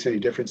that makes any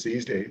difference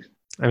these days.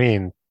 I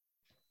mean,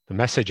 the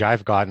message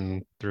I've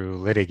gotten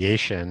through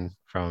litigation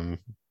from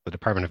the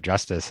Department of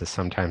Justice has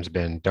sometimes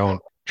been,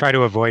 don't try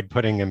to avoid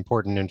putting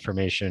important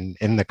information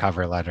in the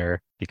cover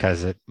letter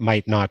because it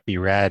might not be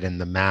read in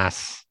the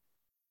mass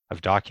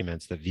of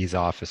documents that visa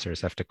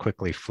officers have to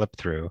quickly flip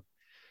through.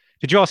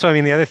 Did you also,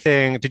 the other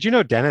thing, did you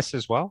know Dennis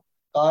as well?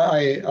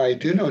 I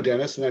do know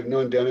Dennis, and I've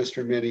known Dennis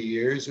for many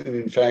years. And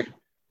in fact,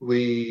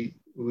 we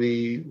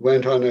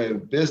went on a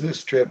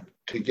business trip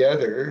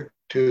together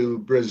to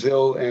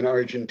Brazil and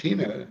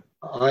Argentina.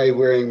 I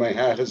wearing my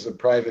hat as a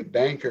private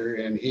banker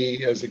and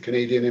he as a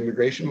Canadian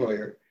immigration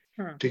lawyer,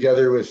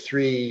 together with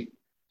 3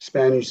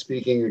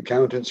 Spanish-speaking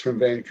accountants from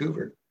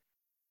Vancouver.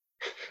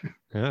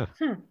 Yeah.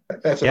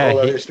 That's a whole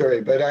other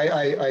story. But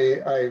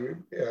I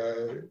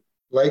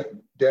like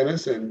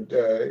Dennis and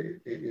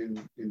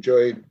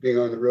enjoyed being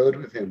on the road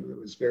with him. It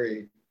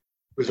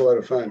was a lot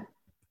of fun.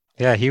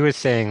 Yeah, he was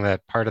saying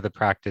that part of the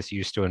practice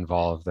used to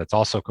involve, that's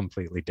also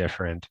completely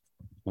different,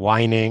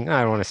 whining.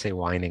 I don't want to say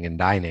whining and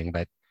dining,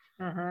 but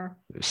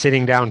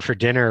sitting down for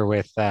dinner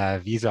with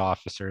visa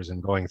officers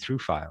and going through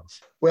files.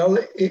 Well,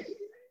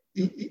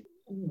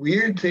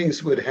 weird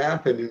things would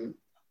happen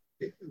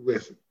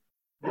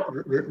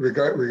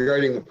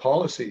regarding the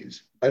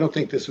policies. I don't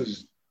think this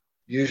was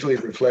usually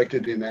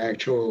reflected in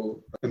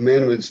actual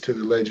amendments to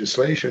the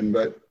legislation,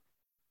 but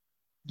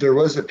there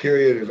was a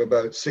period of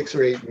about 6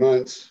 or 8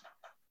 months,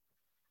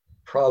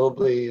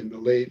 probably in the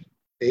late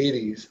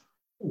 80s,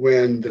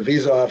 when the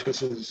visa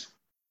offices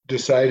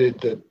decided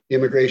that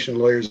immigration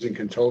lawyers and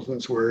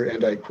consultants were,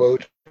 and I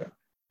quote,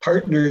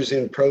 partners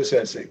in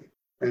processing.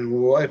 And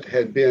what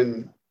had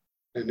been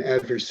an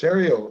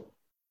adversarial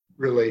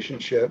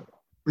relationship,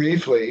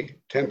 briefly,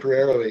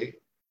 temporarily,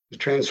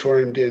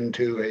 transformed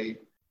into a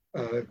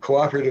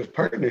cooperative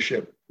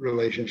partnership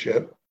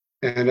relationship.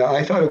 And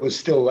I thought it was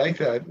still like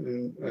that.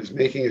 And I was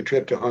making a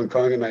trip to Hong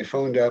Kong, and I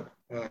phoned up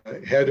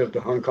head of the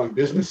Hong Kong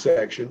business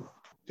section,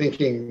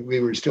 thinking we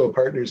were still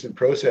partners in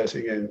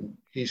processing. And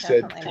he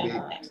said to me,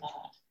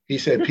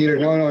 Peter,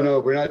 no,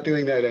 we're not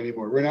doing that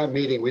anymore. We're not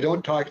meeting. We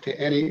don't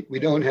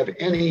have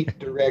any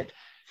direct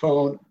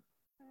phone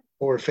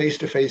or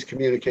face-to-face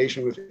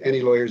communication with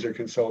any lawyers or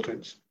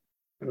consultants.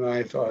 And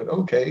I thought,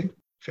 okay,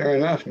 fair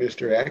enough,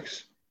 Mr.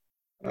 X.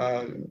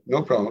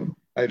 No problem.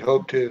 I'd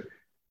hope to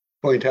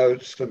point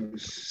out some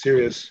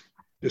serious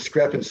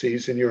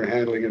discrepancies in your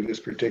handling of this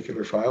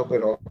particular file,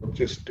 but I'll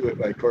just do it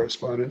by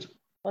correspondence.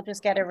 We'll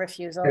just get a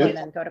refusal and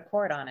then go to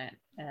court on it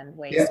and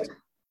waste. Yeah.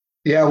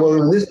 Yeah,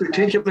 well, in this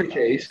particular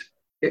case,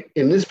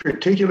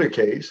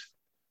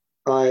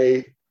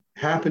 I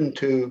happened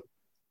to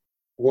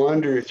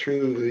wander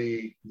through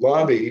the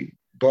lobby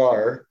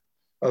bar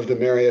of the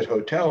Marriott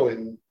Hotel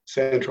in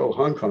central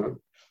Hong Kong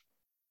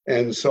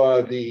and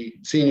saw the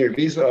senior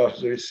visa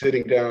officer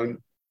sitting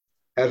down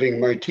having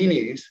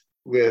martinis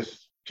with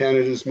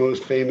Canada's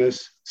most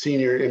famous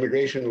senior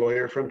immigration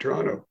lawyer from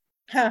Toronto.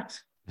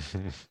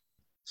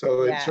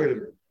 So it sort of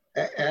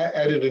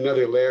added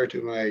another layer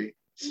to my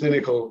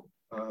cynical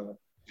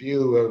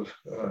view of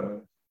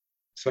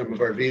some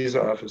of our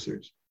visa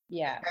officers.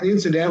 Yeah. And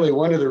incidentally,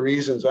 one of the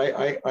reasons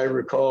I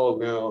recall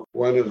now,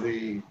 one of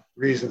the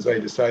reasons I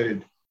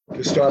decided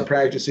to stop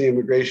practicing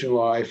immigration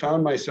law, I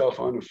found myself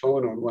on the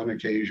phone on one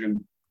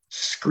occasion,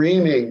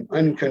 screaming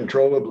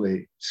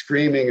uncontrollably,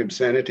 screaming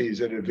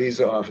obscenities at a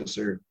visa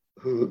officer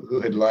who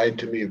had lied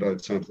to me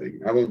about something.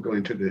 I won't go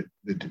into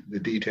the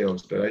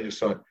details, but I just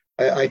thought,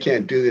 I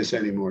can't do this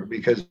anymore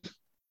because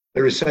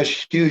there were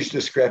such huge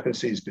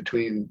discrepancies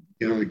between,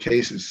 the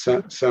cases.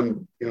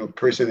 Some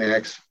person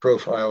X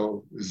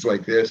profile is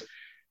like this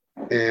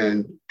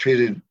and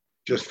treated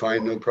just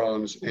fine, no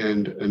problems.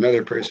 And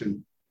another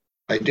person,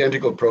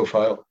 identical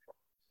profile,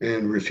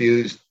 and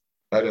refused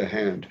out of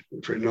hand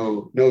for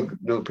no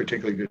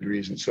particularly good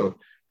reason. So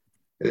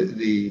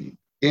the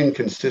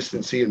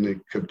inconsistency and the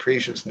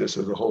capriciousness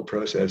of the whole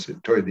process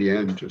toward the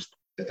end just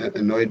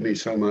annoyed me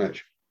so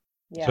much.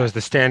 Yeah. So is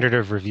the standard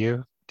of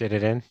review, did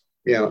it in?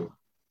 Yeah.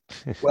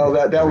 Well,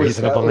 that was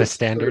reasonableness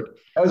standard.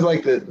 That was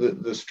like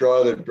the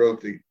straw that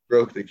broke the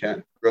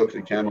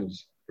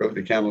camel's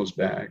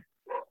back.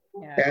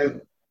 Yeah.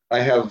 And I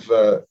have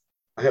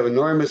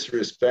enormous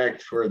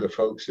respect for the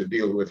folks that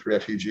deal with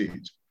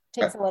refugees.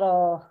 Takes a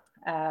little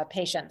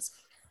patience.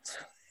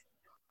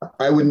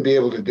 I wouldn't be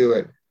able to do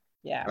it.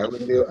 Yeah. I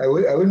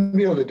wouldn't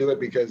be able to do it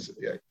because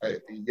I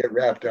get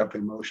wrapped up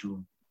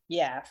emotionally.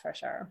 Yeah, for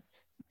sure.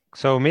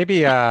 So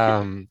maybe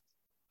just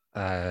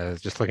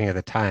looking at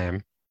the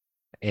time,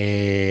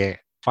 a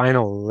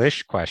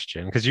final-ish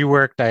question, because you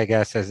worked, I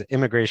guess, as an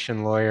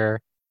immigration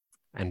lawyer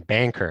and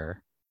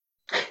banker.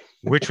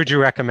 Which would you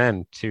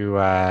recommend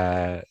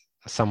to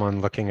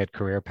someone looking at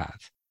career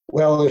paths?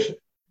 Well, if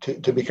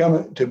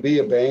to be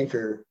a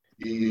banker,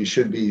 you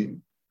should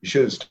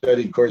have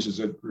studied courses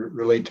that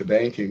relate to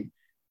banking.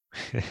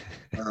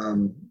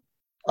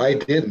 I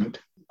didn't.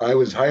 I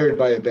was hired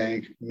by a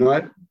bank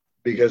not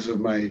because of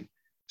my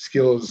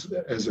skills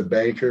as a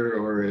banker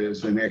or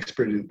as an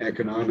expert in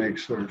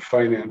economics or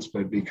finance,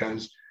 but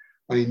because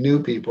I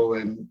knew people.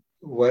 And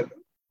what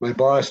my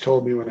boss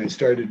told me when I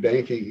started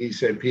banking, he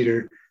said,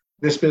 "Peter,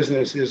 this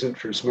business isn't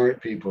for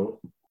smart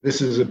people. This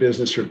is a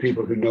business for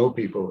people who know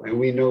people. And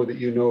we know that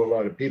you know a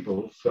lot of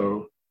people.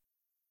 So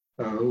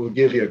we'll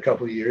give you a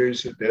couple of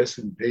years at this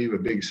and pay you a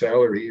big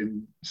salary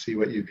and see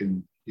what you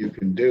can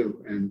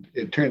do." And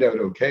it turned out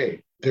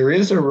okay. There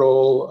is a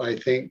role, I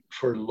think,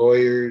 for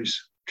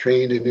lawyers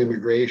trained in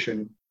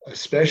immigration,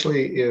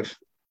 especially if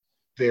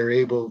they're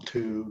able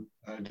to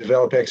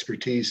develop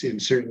expertise in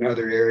certain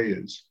other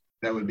areas.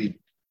 That would be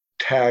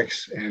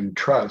tax and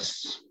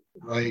trusts,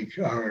 like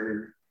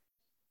our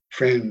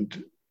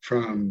friend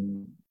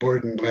from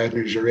Borden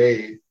Ladner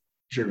Gervais.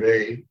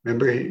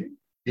 Remember, you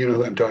know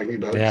who I'm talking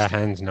about? Yeah,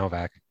 Hans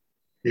Novak.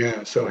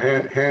 Yeah, so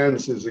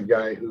Hans is a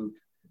guy who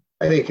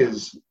I think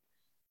is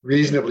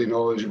reasonably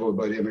knowledgeable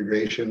about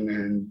immigration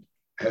and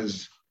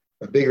has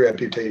a big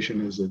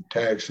reputation as a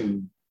tax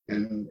and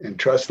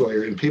trust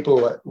lawyer. And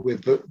people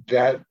with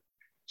that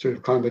sort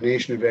of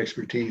combination of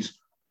expertise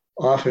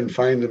often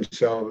find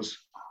themselves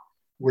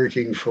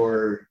working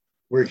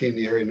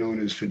the area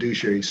known as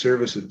fiduciary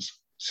services,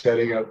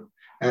 setting up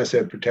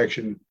asset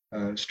protection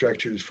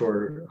structures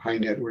for high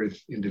net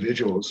worth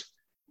individuals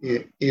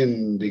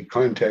in the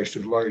context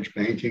of large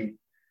banking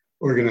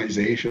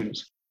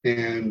organizations.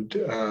 And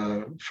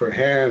for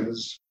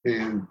Hans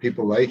and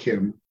people like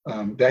him,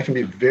 that can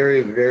be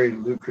very, very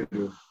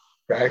lucrative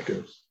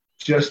practice.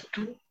 Just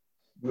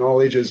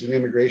knowledge as an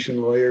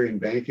immigration lawyer in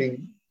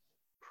banking,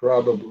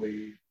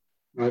 probably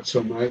not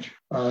so much.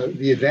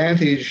 The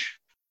advantage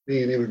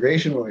being an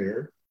immigration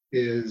lawyer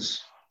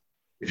is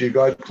if you've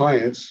got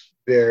clients,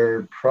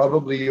 they're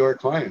probably your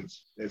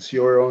clients. It's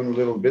your own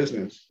little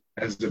business.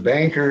 As a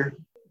banker,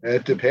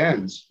 it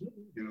depends.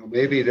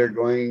 Maybe they're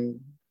going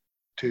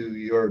to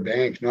your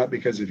bank not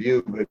because of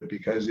you, but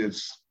because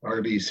it's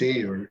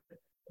RBC or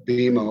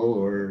BMO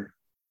or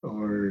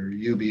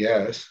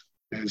UBS,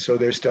 and so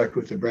they're stuck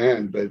with the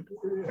brand. But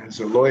as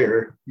a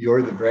lawyer,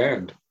 you're the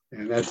brand,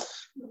 and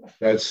that's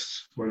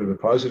one of the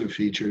positive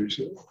features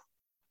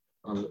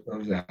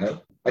of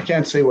that. I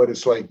can't say what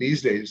it's like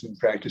these days in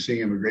practicing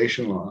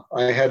immigration law.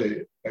 I had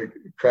a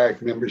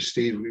crack. Remember,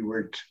 Steve?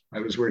 I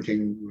was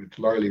working with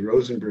Larley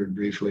Rosenberg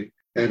briefly,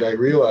 and I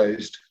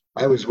realized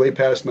I was way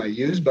past my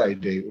use-by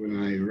date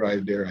when I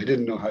arrived there. I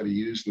didn't know how to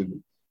use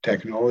the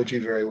technology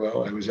very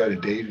well. I was out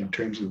of date in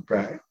terms of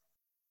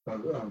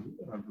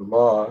of the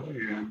law,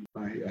 and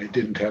I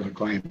didn't have a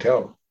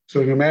clientele.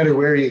 So no matter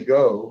where you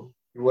go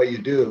and what you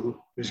do,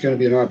 there's going to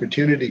be an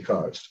opportunity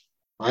cost.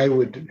 I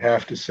would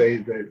have to say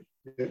that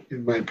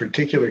in my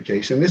particular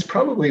case, and this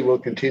probably will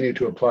continue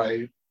to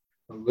apply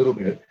a little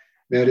bit,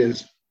 that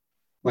is,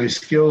 my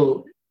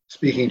skill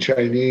speaking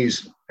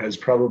Chinese has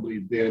probably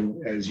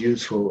been as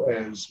useful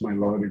as my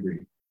law degree,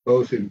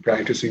 both in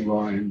practicing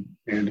law and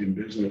in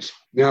business.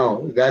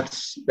 Now,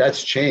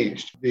 that's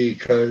changed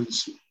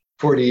because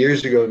 40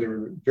 years ago, there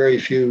were very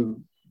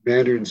few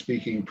Mandarin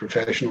speaking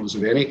professionals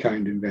of any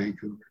kind in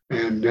Vancouver.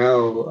 And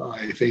now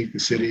I think the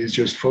city is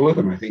just full of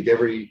them. I think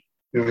every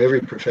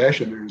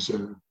profession,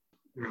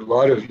 there are a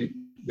lot of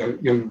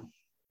young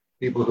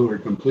people who are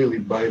completely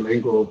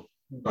bilingual,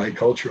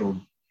 bicultural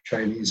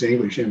Chinese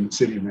English in the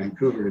city of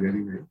Vancouver at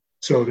any rate.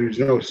 So there's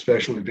no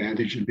special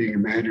advantage in being a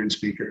Mandarin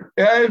speaker.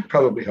 Yeah, it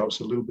probably helps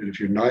a little bit if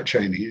you're not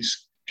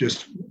Chinese,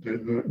 just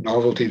the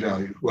novelty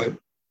value, what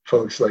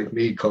folks like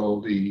me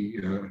call the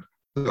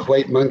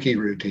white monkey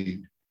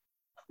routine,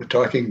 the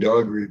talking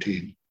dog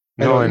routine.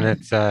 No, and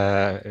it's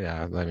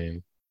yeah, I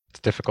mean, it's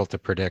difficult to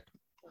predict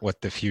what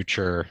the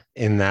future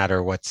in that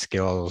or what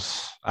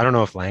skills. I don't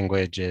know if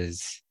language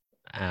is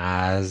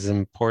as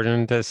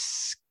important as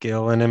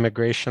skill in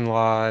immigration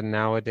law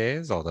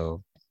nowadays,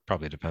 although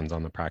probably depends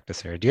on the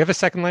practice area. Do you have a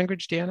second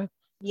language, Deanna?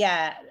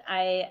 Yeah,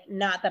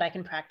 not that I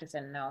can practice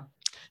in, no.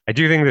 I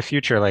do think the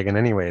future, like in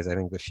any ways, I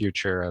think the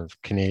future of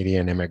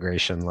Canadian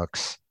immigration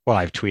looks, well,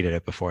 I've tweeted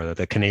it before that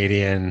the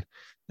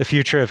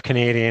future of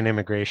Canadian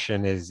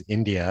immigration is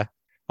India.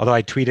 Although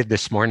I tweeted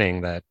this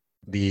morning that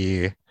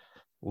the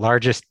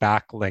largest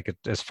like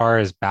as far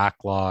as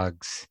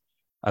backlogs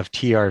of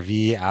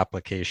TRV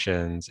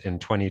applications in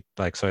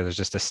so there's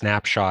just a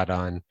snapshot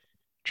on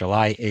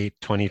July 8,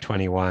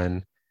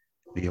 2021.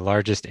 The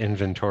largest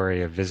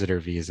inventory of visitor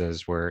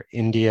visas were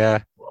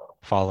India,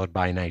 followed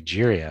by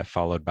Nigeria,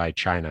 followed by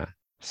China.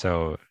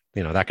 So,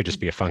 that could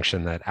just be a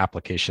function that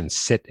applications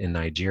sit in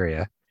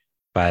Nigeria,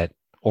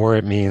 or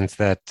it means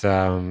that,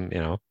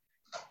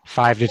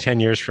 5 to 10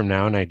 years from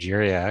now,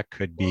 Nigeria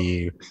could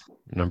be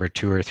number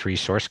 2 or 3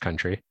 source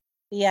country.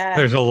 Yeah.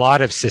 There's a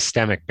lot of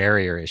systemic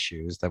barrier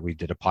issues that we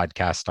did a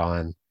podcast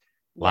on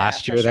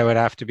last year that would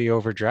have to be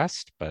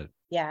overdressed, but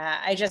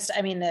yeah,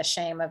 the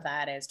shame of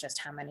that is just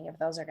how many of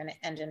those are going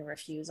to end in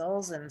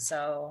refusals. And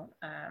so,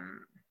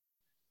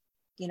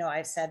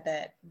 I've said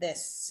that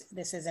this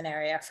is an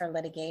area for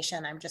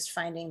litigation. I'm just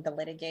finding the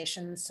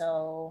litigation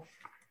so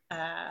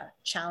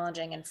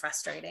challenging and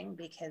frustrating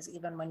because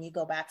even when you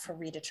go back for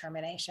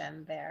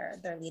redetermination,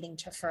 they're leading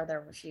to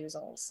further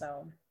refusals.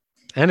 So,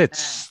 and it's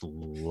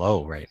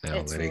slow right now.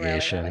 It's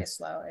litigation, really, really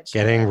slow.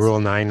 Getting Rule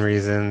 9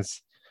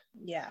 reasons,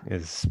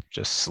 is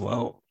just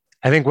slow.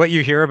 I think what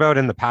you hear about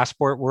in the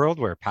passport world,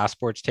 where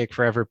passports take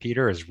forever,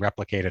 Peter, is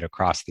replicated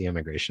across the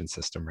immigration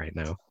system right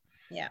now.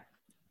 Yeah.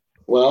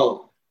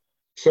 Well,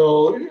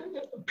 so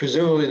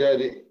presumably that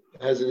it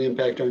has an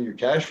impact on your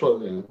cash flow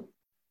then.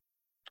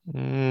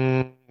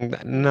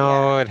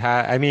 No, it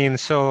had.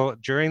 So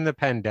during the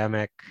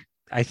pandemic,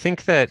 I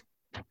think that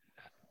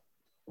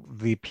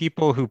the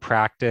people who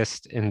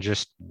practiced in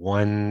just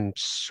one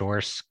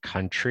source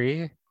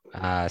country,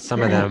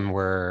 some of them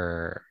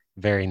were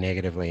very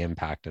negatively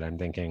impacted. I'm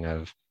thinking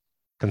of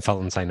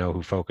consultants I know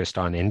who focused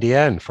on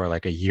India, and for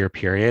like a year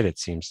period, it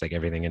seems like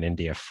everything in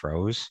India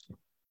froze.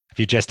 If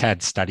you just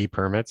had study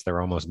permits, there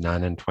were almost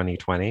none in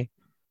 2020.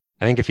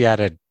 I think if you had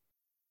a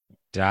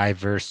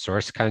diverse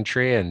source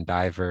country and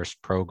diverse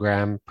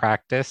program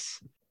practice,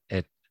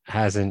 it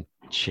hasn't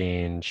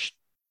changed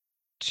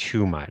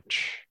too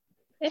much.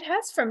 It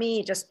has for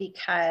me, just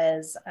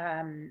because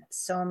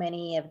so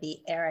many of the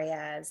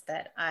areas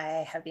that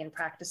I have been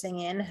practicing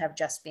in have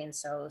just been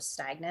so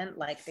stagnant,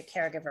 like the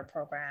caregiver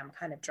program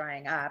kind of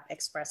drying up,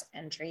 express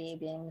entry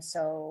being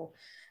so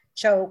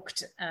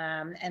choked,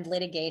 and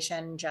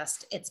litigation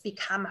it's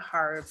become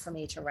hard for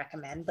me to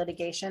recommend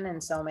litigation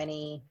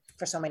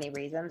for so many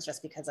reasons,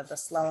 just because of the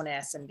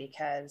slowness and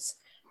because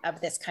of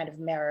this kind of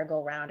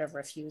merry-go-round of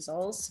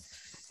refusals.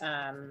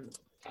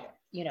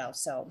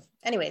 So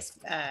anyways,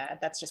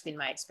 that's just been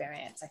my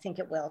experience. I think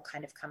it will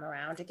kind of come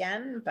around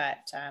again,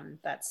 but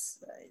that's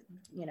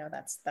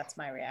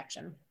my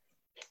reaction.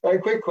 A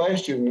quick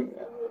question.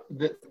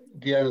 The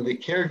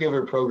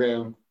caregiver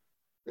program,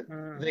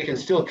 they can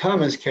still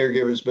come as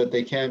caregivers, but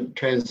they can't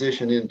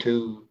transition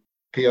into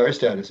PR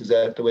status. Is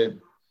that the way it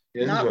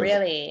is? Not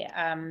really.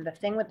 The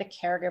thing with the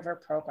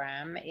caregiver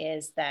program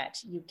is that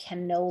you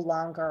can no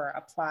longer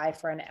apply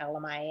for an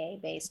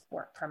LMIA-based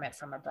work permit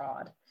from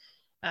abroad.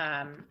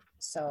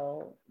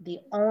 So the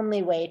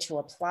only way to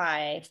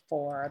apply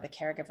for the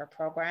caregiver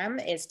program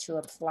is to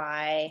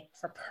apply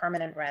for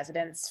permanent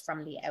residence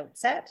from the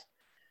outset.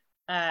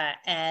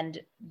 And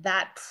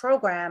that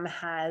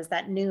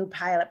new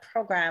pilot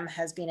program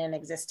has been in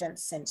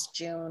existence since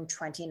June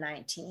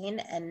 2019.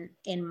 And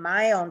in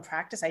my own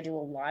practice, I do a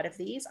lot of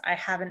these. I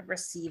haven't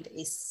received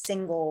a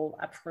single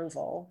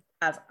approval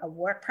of a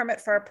work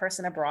permit for a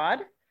person abroad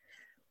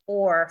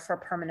or for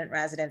permanent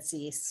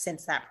residency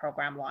since that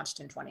program launched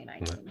in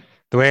 2019.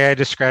 The way I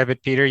describe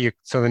it, Peter,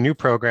 so the new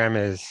program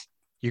is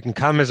you can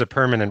come as a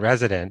permanent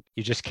resident,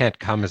 you just can't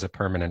come as a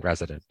permanent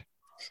resident.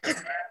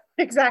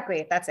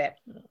 Exactly, that's it.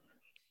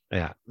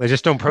 Yeah, they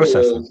just don't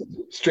process them.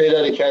 Straight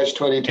out of Catch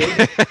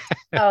 22.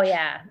 Oh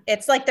yeah,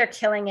 it's like they're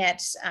killing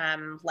it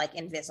like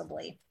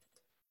invisibly.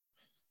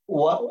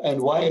 What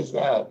and why is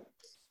that?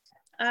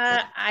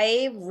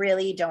 I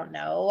really don't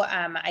know.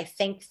 I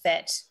think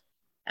that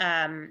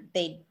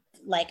they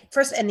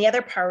first, and the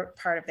other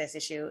part of this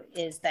issue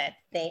is that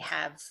they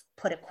have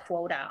put a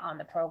quota on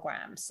the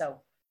program.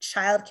 So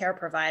childcare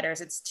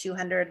providers, it's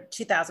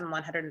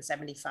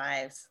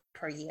 2,175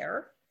 per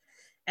year.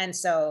 And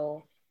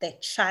so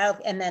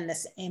and then the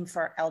same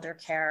for elder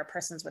care,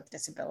 persons with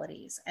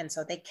disabilities. And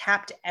so they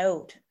capped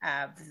out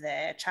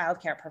the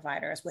childcare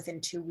providers within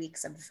 2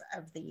 weeks of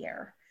the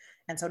year.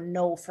 And so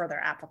no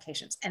further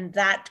applications. And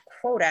that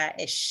quota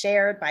is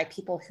shared by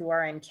people who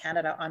are in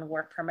Canada on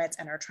work permits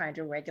and are trying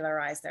to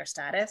regularize their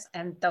status,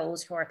 and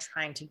those who are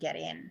trying to get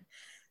in.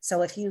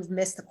 So if you've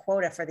missed the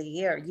quota for the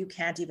year, you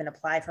can't even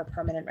apply for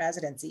permanent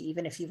residency,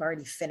 even if you've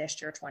already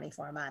finished your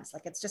 24 months.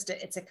 Like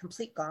it's a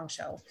complete gong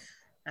show.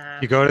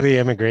 You go to the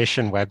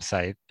immigration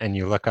website and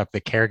you look up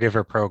the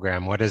caregiver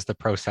program. What is the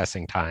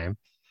processing time?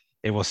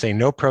 It will say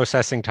no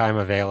processing time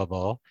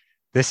available.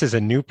 This is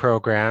a new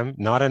program.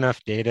 Not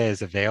enough data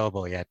is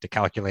available yet to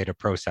calculate a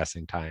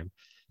processing time.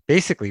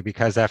 Basically,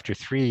 because after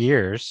 3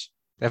 years,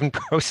 they haven't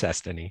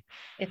processed any.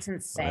 It's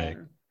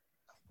insane.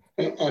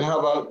 And how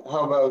about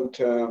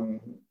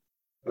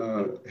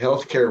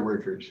healthcare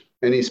workers?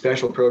 Any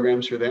special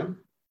programs for them?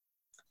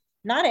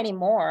 Not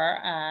anymore.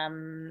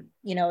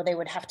 They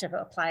would have to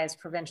apply as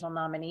provincial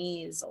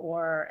nominees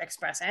or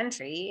express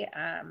entry,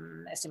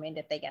 assuming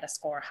that they get a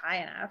score high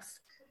enough.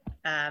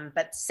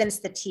 But since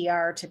the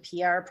TR to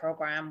PR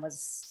program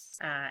was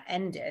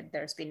ended,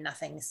 there's been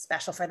nothing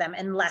special for them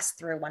unless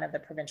through one of the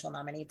provincial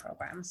nominee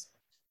programs.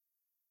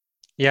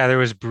 Yeah, there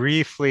was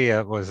briefly,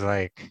 it was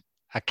like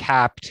a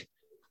capped,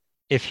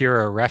 if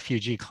you're a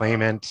refugee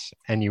claimant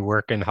and you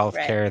work in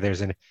healthcare,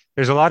 right.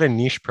 There's a lot of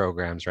niche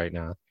programs right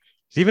now.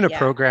 There's even a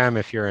program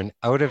if you're an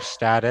out of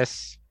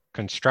status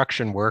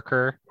construction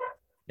worker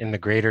in the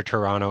Greater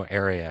Toronto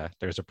area.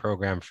 There's a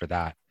program for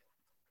that.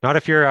 Not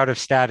if you're out of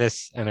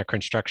status and a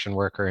construction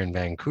worker in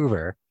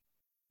Vancouver,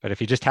 but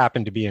if you just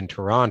happen to be in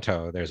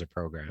Toronto, there's a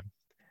program.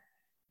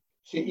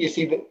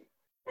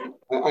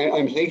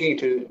 I'm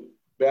thinking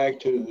back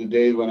to the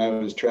days when I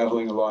was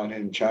traveling a lot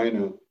in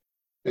China,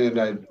 and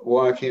I'd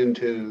walk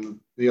into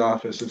the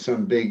office of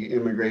some big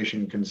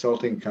immigration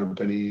consulting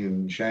company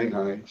in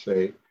Shanghai,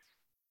 say,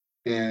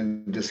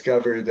 and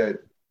discover that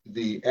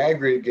the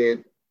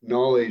aggregate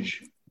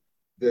knowledge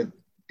that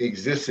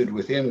existed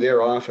within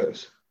their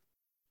office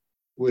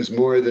was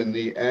more than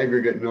the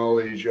aggregate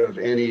knowledge of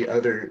any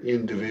other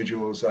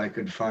individuals I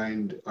could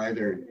find,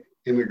 either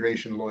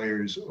immigration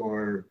lawyers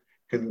or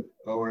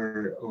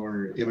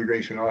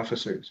immigration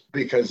officers,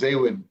 because they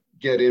would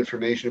get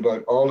information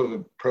about all of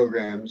the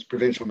programs,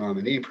 provincial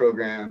nominee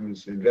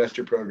programs,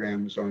 investor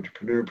programs,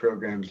 entrepreneur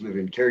programs,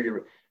 live-in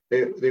caregiver.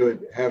 They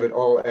would have it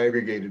all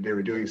aggregated. They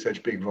were doing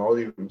such big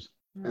volumes.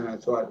 And I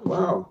thought,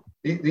 wow,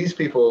 these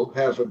people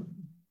have a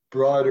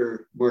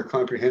broader, more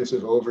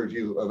comprehensive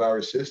overview of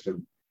our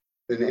system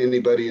than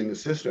anybody in the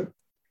system.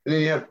 And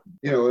then you have,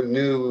 a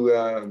new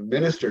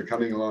minister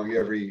coming along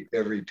every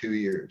 2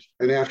 years.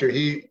 And after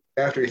he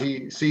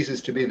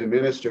ceases to be the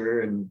minister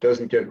and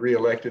doesn't get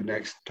reelected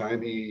next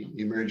time, he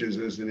emerges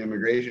as an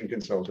immigration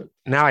consultant.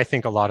 Now I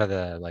think a lot of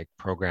the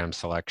program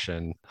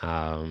selection,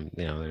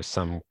 there's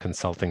some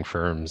consulting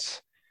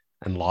firms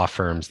and law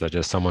firms that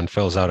just someone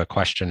fills out a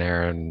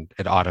questionnaire and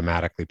it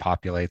automatically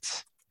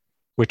populates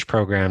which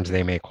programs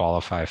they may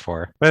qualify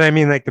for. But I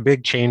mean, the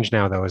big change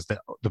now though is that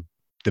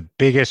the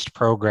biggest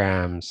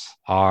programs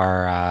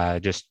are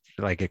just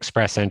like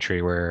express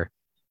entry, where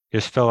you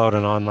just fill out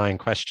an online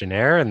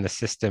questionnaire and the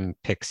system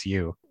picks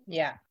you.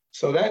 Yeah.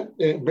 So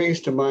it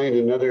brings to mind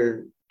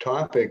another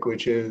topic,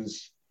 which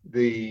is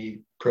the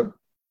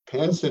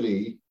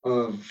propensity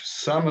of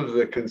some of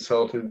the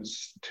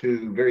consultants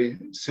to very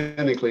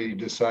cynically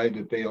decide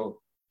that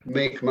they'll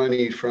make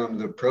money from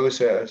the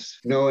process,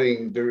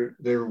 knowing there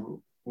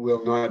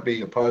will not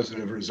be a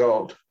positive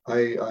result.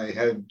 I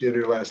had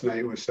dinner last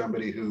night with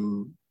somebody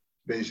who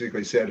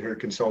basically said her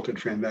consultant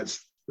friend,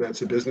 that's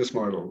a business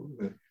model.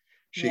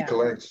 She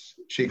collects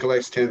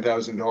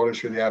 $10,000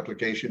 for the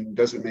application,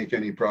 doesn't make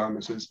any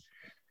promises,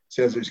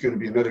 says there's going to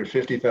be another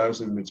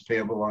 $50,000 that's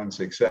payable on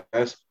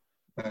success.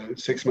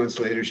 6 months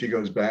later, she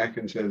goes back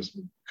and says,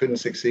 couldn't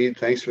succeed.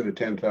 Thanks for the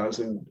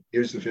 10,000.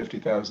 Here's the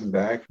 50,000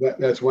 back.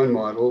 That's one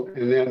model.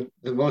 And then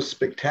the most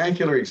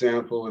spectacular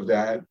example of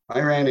that,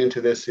 I ran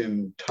into this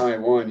in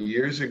Taiwan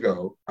years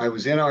ago. I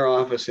was in our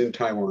office in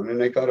Taiwan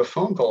and I got a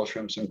phone call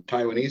from some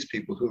Taiwanese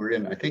people who were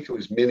in, I think it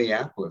was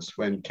Minneapolis,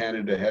 when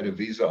Canada had a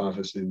visa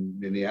office in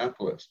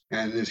Minneapolis.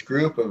 And this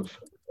group of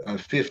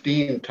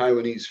 15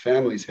 Taiwanese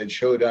families had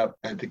showed up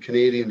at the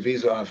Canadian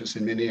visa office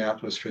in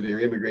Minneapolis for their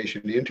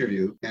immigration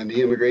interview. And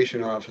the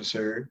immigration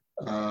officer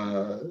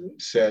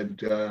said,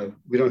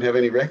 we don't have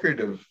any record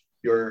of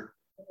your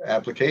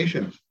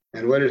applications.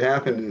 And what had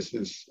happened is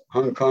this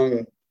Hong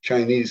Kong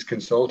Chinese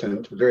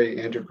consultant, a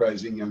very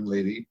enterprising young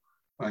lady,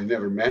 I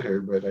never met her,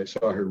 but I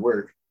saw her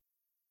work.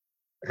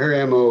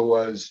 Her MO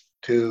was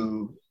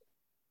to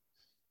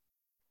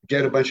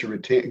get a bunch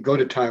of go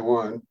to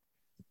Taiwan,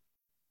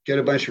 get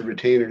a bunch of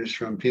retainers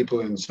from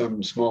people in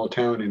some small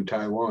town in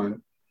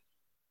Taiwan,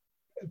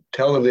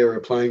 tell them they were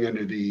applying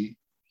under the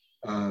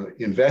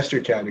investor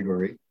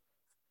category,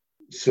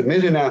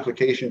 submit an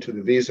application to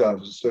the visa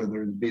office. So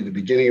there would be the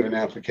beginning of an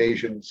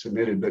application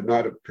submitted, but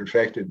not a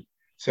perfected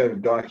set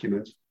of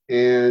documents.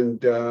 And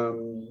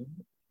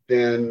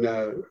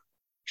then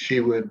she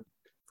would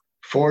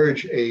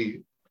forge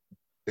an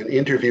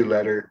interview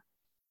letter.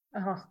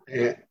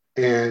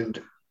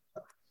 And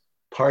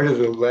part of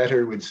the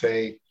letter would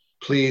say,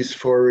 please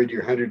forward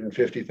your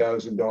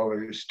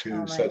 $150,000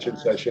 to such and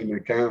such an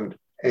account.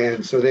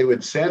 And so they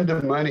would send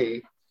the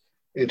money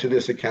into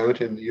this account,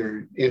 and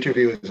your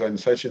interview is on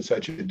such and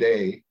such a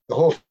day. The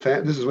whole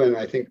this is when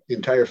I think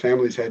entire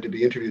families had to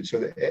be interviewed. So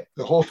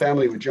the whole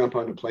family would jump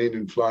on a plane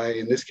and fly.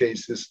 In this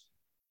case,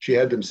 she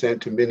had them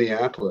sent to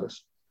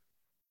Minneapolis.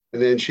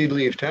 And then she'd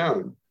leave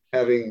town,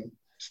 having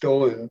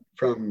stolen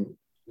from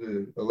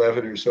the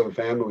 11 or so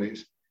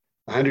families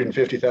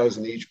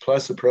 $150,000 each,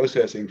 plus the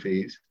processing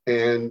fees.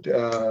 And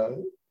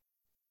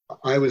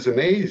I was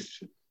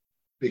amazed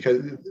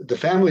because the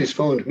families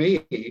phoned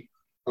me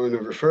on a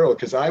referral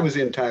because I was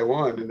in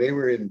Taiwan and they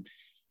were in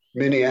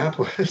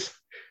Minneapolis.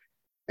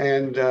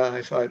 And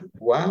I thought,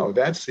 wow,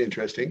 that's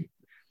interesting.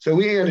 So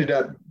we ended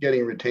up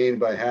getting retained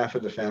by half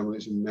of the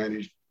families and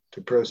managed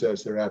to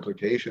process their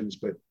applications.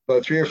 But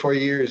about 3 or 4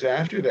 years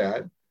after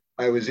that,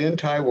 I was in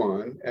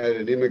Taiwan at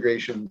an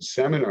immigration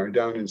seminar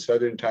down in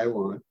southern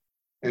Taiwan.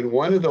 And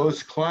one of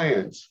those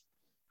clients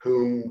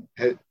whom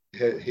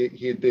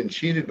he had been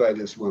cheated by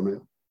this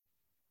woman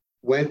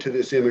went to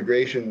this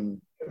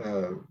immigration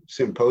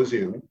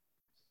symposium,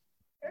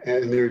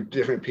 and there were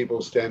different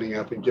people standing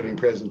up and giving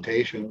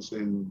presentations.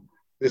 And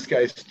this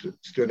guy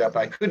stood up.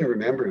 I couldn't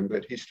remember him,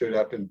 but he stood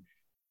up and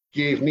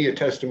gave me a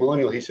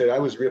testimonial. He said, I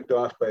was ripped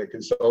off by a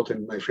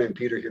consultant. My friend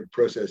Peter here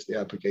processed the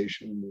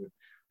application,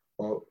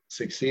 all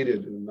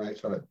succeeded. And I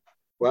thought,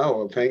 wow,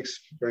 well, thanks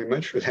very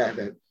much for that.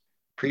 I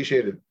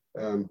appreciate it.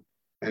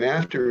 And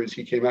afterwards,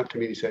 he came up to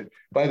me and he said,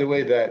 by the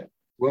way, that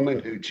woman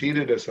who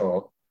cheated us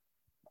all,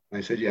 I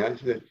said, yeah.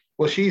 He said,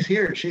 well, she's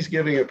here. She's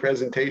giving a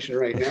presentation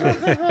right now.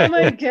 Oh,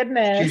 my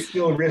goodness. She's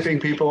still ripping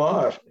people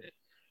off.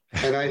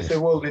 And I said,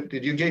 well,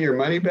 did you get your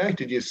money back?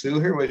 Did you sue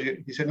her?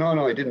 He said,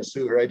 no, I didn't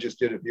sue her. I just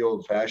did it the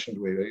old-fashioned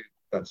way.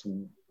 I got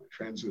some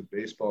friends with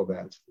baseball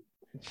bats.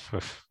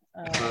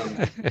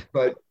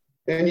 But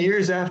then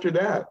years after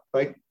that,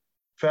 like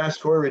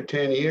fast forward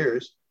 10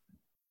 years,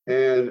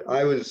 and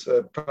I was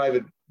a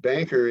private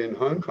banker in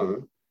Hong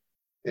Kong,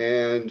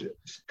 and a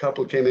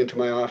couple came into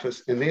my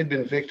office, and they had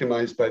been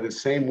victimized by the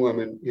same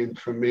woman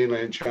from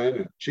mainland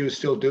China. She was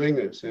still doing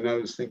this, and I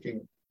was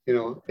thinking,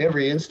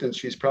 every instance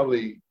she's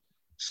probably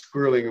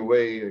squirreling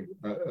away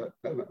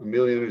 $1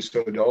 million or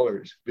so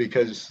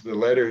because the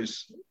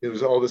letters, it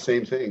was all the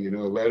same thing,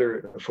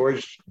 a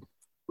forged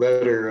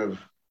letter of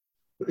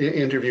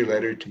interview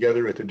letter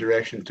together with the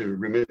direction to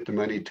remit the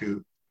money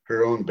to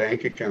her own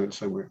bank account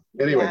somewhere.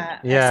 Anyway.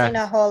 Yeah. I've seen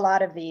a whole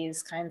lot of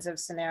these kinds of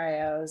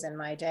scenarios in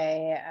my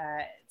day.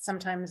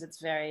 Sometimes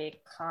it's very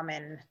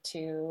common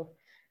to,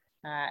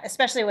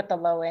 especially with the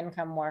low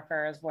income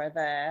workers, where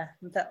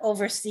the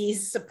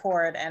overseas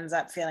support ends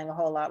up feeling a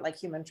whole lot like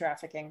human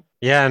trafficking.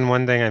 Yeah. And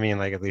one thing,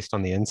 at least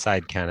on the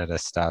Inside Canada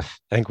stuff,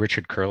 I think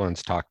Richard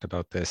Kurland's talked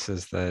about this,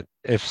 is that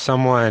if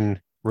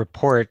someone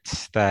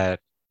reports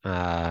that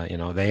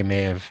they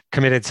may have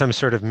committed some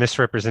sort of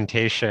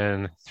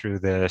misrepresentation through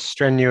the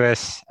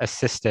strenuous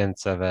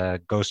assistance of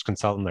a ghost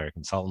consultant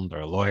or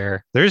a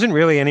lawyer, there isn't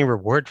really any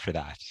reward for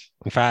that.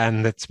 In fact,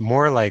 and it's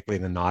more likely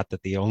than not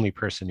that the only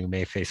person who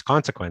may face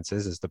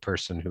consequences is the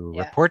person who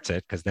reports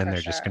it, because then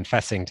they're just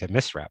confessing to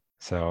misrep.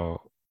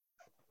 So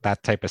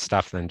that type of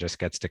stuff then just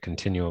gets to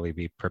continually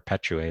be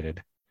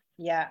perpetuated.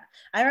 Yeah,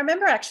 I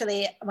remember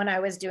actually when I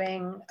was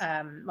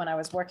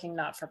working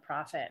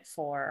not-for-profit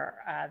for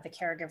the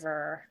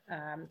caregiver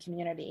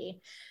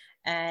community,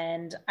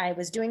 and I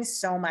was doing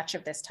so much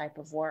of this type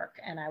of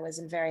work, and I was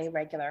in very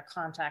regular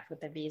contact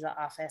with the visa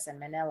office in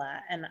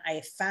Manila, and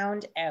I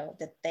found out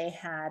that they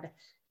had,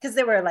 because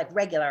they were like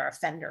regular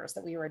offenders,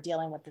 that we were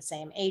dealing with the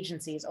same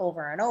agencies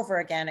over and over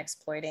again,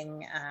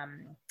 exploiting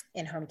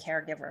in-home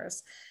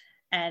caregivers.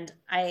 And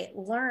I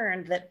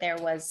learned that there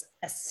was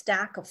a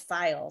stack of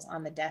files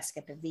on the desk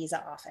at the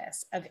visa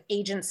office of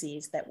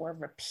agencies that were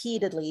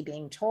repeatedly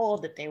being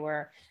told that they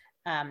were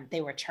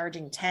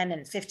charging $10,000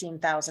 and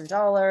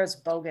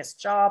 $15,000, bogus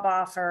job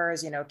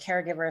offers,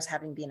 caregivers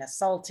having been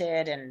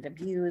assaulted and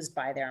abused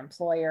by their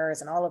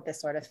employers and all of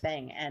this sort of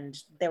thing. And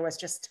there was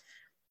just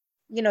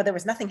there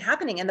was nothing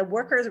happening, and the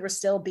workers were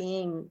still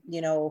being,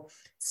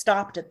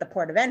 stopped at the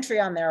port of entry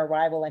on their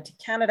arrival into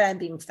Canada and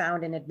being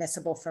found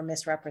inadmissible for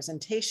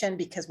misrepresentation,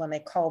 because when they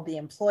called the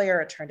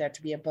employer, it turned out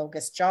to be a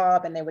bogus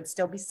job, and they would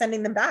still be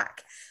sending them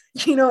back,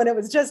 and it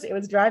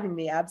was driving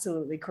me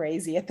absolutely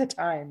crazy at the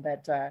time.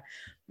 But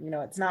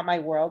it's not my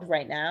world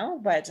right now,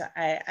 but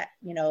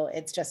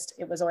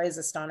it was always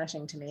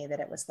astonishing to me that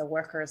it was the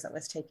workers that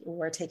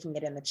were taking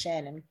it in the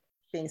chin and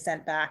being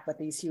sent back with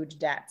these huge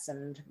debts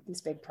and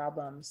these big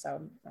problems.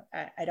 So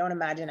I don't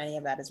imagine any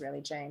of that has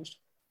really changed.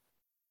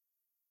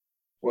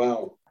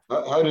 Wow.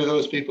 How do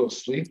those people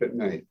sleep at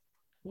night?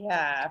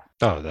 Yeah.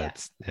 Oh,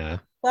 that's, yeah.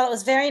 Well, it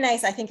was very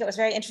nice. I think it was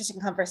a very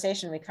interesting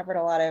conversation. We covered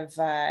a lot of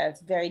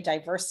very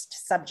diverse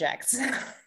subjects.